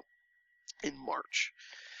comes out in March.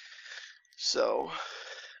 So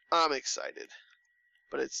I'm excited,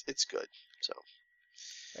 but it's good. So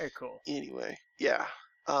very cool. Anyway, yeah.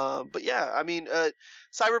 But yeah, I mean,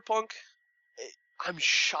 Cyberpunk. I'm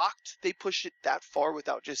shocked they pushed it that far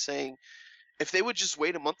without just saying. If they would just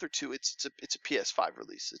wait a month or two, it's a PS5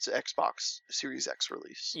 release. It's an Xbox Series X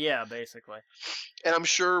release. Yeah, basically. And I'm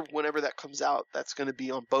sure whenever that comes out, that's going to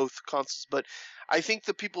be on both consoles. But I think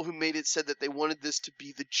the people who made it said that they wanted this to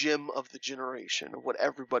be the gem of the generation, of what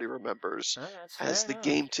everybody remembers as the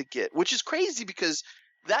game to get, which is crazy because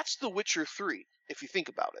that's The Witcher 3, if you think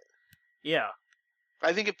about it. Yeah.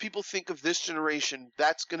 I think if people think of this generation,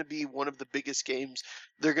 that's going to be one of the biggest games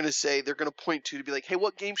they're going to point to be like, hey,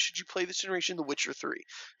 what game should you play this generation? The Witcher 3.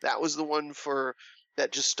 That was the one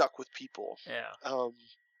that just stuck with people. Yeah.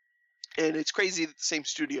 And it's crazy that the same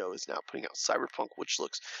studio is now putting out Cyberpunk, which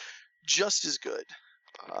looks just as good.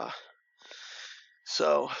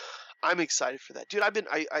 So I'm excited for that, dude. I've been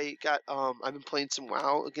playing some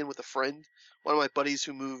WoW again with a friend, one of my buddies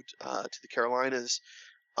who moved to the Carolinas.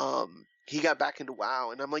 He got back into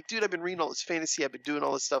WoW, and I'm like, dude, I've been reading all this fantasy, I've been doing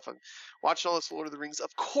all this stuff, I'm watching all this Lord of the Rings.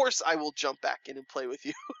 Of course I will jump back in and play with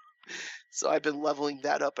you. So I've been leveling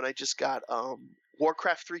that up, and I just got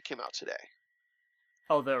Warcraft 3 came out today.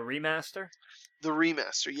 Oh, the remaster? The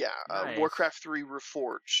remaster, yeah. Nice. Warcraft 3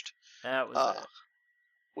 Reforged. That was it.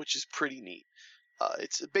 Which is pretty neat.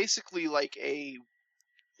 It's basically like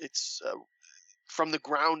it's from the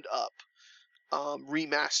ground up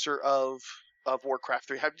remaster of Warcraft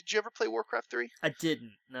 3. Did you ever play Warcraft 3? I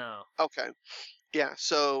didn't, no. Okay. Yeah,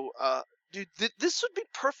 so, dude, this would be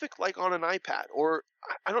perfect, like, on an iPad, or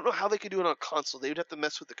I don't know how they could do it on a console. They would have to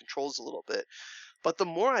mess with the controls a little bit. But the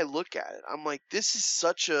more I look at it, I'm like, this is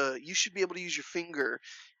you should be able to use your finger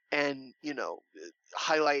and,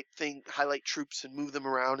 highlight troops and move them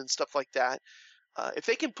around and stuff like that. If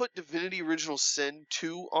they can put Divinity Original Sin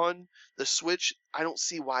 2 on the Switch, I don't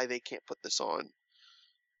see why they can't put this on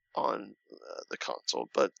the console.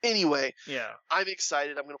 But anyway, yeah, I'm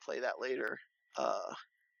excited. I'm going to play that later.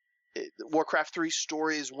 Warcraft 3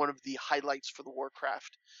 story is one of the highlights for the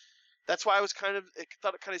Warcraft. That's why I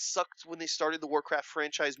thought it kind of sucked when they started the Warcraft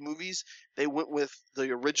franchise movies. They went with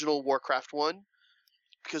the original Warcraft 1.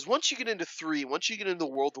 Because once you get into 3, once you get into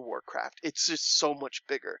World of Warcraft, it's just so much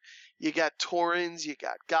bigger. You got Taurens, you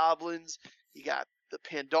got Goblins, you got the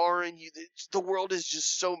Pandaren. The world is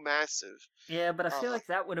just so massive. Yeah, but I feel like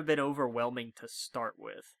that would have been overwhelming to start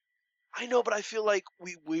with. I know, but I feel like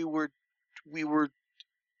we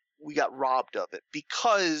got robbed of it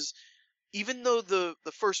because even though the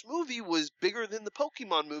first movie was bigger than the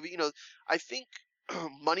Pokemon movie, I think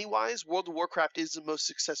money-wise, World of Warcraft is the most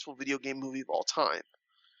successful video game movie of all time.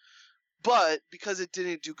 But because it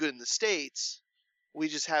didn't do good in the States, we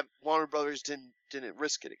just have Warner Brothers didn't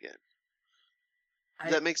risk it again.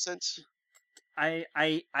 Does that make sense?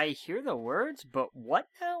 I hear the words, but what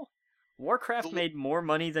now? Warcraft made more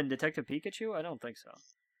money than Detective Pikachu? I don't think so.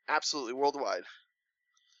 Absolutely, worldwide.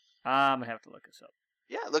 I'm gonna have to look this up.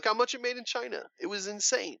 Yeah, look how much it made in China. It was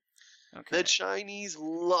insane. Okay. The Chinese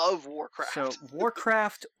love Warcraft. So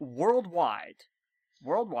Warcraft worldwide,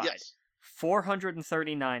 yes.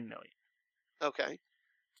 439 million. Okay.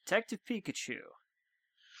 Detective Pikachu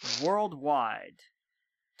worldwide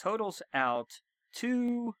totals out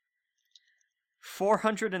to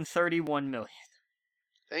 431 million.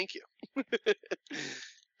 Thank you.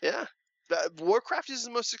 Yeah. Warcraft is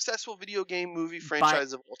the most successful video game movie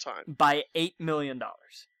franchise of all time. By $8 million.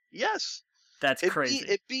 Yes. That's crazy.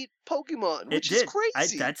 It beat Pokemon, which is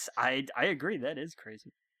crazy. I agree. That is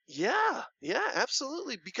crazy. Yeah,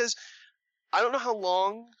 absolutely. Because I don't know how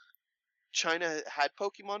long China had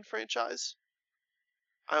Pokemon franchise.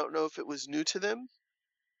 I don't know if it was new to them.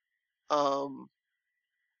 I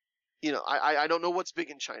don't know what's big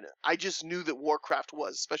in China. I just knew that Warcraft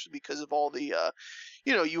was, especially because of all the,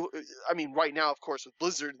 right now, of course, with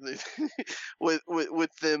Blizzard,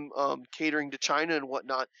 with them catering to China and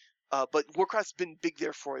whatnot. But Warcraft's been big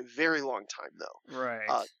there for a very long time, though.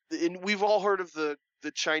 Right. And we've all heard of the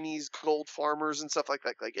Chinese gold farmers and stuff like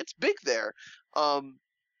that. Like, it's big there.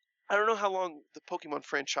 I don't know how long the Pokemon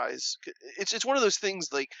franchise. It's one of those things.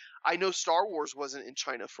 Like, I know Star Wars wasn't in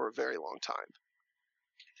China for a very long time.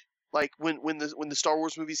 Like when the Star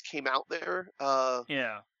Wars movies came out there,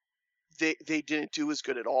 they didn't do as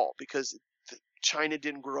good at all because China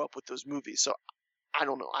didn't grow up with those movies. So I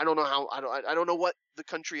don't know. I don't know how. I don't know what the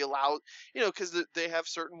country allowed. Because they have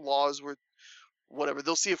certain laws where whatever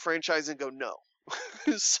they'll see a franchise and go no.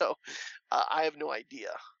 So I have no idea.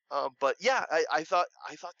 But yeah, I thought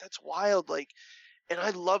that's wild. Like, and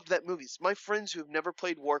I loved that movie. My friends who have never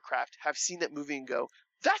played Warcraft have seen that movie and go,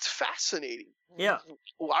 "That's fascinating. Yeah,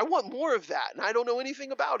 I want more of that." And I don't know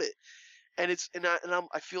anything about it. And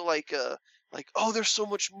I feel like oh, there's so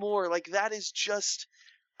much more. Like that is just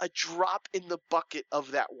a drop in the bucket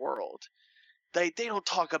of that world. They don't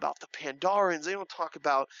talk about the Pandorans. They don't talk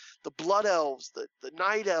about the Blood Elves, the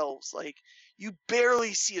Night Elves. Like you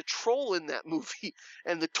barely see a troll in that movie,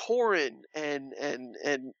 and the Tauren, and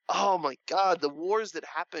oh my God, the wars that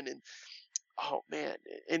happen, and oh man,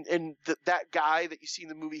 and that guy that you see in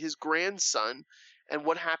the movie, his grandson, and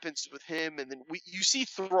what happens with him, and then you see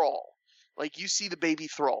Thrall, like you see the baby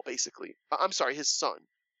Thrall, basically. I'm sorry, his son,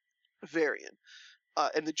 Varian.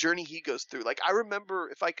 And the journey he goes through. Like, I remember,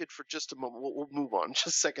 if I could for just a moment, we'll move on in just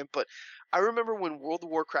a second, but I remember when World of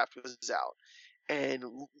Warcraft was out and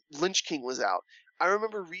Lynch King was out, I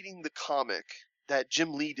remember reading the comic that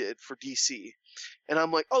Jim Lee did for DC, and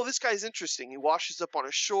I'm like, oh, this guy's interesting. He washes up on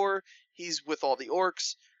a shore, he's with all the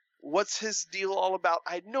orcs. What's his deal all about?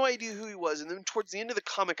 I had no idea who he was, and then towards the end of the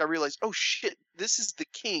comic, I realized, oh shit, this is the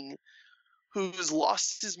king who's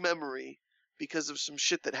lost his memory because of some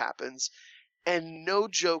shit that happens. And no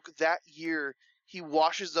joke, that year he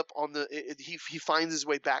washes up on he finds his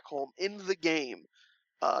way back home in the game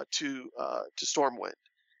to Stormwind,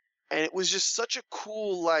 and it was just such a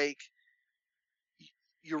cool like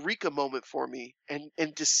eureka moment for me,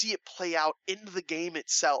 and to see it play out in the game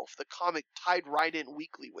itself, the comic tied right in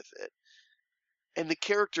weekly with it, and the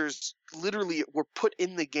characters literally were put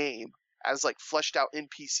in the game as like fleshed out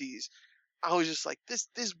NPCs. I was just like, this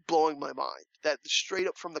is blowing my mind. That straight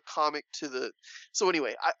up from the comic to the. So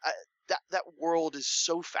anyway, that world is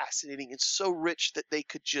so fascinating and so rich that they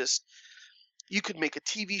could you could make a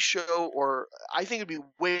TV show, or I think it'd be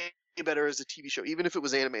way better as a TV show, even if it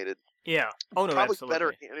was animated. Yeah. Oh no, probably absolutely.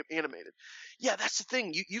 better animated. Yeah, that's the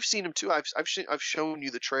thing. You've seen them too. I've shown you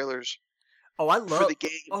the trailers. Oh, I love for the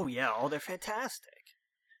game. Oh yeah. Oh, they're fantastic.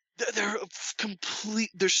 They're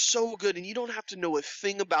complete. They're so good, and you don't have to know a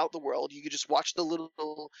thing about the world. You could just watch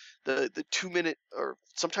the 2 minute, or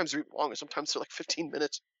sometimes they're longer. Sometimes they're like 15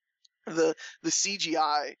 minutes. The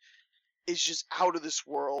CGI is just out of this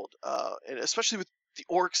world, and especially with the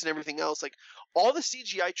orcs and everything else. Like all the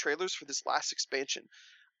CGI trailers for this last expansion.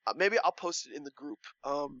 Maybe I'll post it in the group.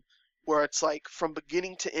 Where it's like from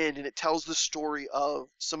beginning to end, and it tells the story of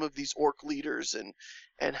some of these orc leaders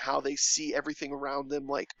and how they see everything around them.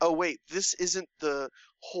 Like, oh wait, this isn't the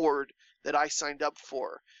horde that I signed up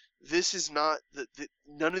for. This is not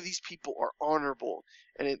none of these people are honorable,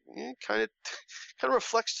 and it kind of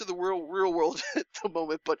reflects to the real world at the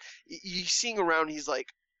moment. But you seeing around, he's like,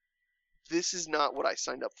 this is not what I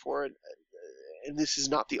signed up for, and this is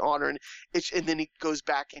not the honor, and then he goes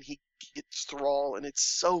back and he gets Thrall, and it's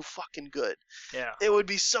so fucking good. Yeah, it would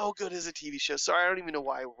be so good as a TV show. Sorry, I don't even know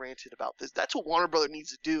why I ranted about this. That's what Warner Brothers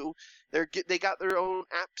needs to do. They got their own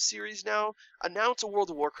app series now. Announce a World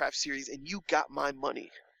of Warcraft series, and you got my money.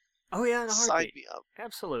 Oh yeah, in a heartbeat. Sign me up.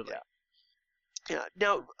 Absolutely. Yeah.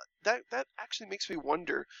 Now that actually makes me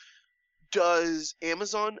wonder: does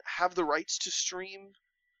Amazon have the rights to stream?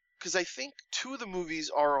 Because I think 2 of the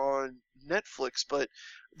movies are on Netflix, but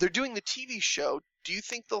they're doing the TV show. Do you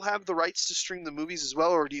think they'll have the rights to stream the movies as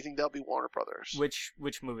well, or do you think they'll be Warner Brothers?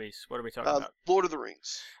 Which movies? What are we talking about? Lord of the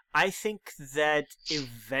Rings. I think that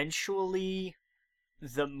eventually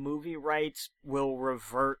the movie rights will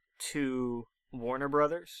revert to Warner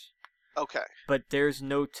Brothers. Okay. But there's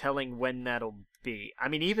no telling when that'll be. I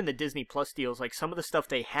mean, even the Disney Plus deals, like some of the stuff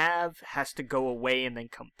they have has to go away and then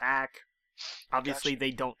come back. Obviously, they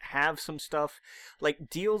don't have some stuff. Like,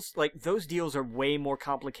 deals, like, those deals are way more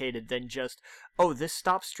complicated than just, oh, this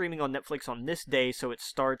stops streaming on Netflix on this day, so it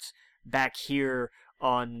starts back here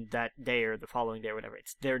on that day or the following day or whatever.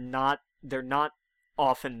 They're not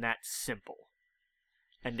often that simple.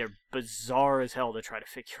 And they're bizarre as hell to try to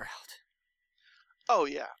figure out. Oh,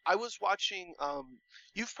 yeah. I was watching,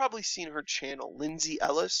 you've probably seen her channel, Lindsay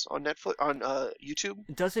Ellis, on Netflix, on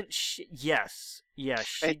YouTube. Doesn't she? Yes. Yeah,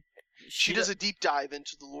 she does a deep dive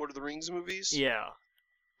into the Lord of the Rings movies. Yeah.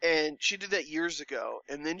 And she did that years ago.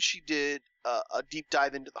 And then she did a deep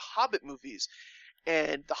dive into the Hobbit movies.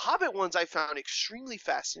 And the Hobbit ones I found extremely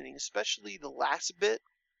fascinating, especially the last bit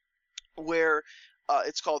where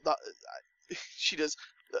it's called, she does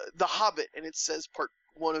The Hobbit, and it says part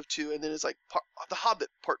 1 of 2, and then it's like The Hobbit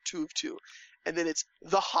part 2 of 2, and then it's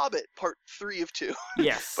The Hobbit part 3 of 2.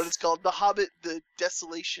 Yes. But it's called The Hobbit: The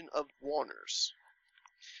Desolation of Warners.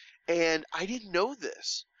 And I didn't know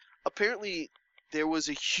this. Apparently, there was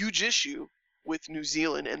a huge issue with New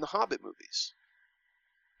Zealand and the Hobbit movies.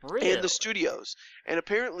 Really? And the studios. And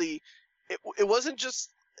apparently, it wasn't just.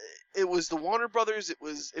 It was the Warner Brothers. It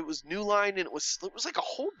was New Line, and it was like a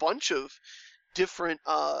whole bunch of different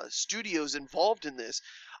studios involved in this.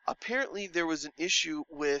 Apparently, there was an issue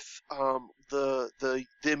with them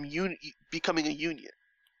becoming a union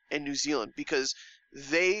in New Zealand, because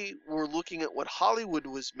they were looking at what Hollywood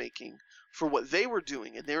was making for what they were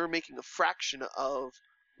doing, and they were making a fraction of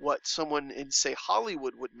what someone in, say,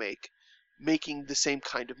 Hollywood would make, making the same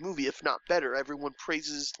kind of movie, if not better. Everyone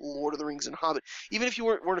praises Lord of the Rings and Hobbit. Even if you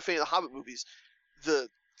weren't a fan of the Hobbit movies, the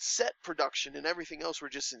set production and everything else were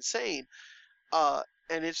just insane.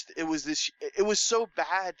 And it was so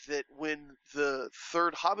bad that when the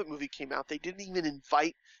third Hobbit movie came out, they didn't even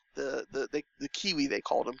invite the Kiwi, they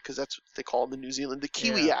called them, because that's what they call them in New Zealand, the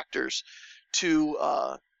Kiwi actors to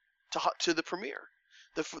the premiere.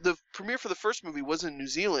 The premiere for the first movie was in New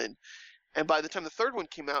Zealand, and by the time the third one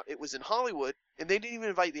came out, it was in Hollywood, and they didn't even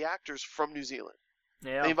invite the actors from New Zealand.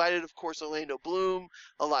 Yeah. They invited, of course, Orlando Bloom,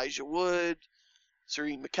 Elijah Wood,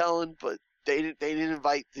 Serene McKellen, but they didn't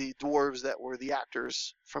invite the dwarves that were the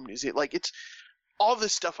actors from New Zealand. Like, it's all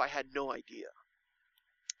this stuff I had no idea.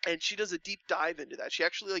 And she does a deep dive into that. She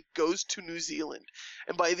actually goes to New Zealand,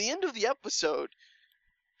 and by the end of the episode,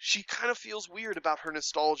 she kind of feels weird about her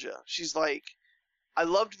nostalgia. She's like, I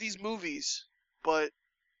loved these movies, but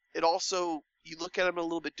it also, you look at them a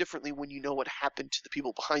little bit differently when you know what happened to the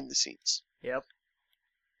people behind the scenes. Yep.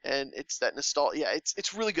 And it's that nostalgia. Yeah,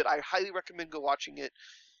 it's really good. I highly recommend go watching it.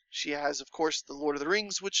 She has, of course, the Lord of the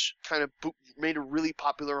Rings, which kind of made her really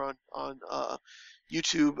popular on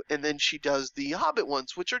YouTube, and then she does the Hobbit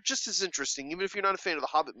ones, which are just as interesting, even if you're not a fan of the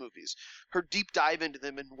Hobbit movies. Her deep dive into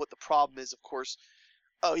them and what the problem is, of course.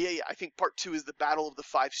 Oh, yeah. I think part 2 is the Battle of the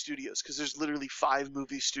 5 Studios, because there's literally 5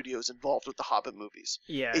 movie studios involved with the Hobbit movies.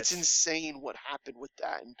 Yeah. It's insane what happened with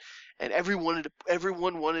that, and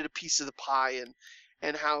everyone wanted a piece of the pie,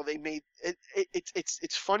 and how they made it.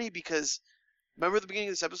 It's funny because remember at the beginning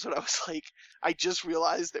of this episode, I was like, I just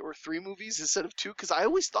realized there were 3 movies instead of 2, because I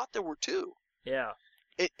always thought there were 2. Yeah.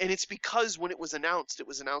 And it's because when it was announced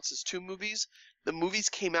as 2 movies. The movies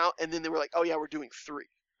came out, and then they were like, oh yeah, we're doing 3.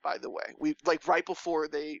 By the way, we right before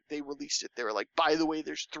they released it, they were like, by the way,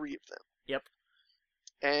 there's 3 of them. Yep.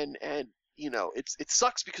 And it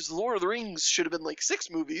sucks because The Lord of the Rings should have been 6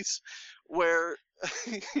 movies, where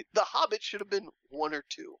The Hobbit should have been 1 or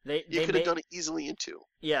 2. You could have done it easily in 2.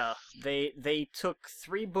 Yeah, they took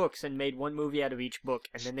 3 books and made 1 movie out of each book,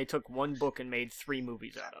 and then they took 1 book and made 3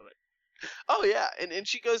 movies out of it. Oh yeah, and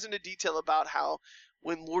she goes into detail about how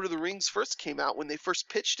when Lord of the Rings first came out, when they first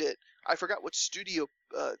pitched it, I forgot what studio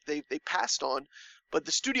they passed on, but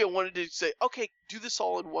the studio wanted to say, okay, do this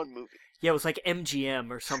all in 1 movie. Yeah, it was like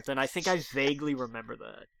MGM or something. I think I vaguely remember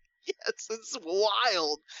that. Yes, it's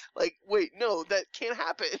wild. Like, wait, no, that can't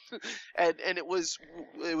happen. and it was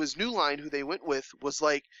New Line who they went with, was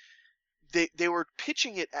like, they were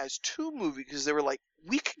pitching it as 2 movies, because they were like,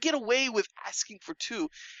 we could get away with asking for 2.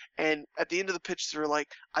 And at the end of the pitch, they were like,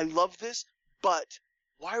 I love this, but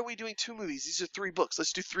why are we doing 2 movies? These are 3 books.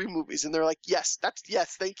 Let's do 3 movies. And they're like, yes,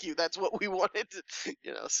 thank you. That's what we wanted.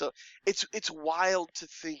 So it's wild to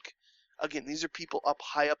think. Again, these are people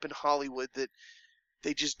high up in Hollywood that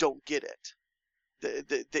they just don't get it.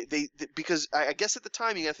 They because I guess at the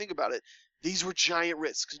time, you got to think about it, these were giant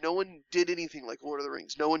risks. No one did anything like Lord of the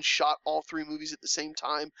Rings. No one shot all 3 movies at the same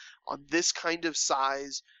time on this kind of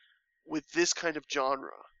size with this kind of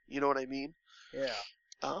genre. You know what I mean? Yeah.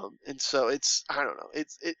 And so I don't know.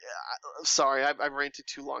 Sorry, I've ranted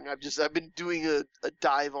too long. I've been doing a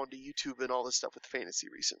dive onto YouTube and all this stuff with fantasy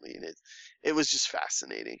recently, and it was just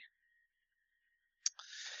fascinating.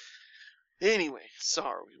 Anyway,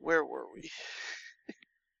 sorry, where were we?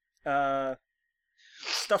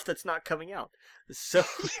 Stuff that's not coming out. So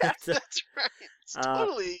yeah, that's right. It's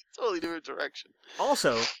totally different direction.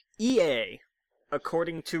 Also, EA,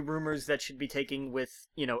 according to rumors that should be taking with,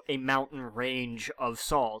 a mountain range of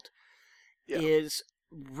salt, is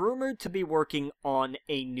rumored to be working on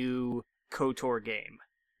a new KOTOR game,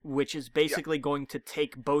 which is basically going to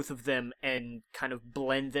take both of them and kind of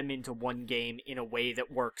blend them into one game in a way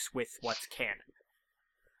that works with what's canon.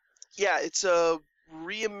 Yeah, it's a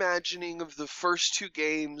reimagining of the first 2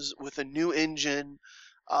 games with a new engine,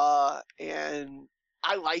 and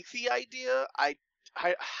I like the idea. I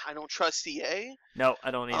don't trust EA. No,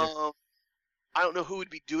 I don't either. I don't know who would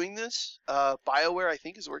be doing this. BioWare, I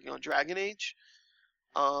think, is working on Dragon Age.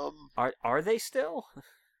 Are they still?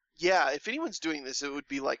 Yeah, if anyone's doing this, it would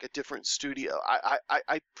be like a different studio.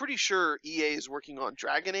 I'm pretty sure EA is working on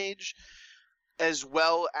Dragon Age, as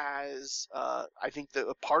well as I think that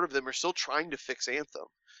a part of them are still trying to fix Anthem.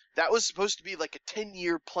 That was supposed to be like a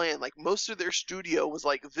 10-year plan. Like most of their studio was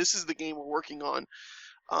like, this is the game we're working on,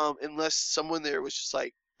 unless someone there was just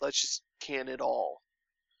like, let's just can it all,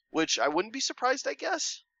 which I wouldn't be surprised, I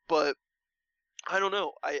guess. But I don't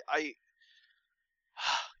know.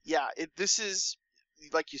 Yeah, this is,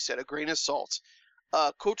 like you said, a grain of salt.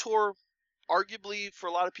 KOTOR, arguably for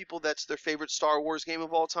a lot of people, that's their favorite Star Wars game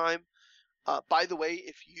of all time. By the way,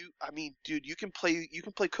 dude, you can play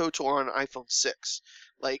KOTOR on an iPhone 6.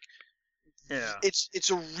 Like, yeah, it's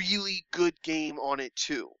a really good game on it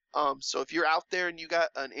too. So if you're out there and you got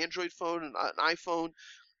an Android phone and an iPhone,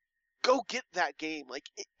 go get that game. Like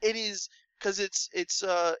it is, because it's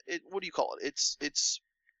what do you call it? It's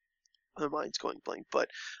my mind's going blank, but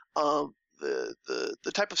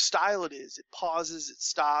the type of style it is, it pauses, it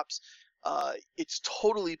stops. It's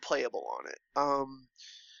totally playable on it.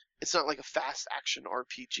 It's not like a fast action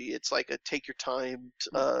RPG. It's like a take your time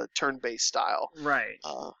turn-based style. Right.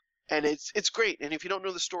 And it's great. And if you don't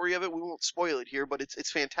know the story of it, we won't spoil it here, but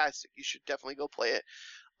it's fantastic. You should definitely go play it.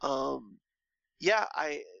 Yeah,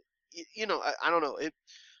 I don't know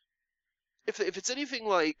if it's anything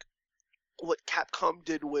like what Capcom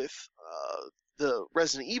did with the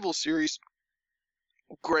Resident Evil series,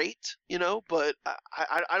 great, but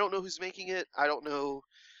I don't know who's making it. I don't know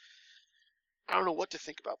what to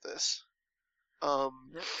think about this.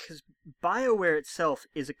 Because BioWare itself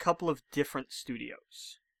is a couple of different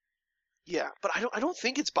studios. Yeah, but I don't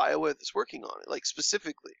think it's BioWare that's working on it, like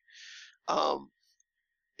specifically.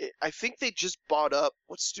 I think they just bought up,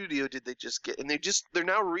 what studio did they just get? And they're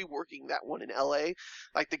now reworking that one in LA.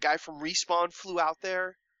 Like the guy from Respawn flew out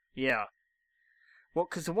there. Yeah. Well,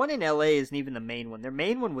 because the one in LA isn't even the main one. Their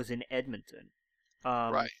main one was in Edmonton.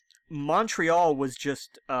 Right. Montreal was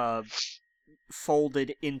just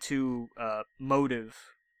folded into Motive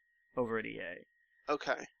over at EA.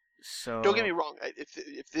 Okay. So don't get me wrong.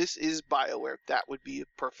 If this is BioWare, that would be a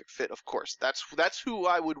perfect fit. Of course, that's who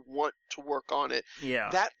I would want to work on it. Yeah.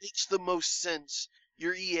 That makes the most sense.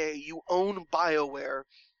 You're EA. You own BioWare.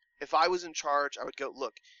 If I was in charge, I would go,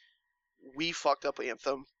 look, we fucked up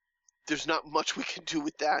Anthem. There's not much we can do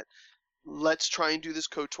with that. Let's try and do this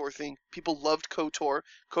KOTOR thing. People loved KOTOR.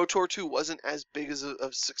 KOTOR 2 wasn't as big as a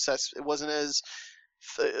success. It wasn't as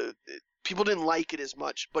people didn't like it as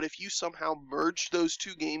much, but if you somehow merged those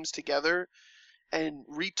two games together and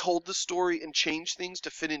retold the story and changed things to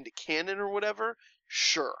fit into canon or whatever,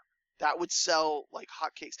 sure, that would sell like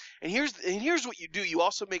hotcakes. And here's what you do: you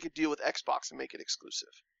also make a deal with Xbox and make it exclusive.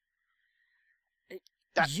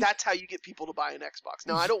 That's how you get people to buy an Xbox.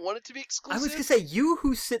 Now, I don't want it to be exclusive. I was gonna say, you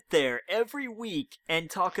who sit there every week and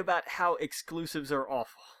talk about how exclusives are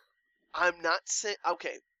awful. I'm not saying.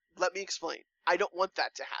 Okay, let me explain. I don't want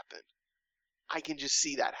that to happen. I can just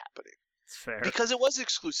see that happening. It's fair. Because it was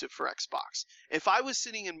exclusive for Xbox. If I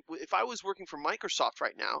was working for Microsoft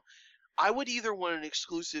right now, I would either want an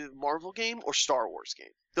exclusive Marvel game or Star Wars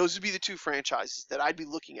game. Those would be the two franchises that I'd be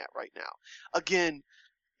looking at right now. Again,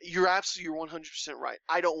 you're 100% right.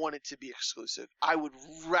 I don't want it to be exclusive. I would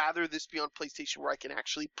rather this be on PlayStation where I can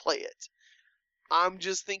actually play it. I'm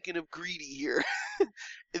just thinking of greedy here.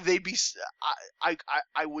 They'd be.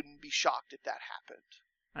 I wouldn't be shocked if that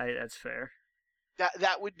happened. That's fair.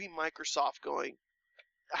 That would be Microsoft going.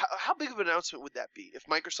 How big of an announcement would that be if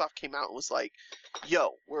Microsoft came out and was like, "Yo,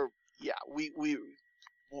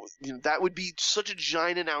 that would be such a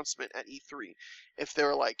giant announcement at E3 if they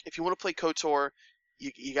were like, if you want to play KOTOR,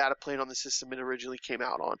 you got to play it on the system it originally came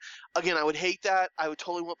out on. Again, I would hate that. I would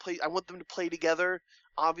totally I want them to play together,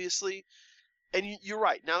 obviously. And you're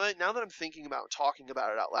right. Now that I'm thinking about talking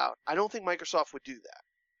about it out loud, I don't think Microsoft would do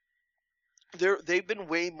that. They've been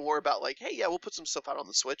way more about like, hey, yeah, we'll put some stuff out on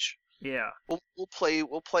the Switch. Yeah. We'll play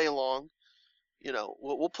along.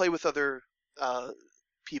 We'll play with other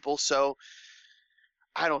people. So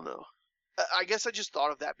I don't know. I guess I just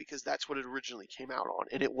thought of that because that's what it originally came out on,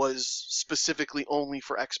 and it was specifically only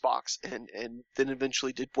for Xbox, and then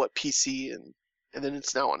eventually did what PC, and then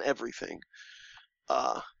it's now on everything.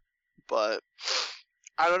 But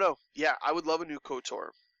I don't know. Yeah, I would love a new KOTOR.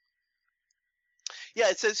 Yeah,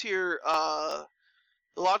 it says here the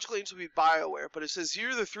logical aims would be BioWare, but it says here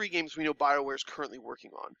are the 3 games we know BioWare is currently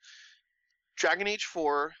working on: Dragon Age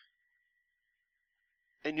 4,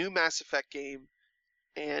 a new Mass Effect game,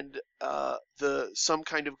 and some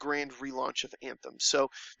kind of grand relaunch of Anthem. So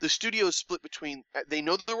the studio is split between. They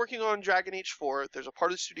know that they're working on Dragon Age 4. There's a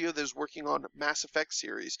part of the studio that's working on Mass Effect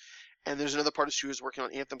series, and there's another part of the studio that's working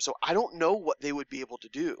on Anthem. So I don't know what they would be able to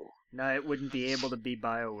do. No, it wouldn't be able to be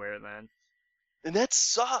BioWare then. And that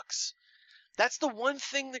sucks. That's the one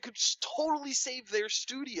thing that could totally save their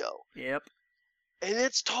studio. Yep. And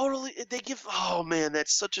it's totally oh man,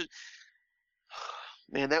 that's such a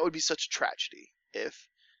man, that would be such a tragedy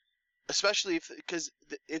especially because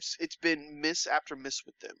it's been miss after miss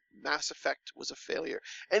with them. Mass Effect was a failure,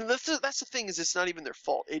 and that's the thing, is it's not even their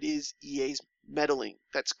fault. It is EA's meddling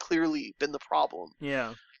that's clearly been the problem.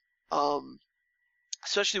 Yeah.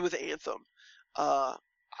 Especially with Anthem.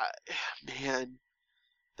 Man,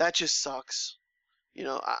 that just sucks.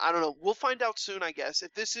 I don't know. We'll find out soon, I guess,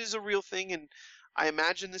 if this is a real thing, and I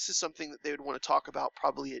imagine this is something that they would want to talk about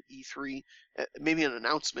probably at E3, maybe an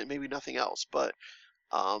announcement, maybe nothing else. But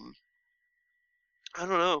I don't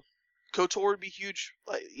know. KOTOR would be huge.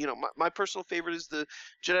 Like, my personal favorite is the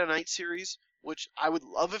Jedi Knight series, which I would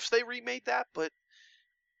love if they remade that, but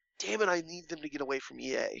damn it, I need them to get away from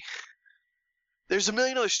EA. There's a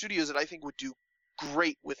million other studios that I think would do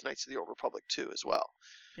great with Knights of the Old Republic too, as well.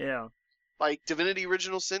 Yeah. Like Divinity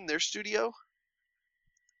Original Sin, their studio.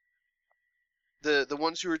 The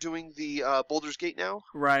ones who are doing the Baldur's Gate now.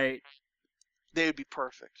 Right. They would be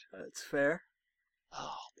perfect. That's fair.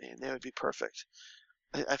 Oh man, they would be perfect.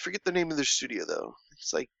 I forget the name of their studio though.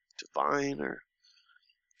 It's like Divine or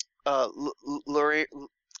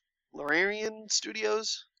Lorarian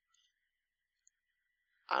Studios.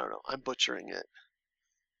 I don't know. I'm butchering it.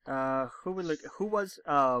 What was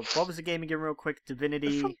the game again, real quick?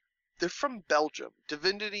 Divinity. They're from Belgium.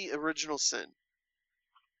 Divinity Original Sin.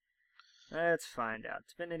 Let's find out.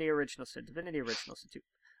 Divinity Original Sin 2.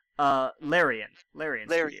 Larian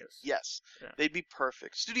Studios. Yes. Yeah. They'd be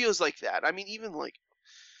perfect. Studios like that. I mean, even like,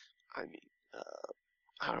 I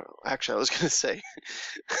don't know. Actually, I was gonna say,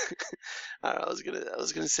 I was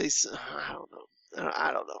gonna say, I don't know.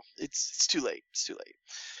 I don't know. It's too late. It's too late.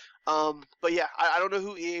 But yeah, I don't know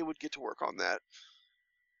who EA would get to work on that.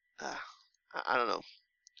 I don't know.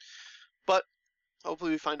 But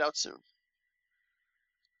hopefully we find out soon.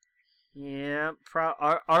 Yeah,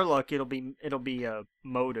 our luck, it'll be a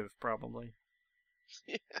Motive probably.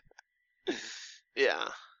 Yeah.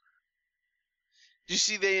 Did you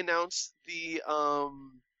see they announced the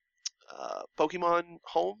Pokemon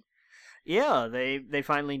Home? Yeah, they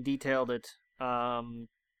finally detailed it.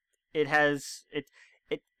 It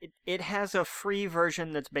has a free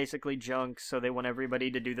version that's basically junk, so they want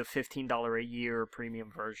everybody to do the $15 a year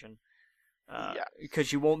premium version. Yeah.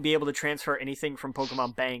 Because you won't be able to transfer anything from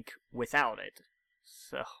Pokemon Bank without it.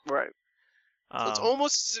 So right. So it's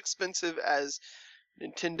almost as expensive as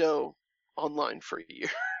Nintendo Online for a year.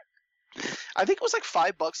 I think it was like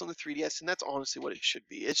 $5 on the 3DS, and that's honestly what it should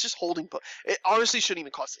be. It's just holding. It honestly shouldn't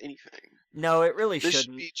even cost anything. No, it really shouldn't. This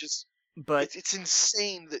should be just. But it's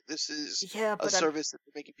insane that this is a service that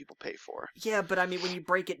they're making people pay for. Yeah, but I mean, when you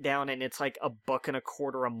break it down and it's like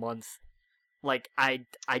 $1.25 a month, like I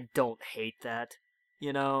don't hate that.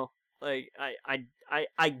 Like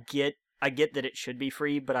I get that it should be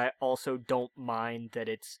free, but I also don't mind that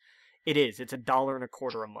it's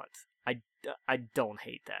 $1.25 a month. I don't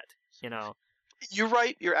hate that. You're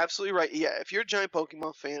right. You're absolutely right. Yeah, if you're a giant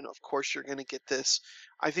Pokemon fan, of course you're gonna get this.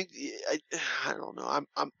 I think I don't know.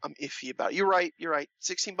 I'm iffy about it. You're right. You're right.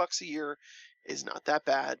 $16 a year is not that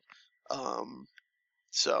bad.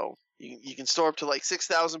 So you can store up to like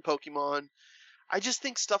 6,000 Pokemon. I just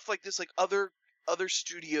think stuff like this, like other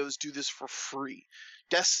studios do this for free.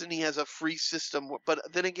 Destiny has a free system, but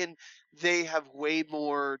then again, they have way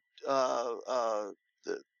more the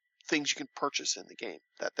things you can purchase in the game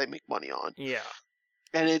that they make money on. Yeah.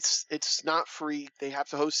 And it's not free. They have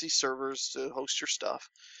to host these servers to host your stuff.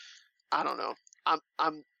 I don't know.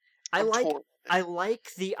 I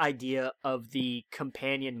like the idea of the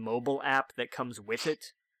companion mobile app that comes with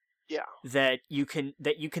it. Yeah. That you can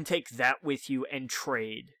take that with you and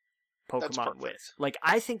trade Pokemon with. Like,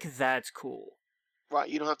 I think that's cool. Right,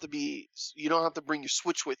 you don't have to bring your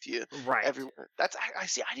Switch with you everywhere. I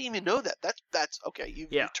see. I didn't even know that. That's okay. You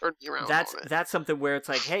turned me around. That's something where it's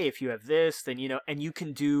like, hey, if you have this, then and you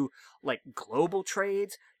can do like global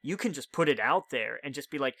trades. You can just put it out there and just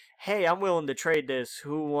be like, hey, I'm willing to trade this.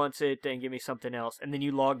 Who wants it? And give me something else. And then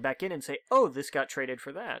you log back in and say, oh, this got traded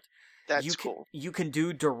for that. That's cool. You can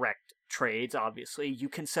do direct trades. Obviously, you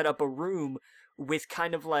can set up a room with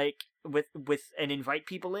kind of like and invite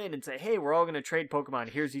people in and say, hey, we're all going to trade Pokemon.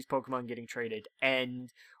 Here's these Pokemon getting traded. And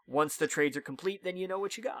once the trades are complete, then you know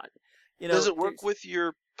what you got. Does it work with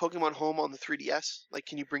your Pokemon Home on the 3DS? Like,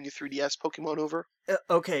 can you bring your 3DS Pokemon over?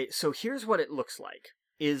 Okay, so here's what it looks like,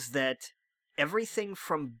 is that everything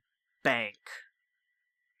from Bank,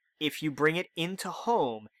 if you bring it into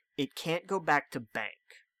Home, it can't go back to Bank.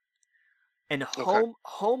 And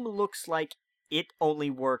Home looks like it only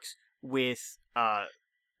works with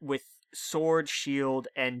Sword, Shield,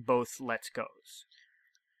 and both Let's Go's.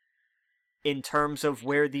 In terms of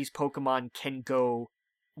where these Pokemon can go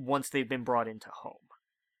once they've been brought into Home.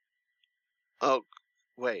 Oh,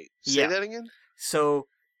 wait. Say that again? So,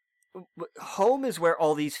 Home is where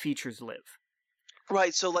all these features live.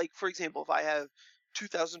 Right, so like, for example, if I have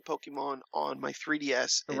 2,000 Pokemon on my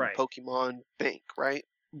 3DS and Pokemon Bank, right?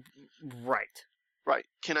 Right. Right.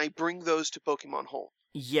 Can I bring those to Pokemon Home?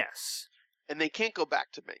 Yes. And they can't go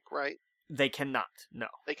back to Bank, right? They cannot, no.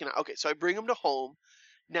 They cannot. Okay, so I bring them to Home.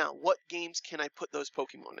 Now, what games can I put those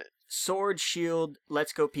Pokemon in? Sword, Shield,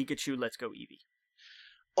 Let's Go Pikachu, Let's Go Eevee.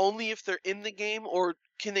 Only if they're in the game, or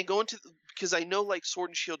can they go into... Because I know, like,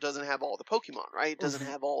 Sword and Shield doesn't have all the Pokemon, right? It doesn't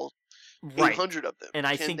have all 800 of them. And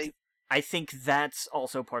I think that's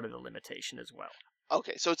also part of the limitation as well.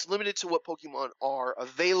 Okay, so it's limited to what Pokemon are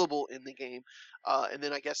available in the game. And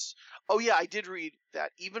then I guess... Oh, yeah, I did read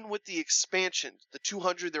that even with the expansion, the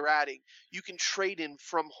 200 they're adding, you can trade in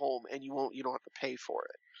from Home, and you don't have to pay for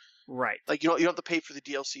it. Right. Like, you don't have to pay for the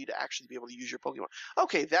DLC to actually be able to use your Pokemon.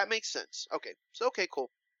 Okay, that makes sense. Okay, so, okay, cool.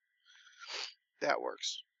 That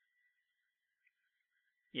works.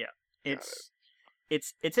 Yeah, it's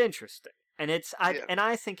interesting, and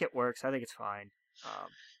I think it works. I think it's fine.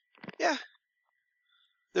 Yeah.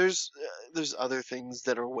 There's other things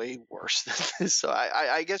that are way worse than this. So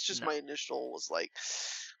I guess just my initial was like,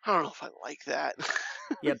 I don't know if I like that.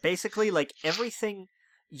 Yeah, basically, like, everything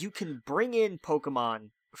you can bring in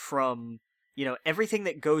Pokemon from, everything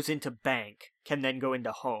that goes into Bank can then go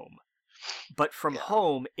into Home. But from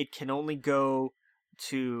Home, it can only go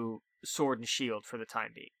to Sword and Shield for the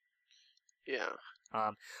time being. Yeah.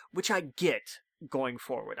 Which I get going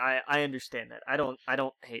forward. I understand that. I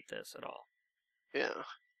don't hate this at all. Yeah.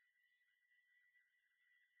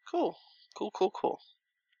 Cool.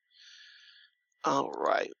 All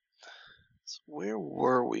right. So where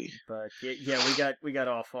were we? But yeah, we got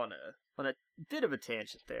off on a bit of a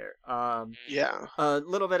tangent there. Yeah. A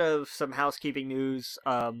little bit of some housekeeping news.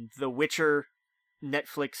 The Witcher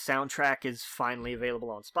Netflix soundtrack is finally available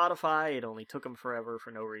on Spotify. It only took them forever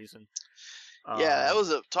for no reason. Yeah, that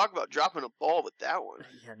was talk about dropping a ball with that one.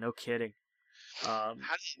 Yeah, no kidding. How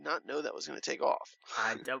did you not know that was going to take off?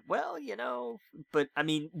 Well, but I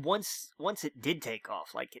mean, once it did take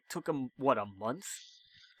off, like, it took them a month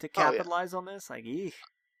to capitalize on this. Like, eek.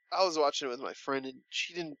 I was watching it with my friend,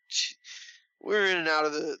 and we were in and out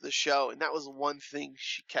of the show, and that was one thing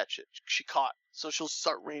she caught. So she'll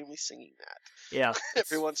start randomly singing that. Yeah.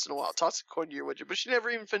 Every once in a while. Toss a coin to your Witcher. But she never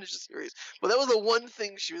even finished the series. But that was the one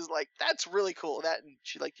thing she was like, that's really cool. That, and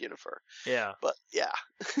she liked Yennefer. Yeah. But, yeah.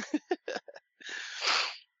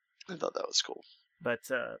 I thought that was cool. But,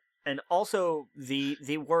 and also,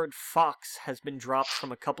 the word Fox has been dropped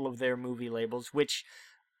from a couple of their movie labels, which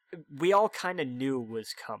we all kind of knew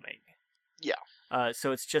was coming. Yeah.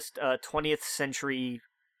 So it's just 20th Century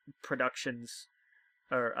Productions,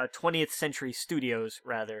 or 20th Century Studios,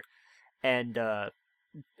 rather, and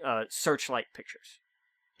Searchlight Pictures.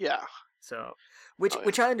 Yeah. So,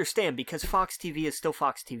 which I understand, because Fox TV is still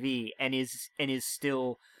Fox TV and is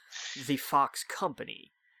still the Fox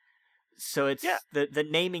company. So it's the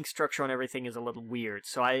naming structure on everything is a little weird.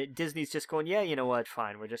 So Disney's just going, yeah, you know what,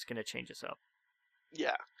 fine, we're just gonna change this up.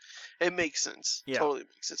 Yeah, it makes sense. Yeah. Totally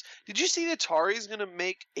makes sense. Did you see that Atari's gonna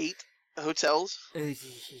make 8 hotels?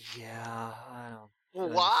 Yeah, I don't.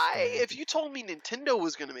 Why? If you told me Nintendo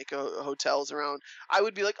was gonna make hotels around, I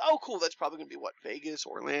would be like, oh, cool. That's probably gonna be what, Vegas,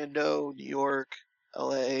 Orlando, New York,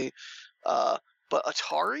 LA. But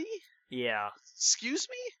Atari? Yeah. Excuse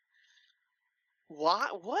me? Why?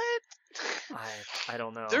 What? I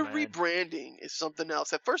don't know. Their rebranding is something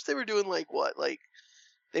else. At first, they were doing like what? Like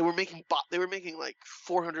they were making like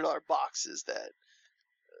 $400 boxes that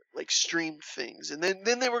like streamed things, and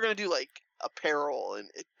then they were gonna do like apparel, and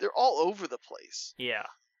they're all over the place. Yeah.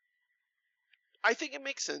 I think it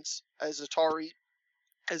makes sense as Atari,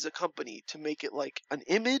 as a company, to make it like an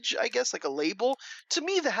image, I guess, like a label. To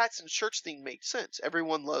me, the hats and shirts thing made sense.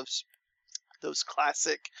 Everyone loves those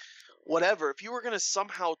classic whatever. If you were going to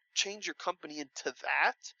somehow change your company into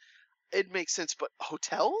that, it makes sense. But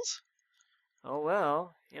hotels? Oh,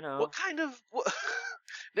 well, What kind of...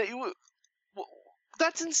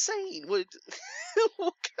 That's insane. What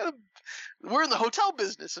kind of? We're in the hotel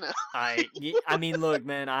business now. I mean, look,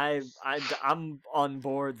 man, I'm on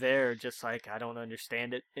board there. Just like I don't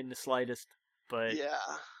understand it in the slightest, but yeah,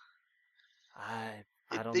 I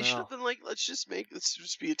don't know. They should have been like, let's just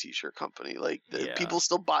be a T-shirt company. Like people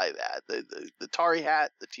still buy that. The Atari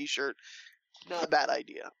hat, the T-shirt, not a bad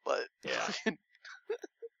idea. But yeah,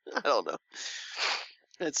 I don't know.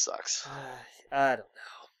 It sucks. I don't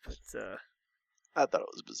know, but I thought it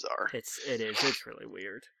was bizarre. It is. It's really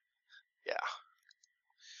weird. Yeah.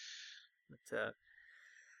 But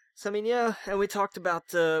so I mean, yeah, and we talked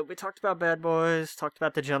about Bad Boys, talked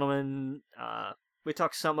about The Gentleman. We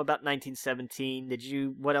talked some about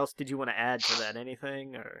 1917. What else did you want to add to that?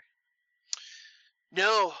 Anything or?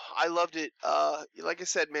 No, I loved it. Like I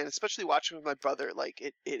said, man, especially watching with my brother, like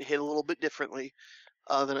it hit a little bit differently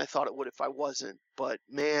than I thought it would if I wasn't. But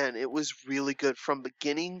man, it was really good from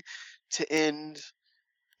beginning to end.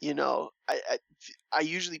 You know, I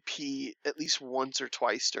usually pee at least once or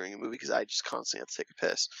twice during a movie because I just constantly have to take a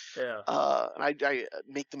piss. Yeah. And I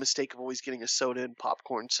make the mistake of always getting a soda and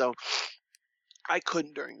popcorn, so I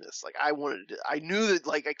couldn't during this. Like I knew that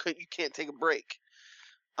like I couldn't. You can't take a break.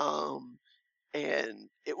 And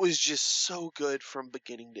it was just so good from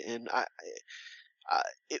beginning to end.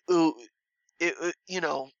 You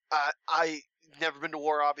know, I never been to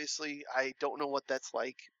war. Obviously, I don't know what that's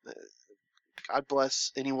like. God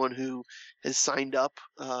bless anyone who has signed up,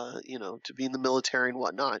 you know, to be in the military and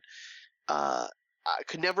whatnot. I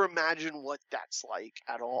could never imagine what that's like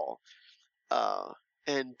at all.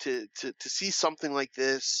 And to see something like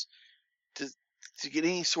this, to get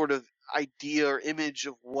any sort of idea or image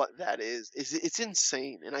of what that is it's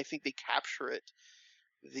insane. And I think they capture it,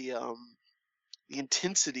 the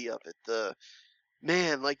intensity of it. The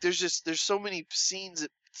man, like there's so many scenes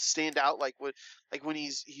that stand out, like when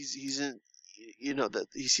he's in, you know, that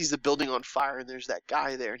he sees the building on fire and there's that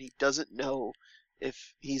guy there and he doesn't know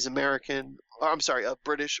if he's American, or I'm sorry,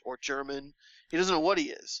 British or German. He doesn't know what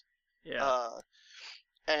he is. Yeah.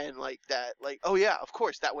 And like that, like, oh yeah, of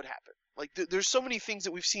course that would happen. Like there's so many things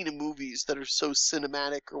that we've seen in movies that are so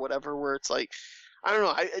cinematic or whatever, where it's like, I don't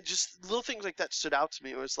know, I just little things like that stood out to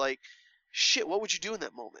me. It was like, shit, what would you do in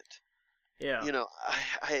that moment? Yeah. You know,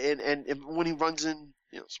 and when he runs in,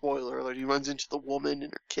 you know, spoiler alert, he runs into the woman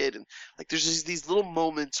and her kid, and like there's these little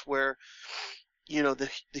moments where, you know, the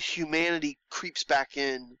humanity creeps back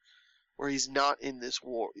in, where he's not in this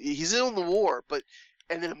war. He's in the war, but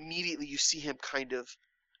and then immediately you see him kind of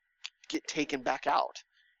get taken back out.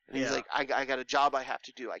 And he's like, I got a job I have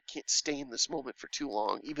to do. I can't stay in this moment for too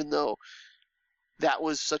long, even though that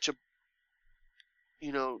was such a,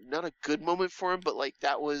 you know, not a good moment for him, but like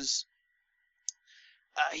that was,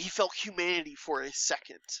 he felt humanity for a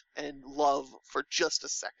second and love for just a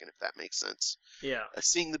second, if that makes sense. Yeah.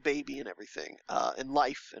 Seeing the baby and everything, and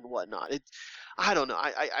life and whatnot. I don't know.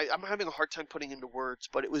 I'm having a hard time putting into words,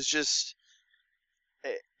 but it was just,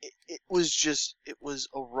 it was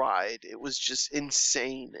a ride. It was just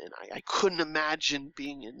insane, and I couldn't imagine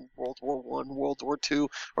being in World War I, World War II,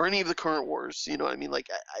 or any of the current wars. You know what I mean? Like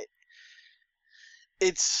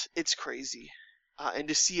it's crazy, and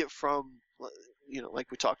to see it from, you know, like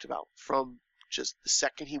we talked about, from just the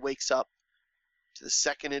second he wakes up to the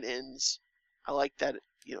second it ends. I like that.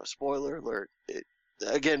 You know, spoiler alert.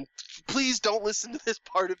 Again, please don't listen to this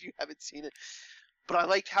part if you haven't seen it. But I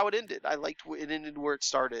liked how it ended. I liked it ended where it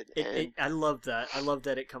started. I love that. I love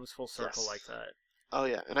that it comes full circle like that. Oh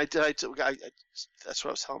yeah, and that's what I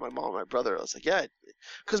was telling my mom and my brother. I was like, yeah,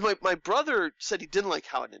 because my brother said he didn't like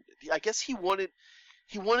how it ended. I guess he wanted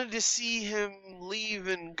to see him leave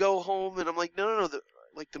and go home, and I'm like, no.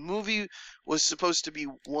 The movie was supposed to be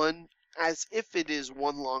one, as if it is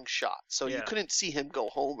one long shot, so you couldn't see him go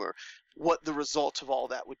home or what the result of all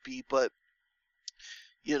that would be, but.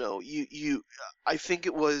 You know, I think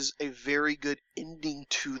it was a very good ending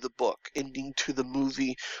to the book, ending to the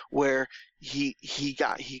movie, where he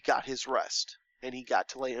got his rest and he got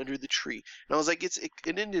to lay under the tree. And I was like, it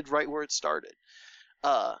ended right where it started.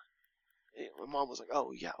 My mom was like,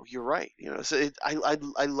 "Oh yeah, you're right." You know, so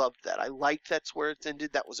I loved that. I liked that's where it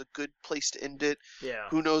ended. That was a good place to end it. Yeah.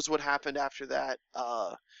 Who knows what happened after that?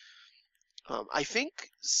 I think,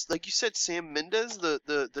 like you said, Sam Mendes,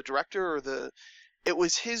 the director, or it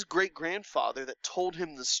was his great-grandfather that told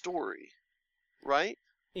him the story, right?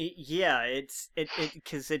 Yeah, it's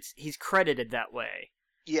because he's credited that way.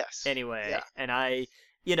 Yes. Anyway, yeah. And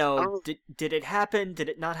you know, did it happen? Did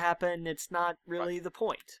it not happen? It's not really the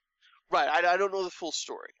point. Right. I don't know the full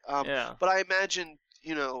story. But I imagine,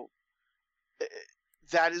 you know,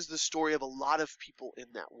 that is the story of a lot of people in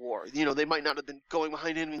that war. You know, they might not have been going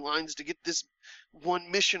behind enemy lines to get this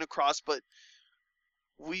one mission across, but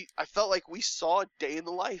I felt like we saw a day in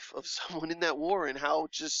the life of someone in that war and how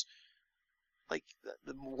just, like,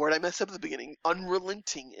 the word I messed up at the beginning,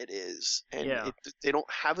 unrelenting it is. And they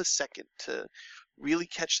don't have a second to really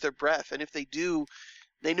catch their breath. And if they do,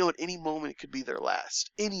 they know at any moment it could be their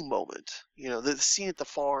last. Any moment. You know, the scene at the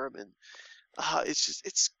farm, and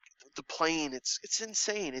it's the plane. It's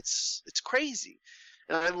insane. It's crazy.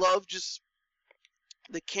 And I love just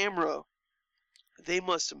the camera. They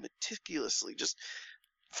must have meticulously just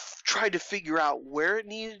tried to figure out where it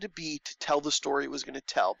needed to be to tell the story it was going to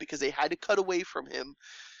tell, because they had to cut away from him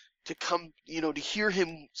to come, you know, to hear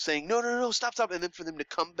him saying, no, stop, and then for them to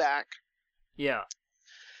come back. Yeah.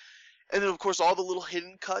 And then, of course, all the little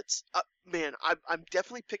hidden cuts. Man, I'm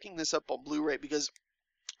definitely picking this up on Blu-ray because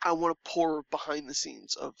I want to pour behind the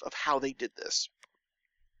scenes of how they did this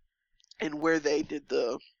and where they did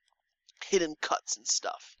the hidden cuts and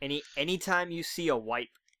stuff. Anytime you see a wipe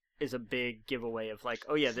is a big giveaway of, like,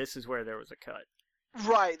 oh yeah, this is where there was a cut.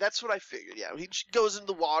 Right, that's what I figured. Yeah, he goes into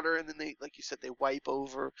the water, and then they, like you said, they wipe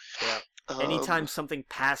over. Yeah. Anytime something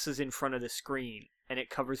passes in front of the screen and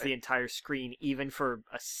it covers the entire screen, even for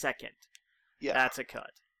a second, that's a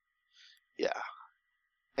cut. Yeah,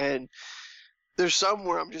 and there's some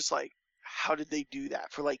where I'm just like, how did they do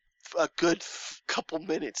that for like a good couple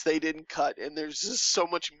minutes? They didn't cut, and there's just so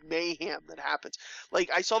much mayhem that happens. Like,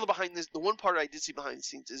 I saw the one part I did see behind the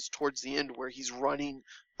scenes is towards the end where he's running,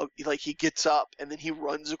 like he gets up and then he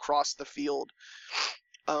runs across the field,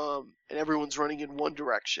 and everyone's running in one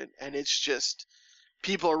direction, and it's just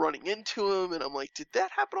people are running into him, and I'm like, did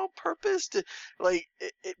that happen on purpose? But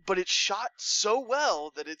it's shot so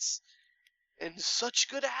well that it's, and such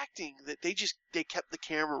good acting that they kept the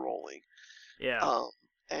camera rolling. Yeah.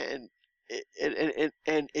 And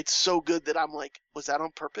it's so good that I'm like, was that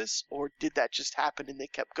on purpose, or did that just happen and they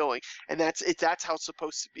kept going? And that's how it's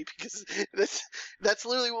supposed to be, because that's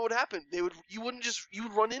literally what would happen. You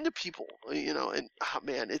would run into people, you know, and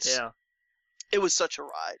man, it was such a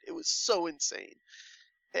ride. It was so insane.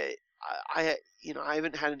 I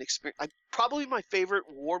haven't had an experience. Probably my favorite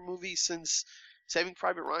war movie since Saving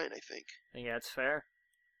Private Ryan, I think. Yeah, it's fair.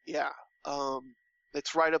 Yeah.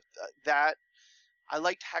 It's right up that. I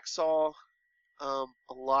liked Hacksaw a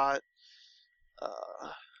lot.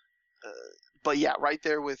 But yeah, right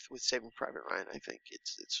there with Saving Private Ryan, I think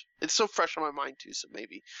it's so fresh on my mind too, so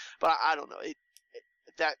maybe. But I don't know.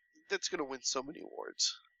 That's going to win so many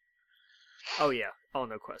awards. Oh yeah. Oh,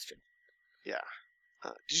 no question. Yeah.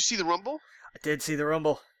 Did you see the Rumble? I did see the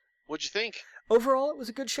Rumble. What'd you think? Overall, it was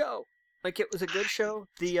a good show. Like, it was a good show.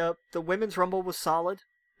 The women's Rumble was solid.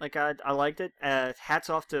 Like, I liked it. Hats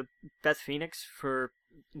off to Beth Phoenix for,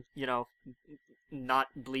 you know, not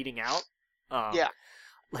bleeding out. Yeah.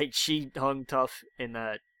 Like, she hung tough in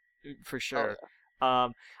that, for sure. Oh, yeah.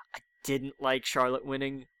 I didn't like Charlotte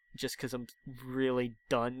winning just because I'm really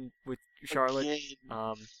done with Charlotte.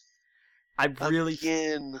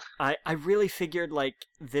 Again. I really figured, like,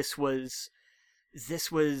 this was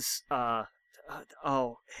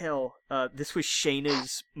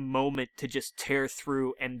Shayna's moment to just tear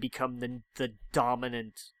through and become the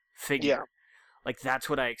dominant figure. Yeah. Like, that's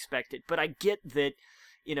what I expected. But I get that,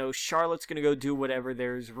 you know, Charlotte's going to go do whatever.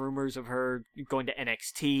 There's rumors of her going to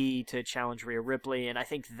NXT to challenge Rhea Ripley, and I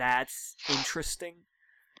think that's interesting.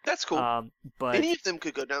 That's cool. But any of them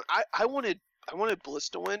could go down. I wanted Bliss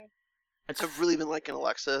to win. I've really been liking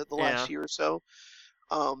Alexa the last year or so.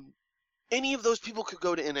 Any of those people could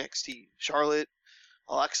go to NXT. Charlotte,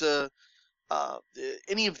 Alexa,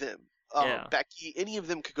 any of them. Becky, any of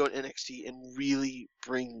them could go to NXT and really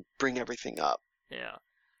bring everything up. Yeah.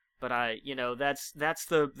 But that's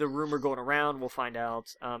the rumor going around. We'll find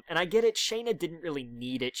out. And I get it. Shayna didn't really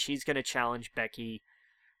need it. She's going to challenge Becky.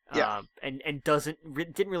 And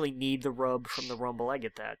didn't really need the rub from the Rumble. I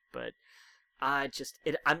get that, but I'm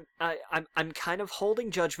kind of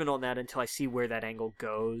holding judgment on that until I see where that angle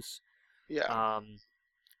goes. Yeah.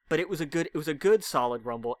 But it was a good solid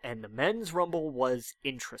Rumble, and the men's Rumble was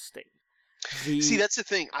interesting. See, that's the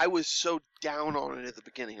thing. I was so down on it at the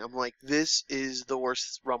beginning. I'm like, this is the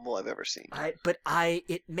worst Rumble I've ever seen.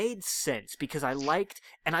 It made sense because I liked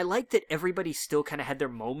that everybody still kind of had their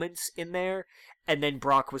moments in there, and then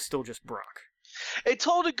Brock was still just Brock. It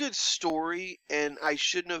told a good story, and I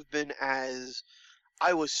shouldn't have been as.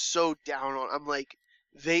 I was so down on. I'm like,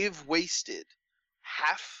 they've wasted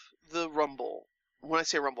half the Rumble. When I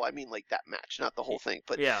say Rumble, I mean like that match, not the whole thing.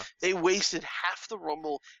 But they wasted half the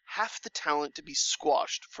Rumble, half the talent to be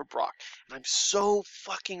squashed for Brock. And I'm so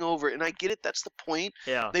fucking over it. And I get it, that's the point.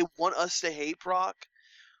 Yeah. They want us to hate Brock.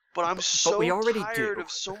 But I'm so tired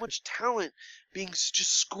of so much talent being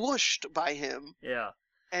just squished by him. Yeah.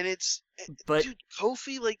 And dude,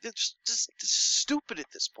 Kofi, like, that's just stupid at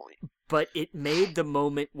this point. But it made the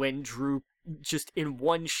moment when Drew just in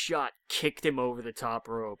one shot kicked him over the top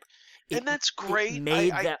rope. And that's great. It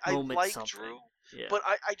made that moment like something. Drew, yeah. But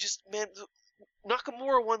I just, man,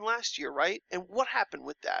 Nakamura won last year, right? And what happened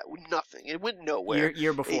with that? Nothing. It went nowhere.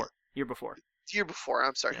 Year before. Year before.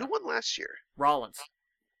 I'm sorry. Yeah. Who won last year? Rollins.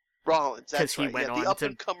 That's right. He went on the up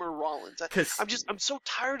and comer Rollins. I'm so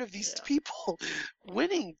tired of these people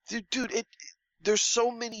winning, dude. There's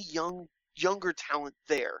so many younger talent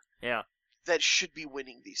there. Yeah. That should be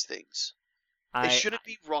winning these things. It shouldn't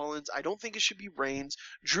be Rollins. I don't think it should be Reigns.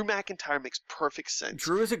 Drew McIntyre makes perfect sense.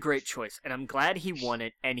 Drew is a great choice, and I'm glad he won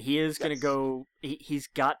it. And he is going to go. He's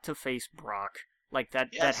got to face Brock. Like that.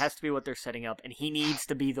 Yes. That has to be what they're setting up, and he needs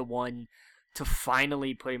to be the one to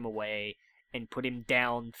finally put him away and put him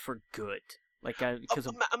down for good. Like because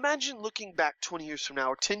imagine looking back 20 years from now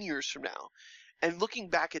or 10 years from now, and looking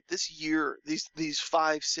back at this year, these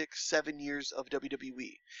 5, 6, 7 years of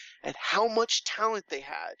WWE, and how much talent they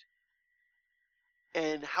had,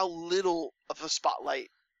 and how little of a spotlight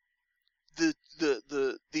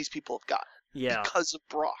these people have got. Yeah. Because of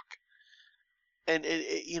Brock, and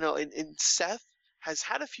and Seth has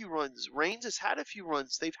had a few runs. Reigns has had a few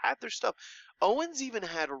runs. They've had their stuff. Owens even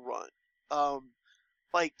had a run.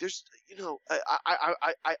 Like there's,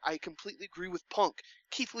 I completely agree with Punk.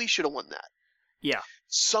 Keith Lee should have won that. Yeah.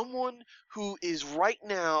 Someone who is right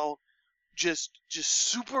now just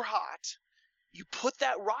super hot. You put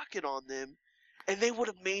that rocket on them, and they would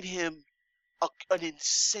have made him an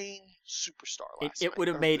insane superstar. It would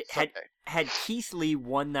have made had Keith Lee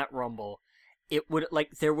won that Rumble. It would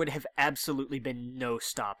there would have absolutely been no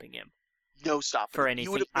stopping him. No stopping for anything.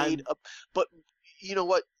 You would have made but you know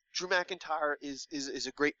what? Drew McIntyre is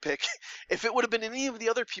a great pick. If it would have been any of the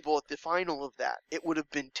other people at the final of that, it would have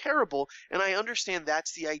been terrible. And I understand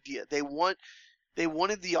that's the idea. They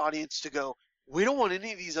wanted the audience to go, we don't want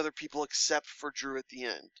any of these other people except for Drew at the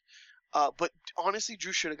end. But honestly,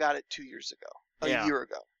 Drew should have got it 2 years ago, a year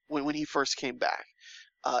ago, when he first came back.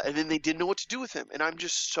 And then they didn't know what to do with him. And I'm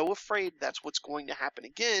just so afraid that's what's going to happen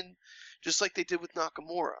again, just like they did with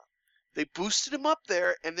Nakamura. They boosted him up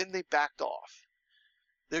there, and then they backed off.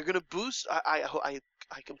 They're going to boost. I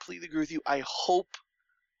completely agree with you. I hope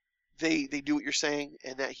they do what you're saying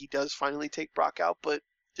and that he does finally take Brock out. But,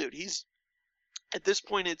 dude, he's at this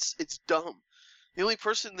point, it's dumb. The only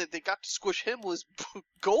person that they got to squish him was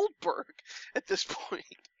Goldberg at this point.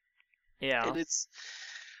 Yeah. And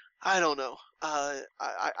I don't know. I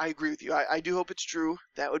agree with you. I do hope it's Drew.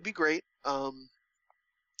 That would be great.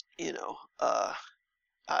 They're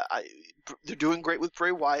doing great with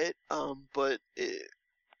Bray Wyatt. But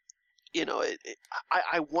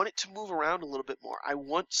I want it to move around a little bit more. I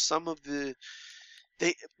want some of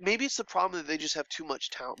maybe it's the problem that they just have too much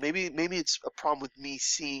talent. Maybe it's a problem with me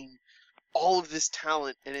seeing all of this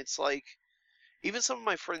talent, and it's like even some of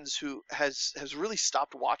my friends who has really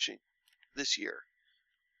stopped watching this year,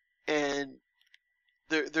 and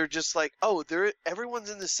they're just like, oh, everyone's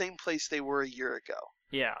in the same place they were a year ago.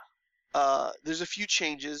 Yeah. There's a few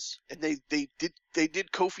changes, and they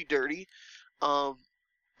did Kofi dirty,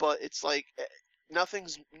 but it's like nothing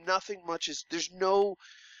much is. There's no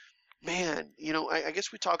man. I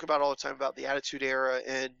guess we talk about all the time about the Attitude Era,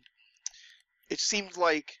 and it seemed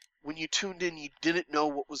like when you tuned in, you didn't know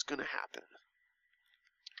what was going to happen.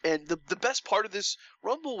 And the best part of this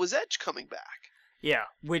Rumble was Edge coming back. Yeah,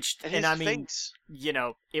 and I mean,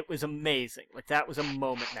 it was amazing. Like, that was a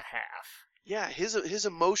moment and a half. Yeah, his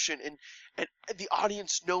emotion and the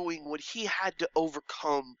audience knowing what he had to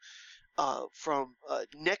overcome from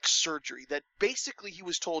neck surgery, that basically he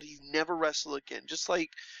was told he'd never wrestle again, just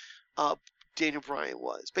like Daniel Bryan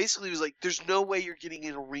was. Basically, he was like, there's no way you're getting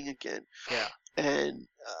in a ring again. Yeah. And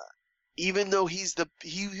even though he's the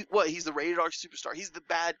rated R superstar, he's the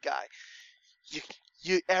bad guy.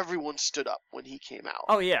 Everyone stood up when he came out.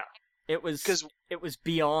 Oh yeah, it was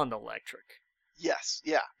beyond electric. Yes,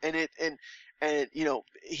 yeah, and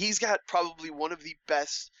he's got probably one of the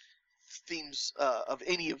best themes of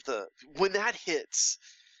any of the. When that hits,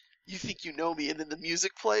 you think you know me, and then the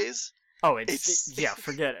music plays. Oh, it's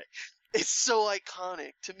forget it. It's so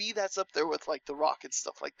iconic. To me, that's up there with like The Rock and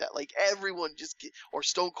stuff like that. Like everyone or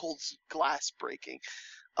Stone Cold's glass breaking.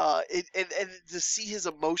 And to see his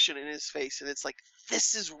emotion in his face, and it's like,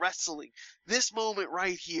 this is wrestling. This moment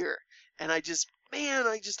right here. And I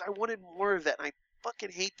wanted more of that. And I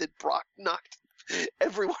fucking hate that Brock knocked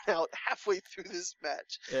everyone out halfway through this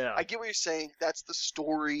match. Yeah. I get what you're saying. That's the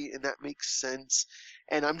story, and that makes sense.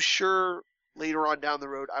 And I'm sure later on down the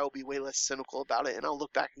road, I will be way less cynical about it, and I'll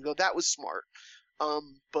look back and go, that was smart.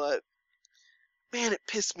 But man, it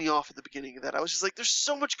pissed me off at the beginning of that. I was just like, there's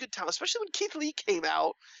so much good talent, especially when Keith Lee came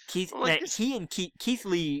out. Keith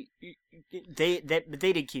Lee, they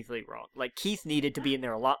did Keith Lee wrong. Like, Keith needed to be in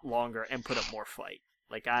there a lot longer and put up more fight.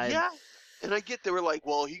 Yeah. And I get they were like,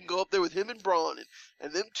 well, he can go up there with him and Braun,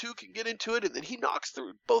 and them two can get into it, and then he knocks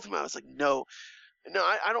through both of them. I was like, no,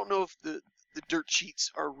 I don't know if the dirt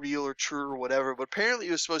sheets are real or true or whatever, but apparently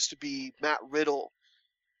it was supposed to be Matt Riddle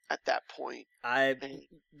at that point. I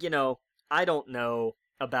don't know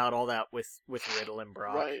about all that with Riddle and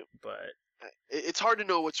Brock, right? But it's hard to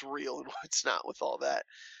know what's real and what's not with all that.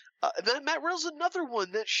 And then Matt Riddle's another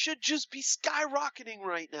one that should just be skyrocketing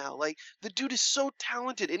right now. Like, the dude is so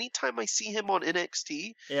talented. Anytime I see him on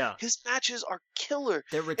NXT, his matches are killer.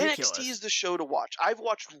 They're ridiculous. NXT is the show to watch. I've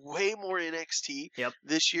watched way more NXT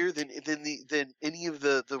this year than any of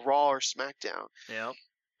the Raw or SmackDown. Yep.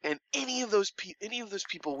 And any of those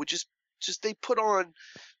people would just they put on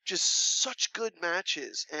just such good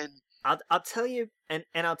matches. And I'll tell you, and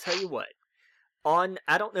I'll tell you what.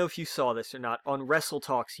 I don't know if you saw this or not, on Wrestle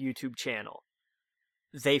Talk's YouTube channel,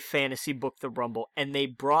 they fantasy booked the Rumble, and they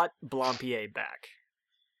brought Blampier back.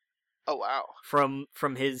 Oh, wow. From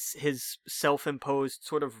his self-imposed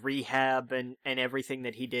sort of rehab and everything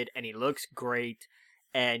that he did, and he looks great.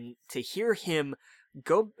 And to hear him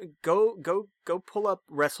go pull up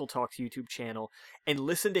Wrestle Talk's YouTube channel and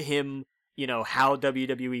listen to him, how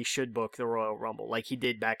WWE should book the Royal Rumble, like he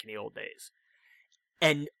did back in the old days.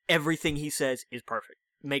 And everything he says is perfect.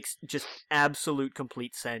 Makes just absolute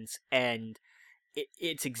complete sense, and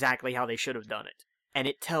it's exactly how they should have done it. And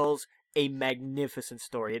it tells a magnificent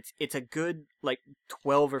story. It's a good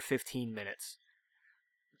 12 or 15 minutes.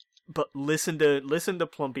 But listen to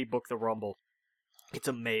Plumpy book the Rumble. It's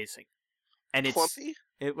amazing. And it's Plumpy?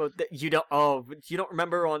 You don't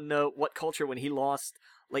remember on What Culture when he lost,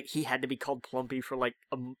 he had to be called Plumpy for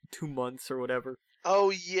 2 months or whatever.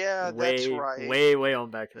 Oh yeah, that's right. Way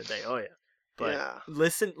on back in the day. Oh yeah. But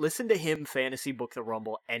listen to him fantasy book the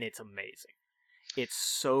Rumble, and it's amazing. It's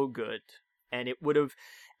so good. And it would have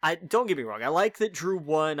don't get me wrong, I like that Drew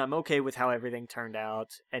won. I'm okay with how everything turned out,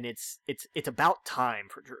 and it's about time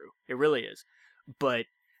for Drew. It really is. But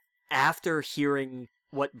after hearing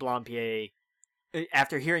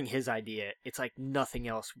after hearing his idea, it's like nothing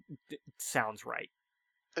else sounds right.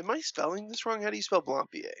 Am I spelling this wrong? How do you spell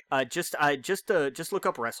Blampier? Just look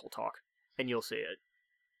up Wrestle Talk, and you'll see it.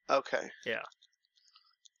 Okay. Yeah.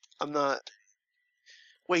 I'm not.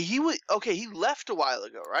 Wait, he left a while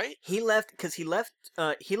ago, right? He left because he left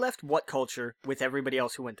What Culture with everybody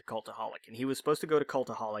else who went to Cultaholic, and he was supposed to go to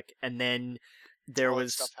Cultaholic, and then there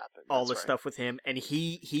was all the stuff with him, and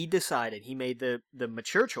he decided, he made the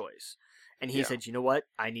mature choice. And he said, you know what?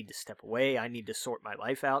 I need to step away. I need to sort my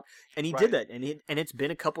life out. And he did that. And it's been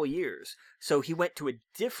a couple years. So he went to a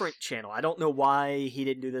different channel. I don't know why he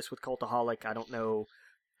didn't do this with Cultaholic. I don't know.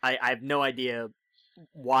 I have no idea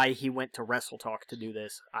why he went to Wrestle Talk to do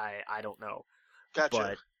this. I don't know.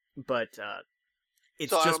 Gotcha. But it's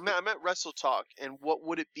so just... I'm at Wrestle Talk, and what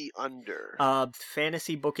would it be under?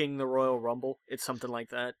 Fantasy booking the Royal Rumble. It's something like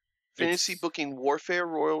that. Fantasy booking Warfare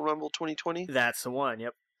Royal Rumble 2020? That's the one,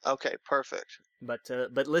 yep. Okay, perfect. But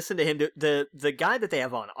listen to him. The guy that they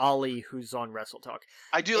have on, Ollie, who's on Wrestle Talk.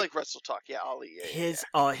 I do like Wrestle Talk. Yeah, Ollie.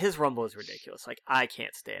 His Rumble is ridiculous. I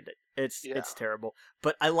can't stand it. It's terrible.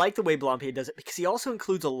 But I like the way Blampier does it because he also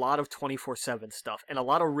includes a lot of 24/7 stuff and a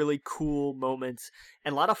lot of really cool moments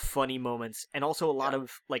and a lot of funny moments and also a lot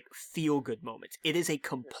of feel good moments. It is a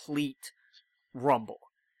complete Rumble.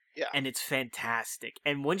 Yeah. And it's fantastic.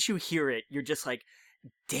 And once you hear it, you're just like,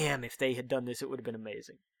 damn, if they had done this, it would have been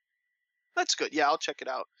amazing. That's good. Yeah, I'll check it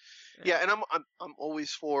out. Yeah, and I'm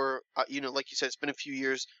always for like you said, it's been a few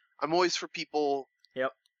years. I'm always for people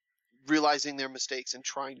realizing their mistakes and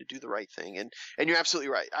trying to do the right thing. And you're absolutely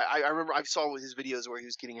right. I remember I saw his videos where he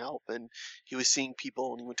was getting help and he was seeing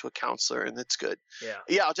people and he went to a counselor, and that's good.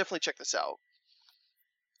 Yeah, I'll definitely check this out.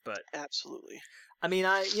 But absolutely. I mean,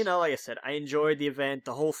 like I said, I enjoyed the event,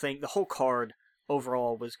 the whole thing, the whole card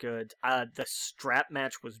overall was good. The strap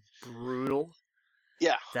match was brutal.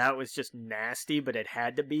 Yeah. That was just nasty, but it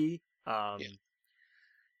had to be.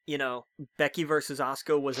 Becky versus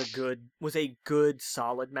Asuka was a good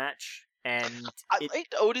solid match, and I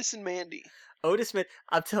liked Otis and Mandy.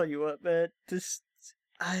 I'll tell you what, man.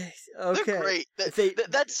 Okay. They're great.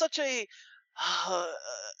 That's such a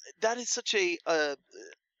that is such a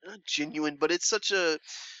not genuine, but it's such a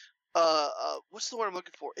what's the word I'm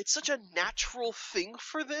looking for? It's such a natural thing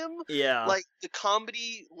for them. Yeah. Like, the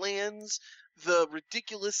comedy lands. the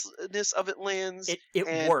ridiculousness of it lands.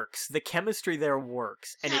 It works. The chemistry there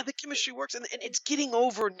works. And the chemistry works, and it's getting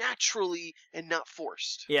over naturally and not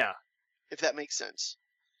forced. Yeah. If that makes sense.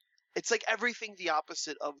 It's like everything the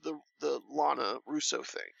opposite of the Lana Russo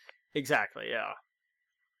thing. Exactly, yeah.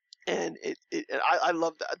 And I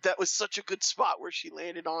love that. That was such a good spot where she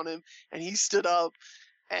landed on him, and he stood up,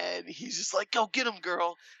 and he's just like, "Go get him,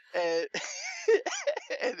 girl!" And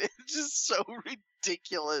and it's just so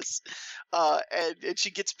ridiculous. And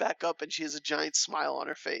she gets back up, and she has a giant smile on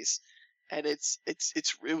her face, and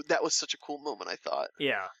that was such a cool moment. I thought.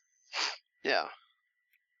 Yeah. Yeah.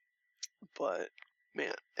 But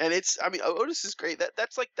man, and Otis is great.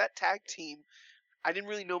 That's like that tag team. I didn't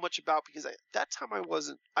really know much about because that time I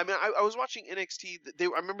wasn't. I mean, I was watching NXT.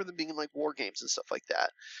 I remember them being in like War Games and stuff like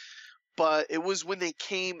that. But it was when they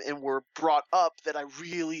came and were brought up that I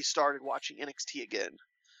really started watching NXT again.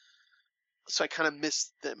 So I kind of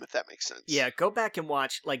missed them, if that makes sense. Yeah, go back and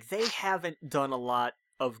watch. Like, they haven't done a lot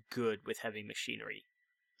of good with Heavy Machinery.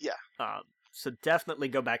 Yeah. So definitely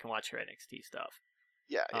go back and watch her NXT stuff.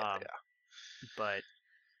 Yeah. But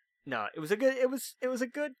no, it was a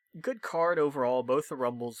good card overall. Both the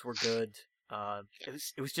Rumbles were good.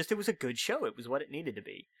 It was a good show. It was what it needed to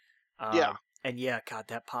be. Yeah. And yeah, God,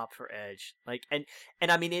 that pop for Edge. Like, and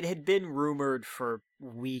I mean, it had been rumored for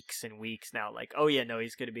weeks and weeks now. Like, oh yeah, no,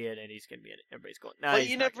 he's going to be in it. He's going to be in it. Everybody's going, nah. But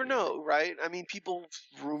you never know, right? I mean, people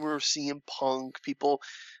rumor CM Punk.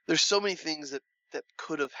 There's so many things that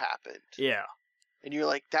could have happened. Yeah. And you're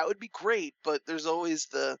like, that would be great, but there's always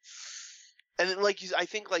and then I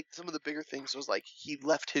think like some of the bigger things was like he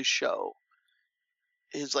left his show.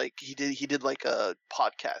 Is like he did like a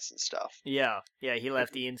podcast and stuff. Yeah, he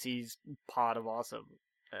left ENC's Pod of Awesome.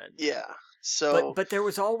 Yeah, so but there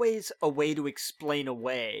was always a way to explain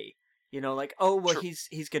away. Like, oh well, True.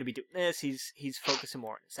 he's going to be doing this. He's focusing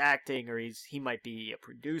more on his acting, or he might be a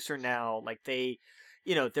producer now. Like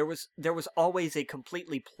there was always a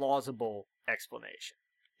completely plausible explanation.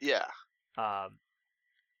 Yeah.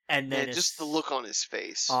 And then just the look on his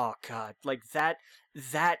face. Oh God, like that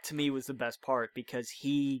to me was the best part because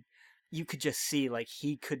you could just see like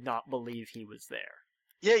he could not believe he was there.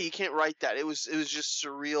 Yeah, you can't write that. It was just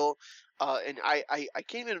surreal, and I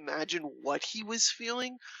can't even imagine what he was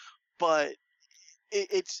feeling, but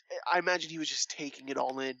I imagine he was just taking it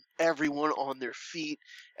all in. Everyone on their feet,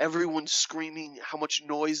 everyone screaming, how much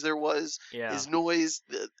noise there was. Yeah. His noise,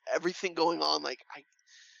 everything going on. Like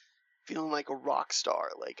feeling like a rock star.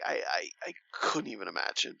 Like I couldn't even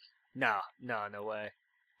imagine. No way.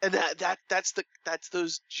 And that's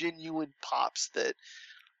those genuine pops that,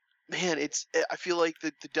 man, I feel like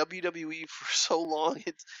the WWE for so long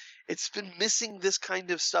it's been missing this kind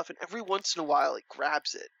of stuff, and every once in a while it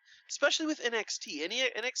grabs it, especially with NXT.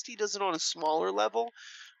 NXT does it on a smaller level,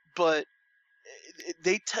 but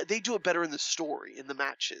they do it better in the story, in the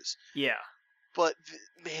matches. Yeah. But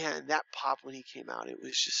man, that pop when he came out, it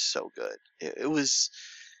was just so good. It was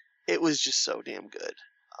just so damn good,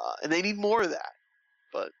 and they need more of that.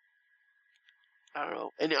 But I don't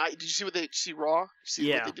know. And did you see what see Raw?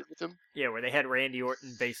 See what they did with him? Yeah, where they had Randy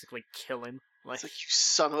Orton basically kill him. It's like, you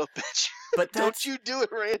son of a bitch! But don't you do it,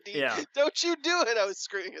 Randy? Yeah. Don't you do it! I was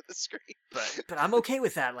screaming at the screen. But I'm okay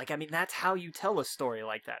with that. Like, I mean, that's how you tell a story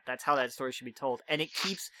like that. That's how that story should be told, and it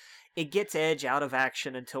gets Edge out of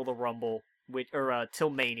action until the Rumble. Till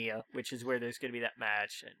Mania, which is where there's going to be that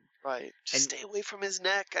match, and right. Just stay away from his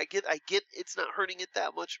neck. I get. It's not hurting it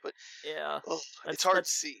that much, but yeah, it's hard to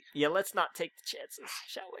see. Yeah, let's not take the chances,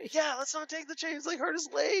 shall we? Yeah, let's not take the chance. Like, hurt his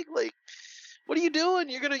leg. Like, what are you doing?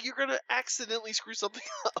 You're gonna accidentally screw something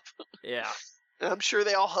up. Yeah. And I'm sure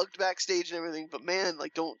they all hugged backstage and everything, but man,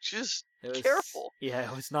 like, careful. Yeah,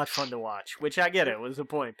 it was not fun to watch. Which I get it was the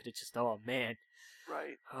point, but it's just, oh man.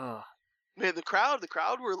 Right. Oh. Man, the crowd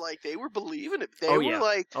were like, they were believing it. They were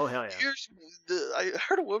like, oh hell yeah. I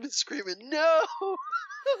heard a woman screaming, no.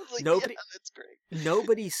 Like, nobody, yeah, that's great.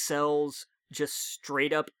 Nobody sells just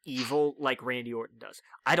straight up evil like Randy Orton does.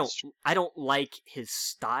 I don't like his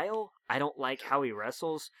style. I don't like how he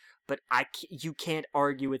wrestles, but you can't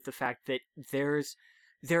argue with the fact that there's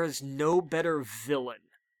no better villain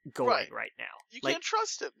going right now. You can't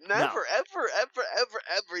trust him. Never, ever, ever, ever,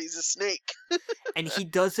 ever. He's a snake. And he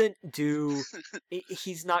doesn't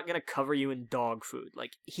he's not going to cover you in dog food.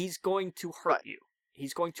 Like, he's going to hurt you.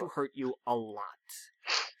 He's going to hurt you a lot.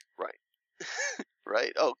 Right.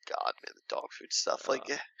 Right. Oh, God, man, the dog food stuff. Like,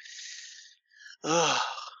 oh,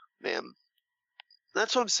 man.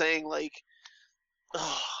 That's what I'm saying. Like,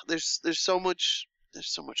 there's so much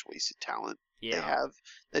wasted talent. Yeah. They have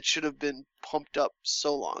that should have been pumped up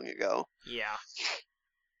so long ago. Yeah.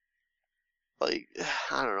 Like,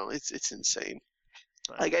 I don't know. It's insane.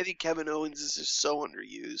 Like, I think Kevin Owens is just so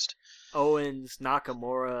underused. Owens,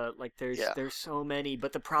 Nakamura, like there's so many,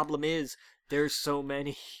 but the problem is there's so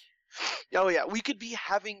many. Oh yeah, we could be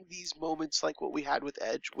having these moments like what we had with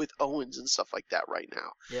Edge, with Owens and stuff like that right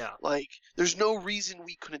now. Yeah. Like, there's no reason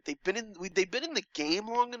we couldn't. They've been in the game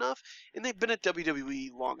long enough, and they've been at WWE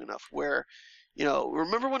long enough where,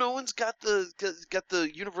 remember when Owens got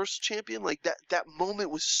the Universal Champion? Like that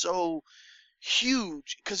moment was so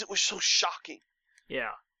huge because it was so shocking.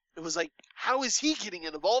 Yeah. It was like, how is he getting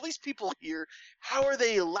in? Of all these people here, how are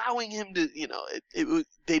they allowing him to?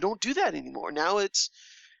 They don't do that anymore. Now it's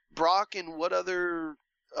Brock and what other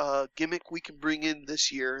gimmick we can bring in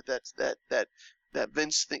this year that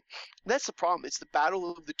Vince think. That's the problem. It's the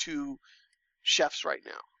battle of the two chefs right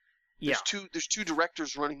now. Yeah. There's two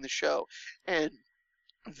directors running the show, and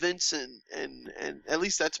Vince and at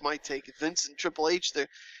least that's my take. Vince and Triple H,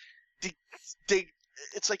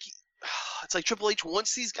 it's like Triple H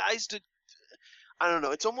wants these guys to. I don't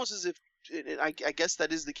know. It's almost as if I guess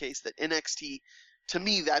that is the case, that NXT, to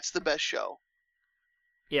me, that's the best show.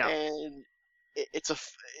 Yeah. And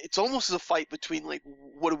it's almost as a fight between, like,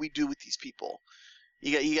 what do we do with these people?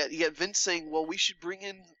 You got Vince saying, well, we should bring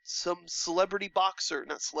in some celebrity boxer,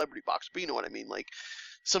 not celebrity boxer, but you know what I mean, like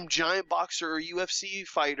some giant boxer or UFC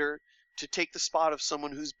fighter to take the spot of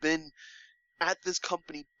someone who's been at this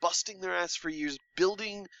company busting their ass for years,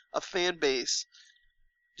 building a fan base,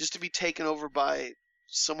 just to be taken over by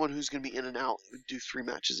someone who's going to be in and out and do 3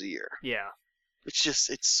 matches a year. Yeah.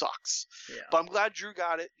 It sucks. Yeah. But I'm glad Drew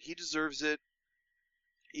got it. He deserves it.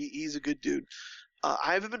 He's a good dude.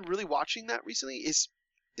 I haven't been really watching that recently. Is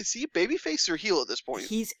he a babyface or heel at this point?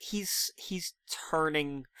 He's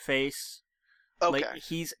turning face. Okay. Like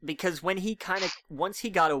because once he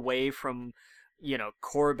got away from,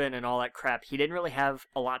 Corbin and all that crap, he didn't really have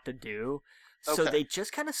a lot to do. So they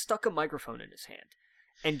just kind of stuck a microphone in his hand.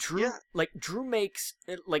 And Drew makes,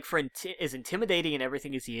 as intimidating and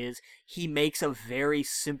everything as he is, he makes a very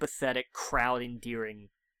sympathetic, crowd-endearing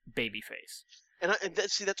babyface. And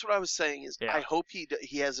that's what I was saying is I hope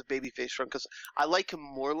he has a babyface run, because I like him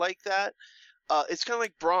more like that. It's kind of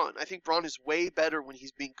like Braun. I think Braun is way better when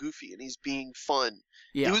he's being goofy and he's being fun.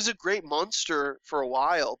 Yeah. He was a great monster for a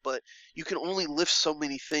while, but you can only lift so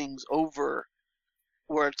many things over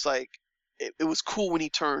where it's like, it was cool when he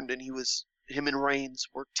turned and him and Reigns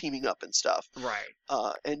were teaming up and stuff.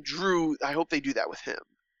 Right. And Drew, I hope they do that with him.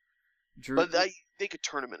 But they could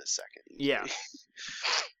turn him in a second. Yeah.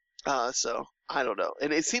 So, I don't know.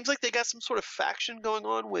 And it seems like they got some sort of faction going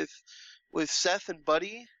on with Seth and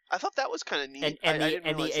Buddy. I thought that was kind of neat. And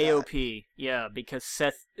the AOP, yeah, because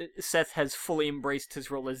Seth has fully embraced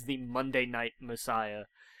his role as the Monday Night Messiah.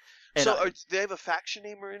 And so, do they have a faction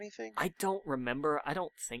name or anything? I don't remember. I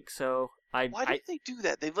don't think so. Why did they do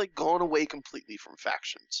that? They've gone away completely from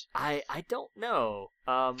factions. I don't know.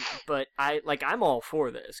 But I'm all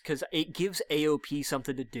for this because it gives AOP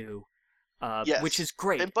something to do. Yes. Which is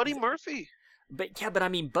great. And Buddy Murphy. But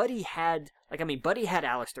Buddy had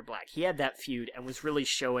Aleister Black. He had that feud and was really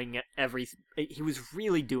showing everything. He was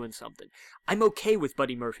really doing something. I'm okay with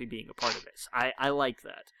Buddy Murphy being a part of this. I like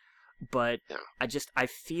that. But yeah. I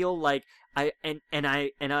feel like I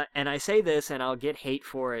say this and I'll get hate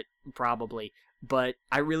for it probably, but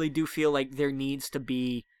I really do feel like there needs to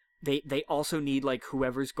be they also need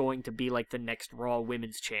whoever's going to be the next Raw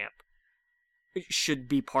Women's Champ should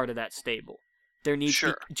be part of that stable. There needs to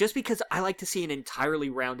be, just because I like to see an entirely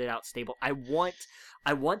rounded out stable. I want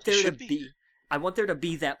there to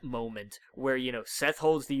be that moment where Seth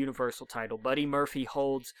holds the Universal title, Buddy Murphy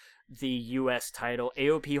holds the US title,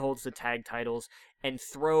 AOP holds the tag titles, and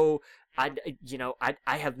I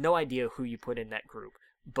have no idea who you put in that group,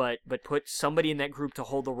 but put somebody in that group to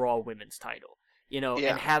hold the Raw Women's title,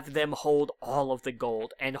 and have them hold all of the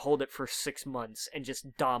gold and hold it for 6 months and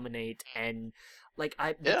just dominate and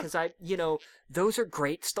those are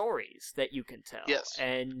great stories that you can tell. Yes.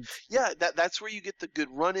 And that's where you get the good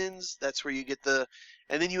run-ins. That's where you get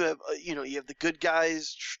and then you have you have the good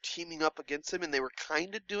guys teaming up against them, and they were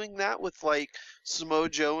kind of doing that with Samoa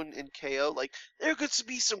Joe and KO. There could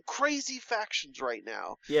be some crazy factions right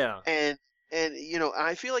now. Yeah. And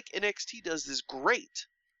I feel like NXT does this great,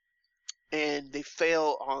 and they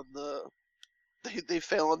fail on the. They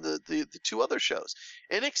fail on the 2 other shows.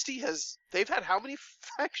 NXT they've had how many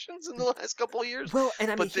factions in the last couple of years? Well, and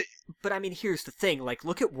here's the thing.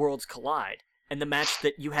 Look at Worlds Collide and the match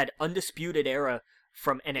that you had Undisputed Era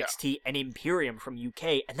from NXT and Imperium from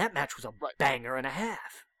UK, and that match was a banger and a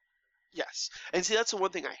half. Yes, and see, that's the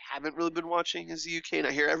one thing I haven't really been watching is the UK, and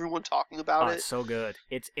I hear everyone talking about it. It's so good.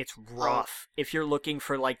 It's rough. If you're looking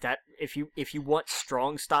for like that, if you want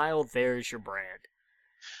strong style, there's your brand.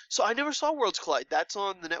 So I never saw Worlds Collide. That's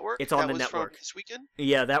on the network. It's on the was network from this weekend.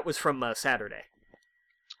 Yeah, that was from Saturday.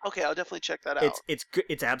 Okay, I'll definitely check that out.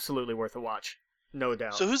 It's absolutely worth a watch, no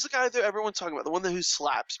doubt. So who's the guy that everyone's talking about? The one who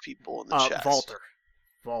slaps people in the chest?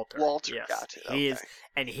 Walter, yes. got it.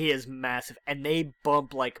 Okay. He is massive, and they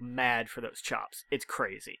bump like mad for those chops. It's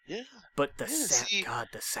crazy. Yeah. But the sound,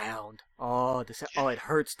 the sound. Oh, the sound. Yeah. Oh, it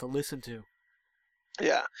hurts to listen to.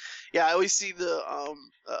 Yeah, yeah. I always see the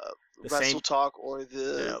Wrestle Talk or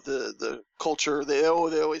the Culture. They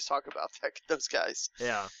always talk about those guys.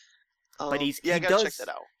 Yeah. But I gotta check that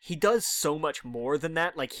out. He does so much more than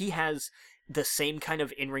that. Like, he has the same kind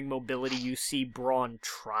of in-ring mobility you see Braun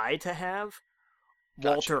try to have.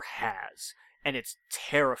 Gotcha. Walter has, and it's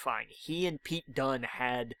terrifying. He and Pete Dunne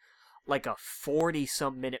had like a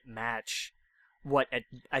 40-some minute match.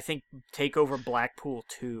 I think TakeOver Blackpool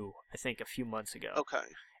 2, I think a few months ago. Okay.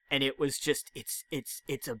 And it was just it's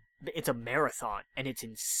a marathon, and it's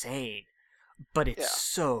insane, but it's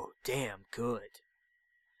so damn good.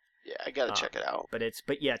 Yeah, I gotta check it out.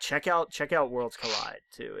 But yeah, check out Worlds Collide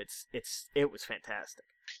too. It was fantastic.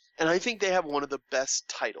 And I think they have one of the best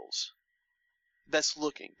titles. Best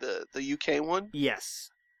looking, the UK one. Yes.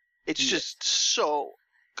 It's just so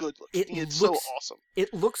good looking. It's so awesome.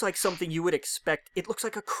 It looks like something you would expect. It looks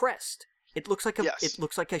like a crest. It looks like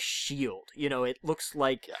a shield. You know, it looks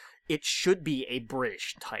like it should be a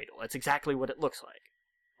British title. That's exactly what it looks like.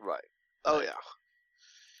 Right. Oh yeah.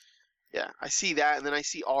 Yeah, I see that, and then I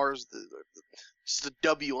see ours, just the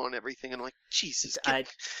W on everything, and I'm like, Jesus,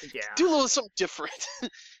 do a little something different.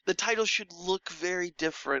 The title should look very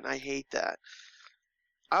different. I hate that.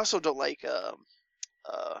 I also don't like,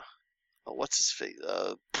 what's his face?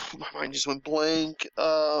 My mind just went blank.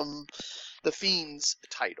 The Fiend's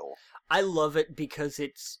title. I love it because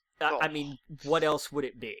it's. I mean, what else would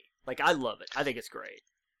it be? Like, I love it. I think it's great.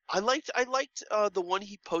 I liked the one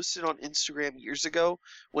he posted on Instagram years ago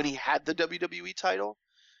when he had the WWE title.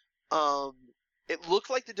 It looked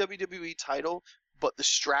like the WWE title, but the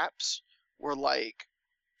straps were like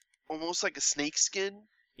almost like a snake skin.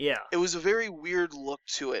 Yeah. It was a very weird look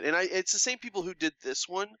to it, and it's the same people who did this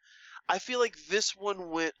one. I feel like this one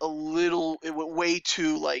went way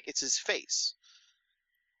too like it's his face,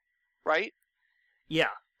 right? Yeah.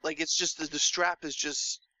 Like it's just the strap is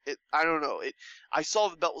just. I don't know. I saw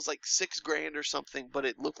the belt was like $6,000 or something, but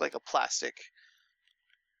it looked like a plastic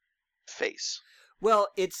face. Well,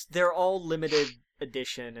 they're all limited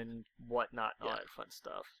edition and whatnot, all that fun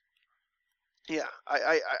stuff. Yeah,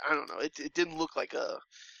 I don't know. It didn't look like a.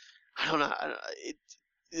 I don't know.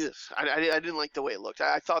 I didn't like the way it looked.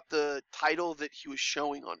 I thought the title that he was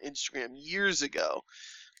showing on Instagram years ago.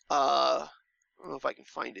 I don't know if I can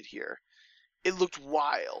find it here. It looked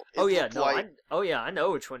wild. I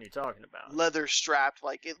know which one you're talking about. Leather strapped,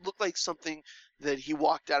 like it looked like something that he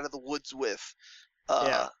walked out of the woods with.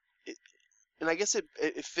 And I guess it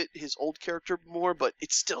fit his old character more, but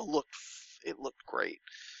it still looked great.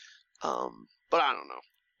 But I don't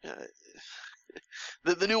know.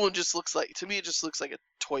 The new one just looks like, to me, it just looks like a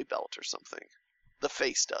toy belt or something. The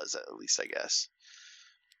face does, at least, I guess.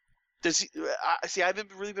 Does he? See, I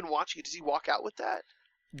haven't really been watching it. Does he walk out with that?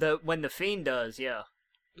 When the Fiend does, yeah.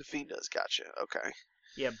 The Fiend does, gotcha. Okay.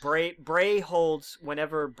 Yeah, Bray holds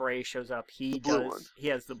whenever Bray shows up. He blue one. He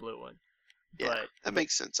has the blue one. Yeah, but that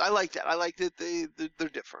makes sense. I like that. I like that they're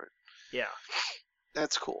different. Yeah.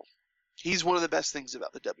 That's cool. He's one of the best things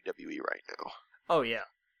about the WWE right now. Oh yeah.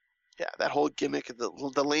 Yeah, that whole gimmick of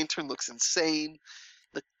the lantern looks insane.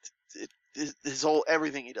 His whole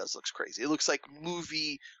everything he does looks crazy. It looks like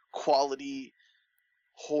movie quality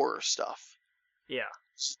horror stuff. Yeah.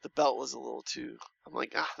 The belt was a little too. I'm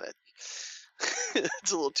like, that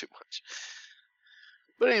it's a little too much.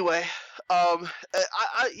 But anyway,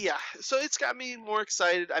 yeah. So it's got me more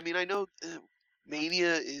excited. I mean, I know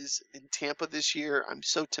Mania is in Tampa this year. I'm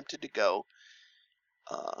so tempted to go.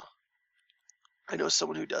 I know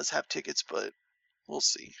someone who does have tickets, but we'll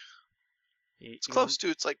see. It's close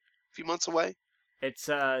to. It's like a few months away. It's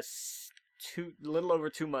a little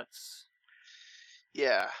over 2 months.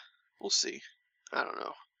 Yeah, we'll see. I don't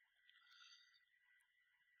know.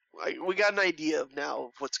 We got an idea of now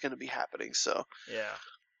of what's going to be happening, so yeah,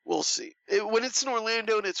 we'll see. When it's in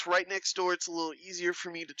Orlando and it's right next door, it's a little easier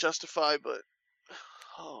for me to justify, but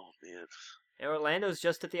oh man, Orlando's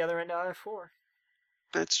just at the other end of I-4.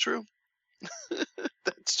 That's true.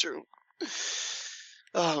 That's true.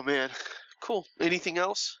 Oh man, cool. Anything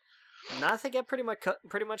else? No, I think that pretty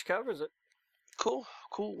much covers it. Cool.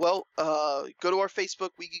 Well, go to our Facebook,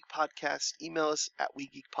 We Geek Podcast. Email us at We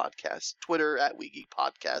Geek Podcast. Twitter at We Geek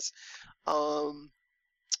Podcast.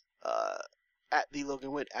 At the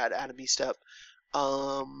Logan Witt, at Adam E. Step. We're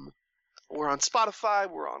on Spotify.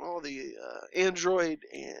 We're on all the Android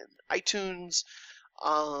and iTunes.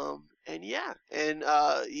 And yeah, and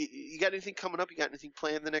you got anything coming up? You got anything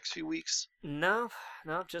planned the next few weeks? No,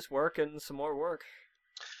 just work and some more work.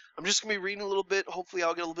 I'm just gonna be reading a little bit. Hopefully,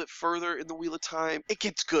 I'll get a little bit further in the Wheel of Time. It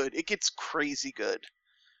gets good. It gets crazy good.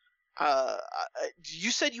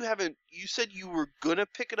 You said you haven't. You said you were gonna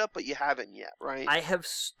pick it up, but you haven't yet, right? I have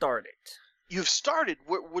started. You've started.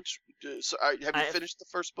 Which? Have you finished the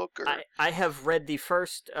first book? Or? I have read the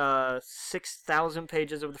first 6,000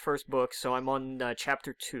 pages of the first book, so I'm on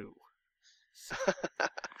chapter 2.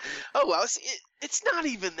 Oh wow, it's not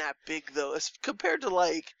even that big though, as compared to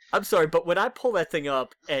like. I'm sorry, but when I pull that thing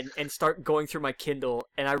up and start going through my Kindle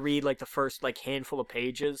and I read like the first like handful of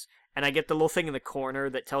pages, and I get the little thing in the corner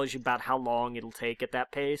that tells you about how long it'll take at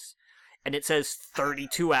that pace, and it says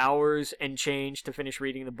 32 hours and change to finish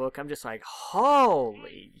reading the book, I'm just like,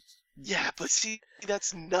 holy. Yeah, but see,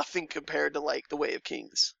 that's nothing compared to like The Way of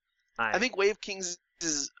Kings. I think Way of Kings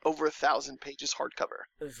is over 1,000 pages hardcover.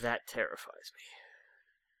 That terrifies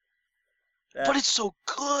me. But it's so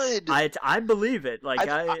good. I believe it. Like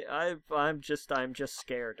I'm just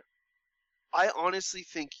scared. I honestly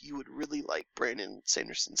think you would really like Brandon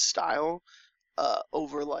Sanderson's style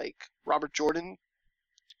over like Robert Jordan.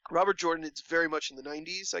 Robert Jordan is very much in the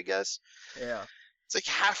 90s, I guess. Yeah. It's like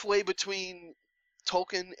halfway between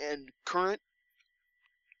Tolkien and current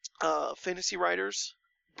fantasy writers.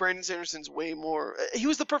 Brandon Sanderson's way more. He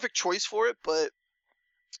was the perfect choice for it, but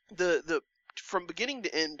the from beginning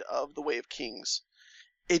to end of The Way of Kings,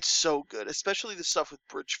 it's so good, especially the stuff with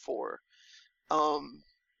Bridge 4.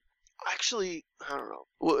 Actually, I don't know.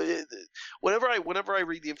 Whenever I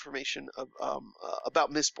read the information of,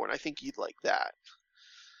 about Mistborn, I think you'd like that.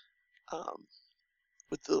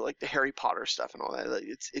 With the Harry Potter stuff and all that,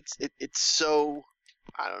 it's so,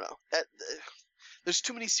 I don't know. There's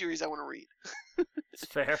too many series I want to read. It's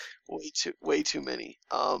fair. Way too many.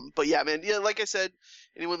 But yeah, man. Yeah, like I said,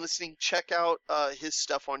 anyone listening, check out his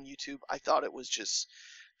stuff on YouTube. I thought it was just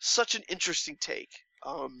such an interesting take.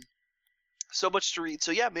 So much to read.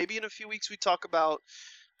 So yeah, maybe in a few weeks we talk about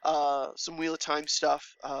some Wheel of Time stuff.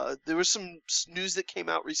 There was some news that came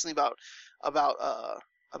out recently about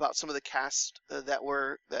some of the cast that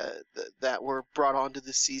were brought onto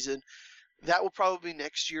this season. That will probably be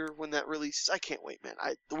next year when that releases. I can't wait, man.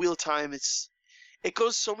 The Wheel of Time, it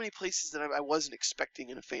goes so many places that I wasn't expecting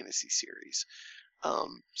in a fantasy series.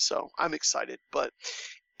 So I'm excited. But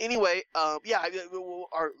anyway, yeah,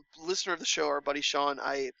 our listener of the show, our buddy Sean,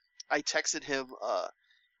 I texted him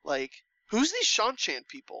like, who's these Sean Chan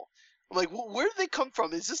people? I'm like, well, where did they come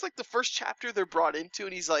from? Is this like the first chapter they're brought into?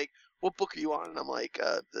 And he's like, what book are you on? And I'm like,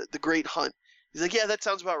 the Great Hunt. He's like, yeah, that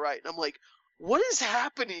sounds about right. And I'm like, what is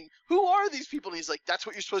happening? Who are these people? And he's like, that's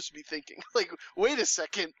what you're supposed to be thinking. Like, wait a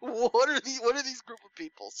second, what are these group of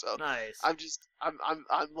people? So nice. I'm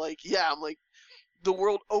like, yeah, I'm like, the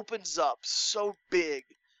world opens up so big,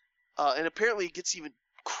 and apparently it gets even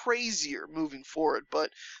crazier moving forward.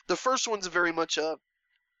 But the first one's very much a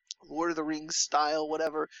Lord of the Rings style,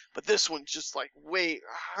 whatever. But this one's just like, wait,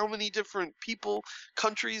 how many different people,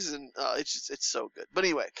 countries, and it's so good. But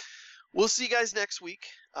anyway, we'll see you guys next week,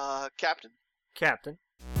 Captain.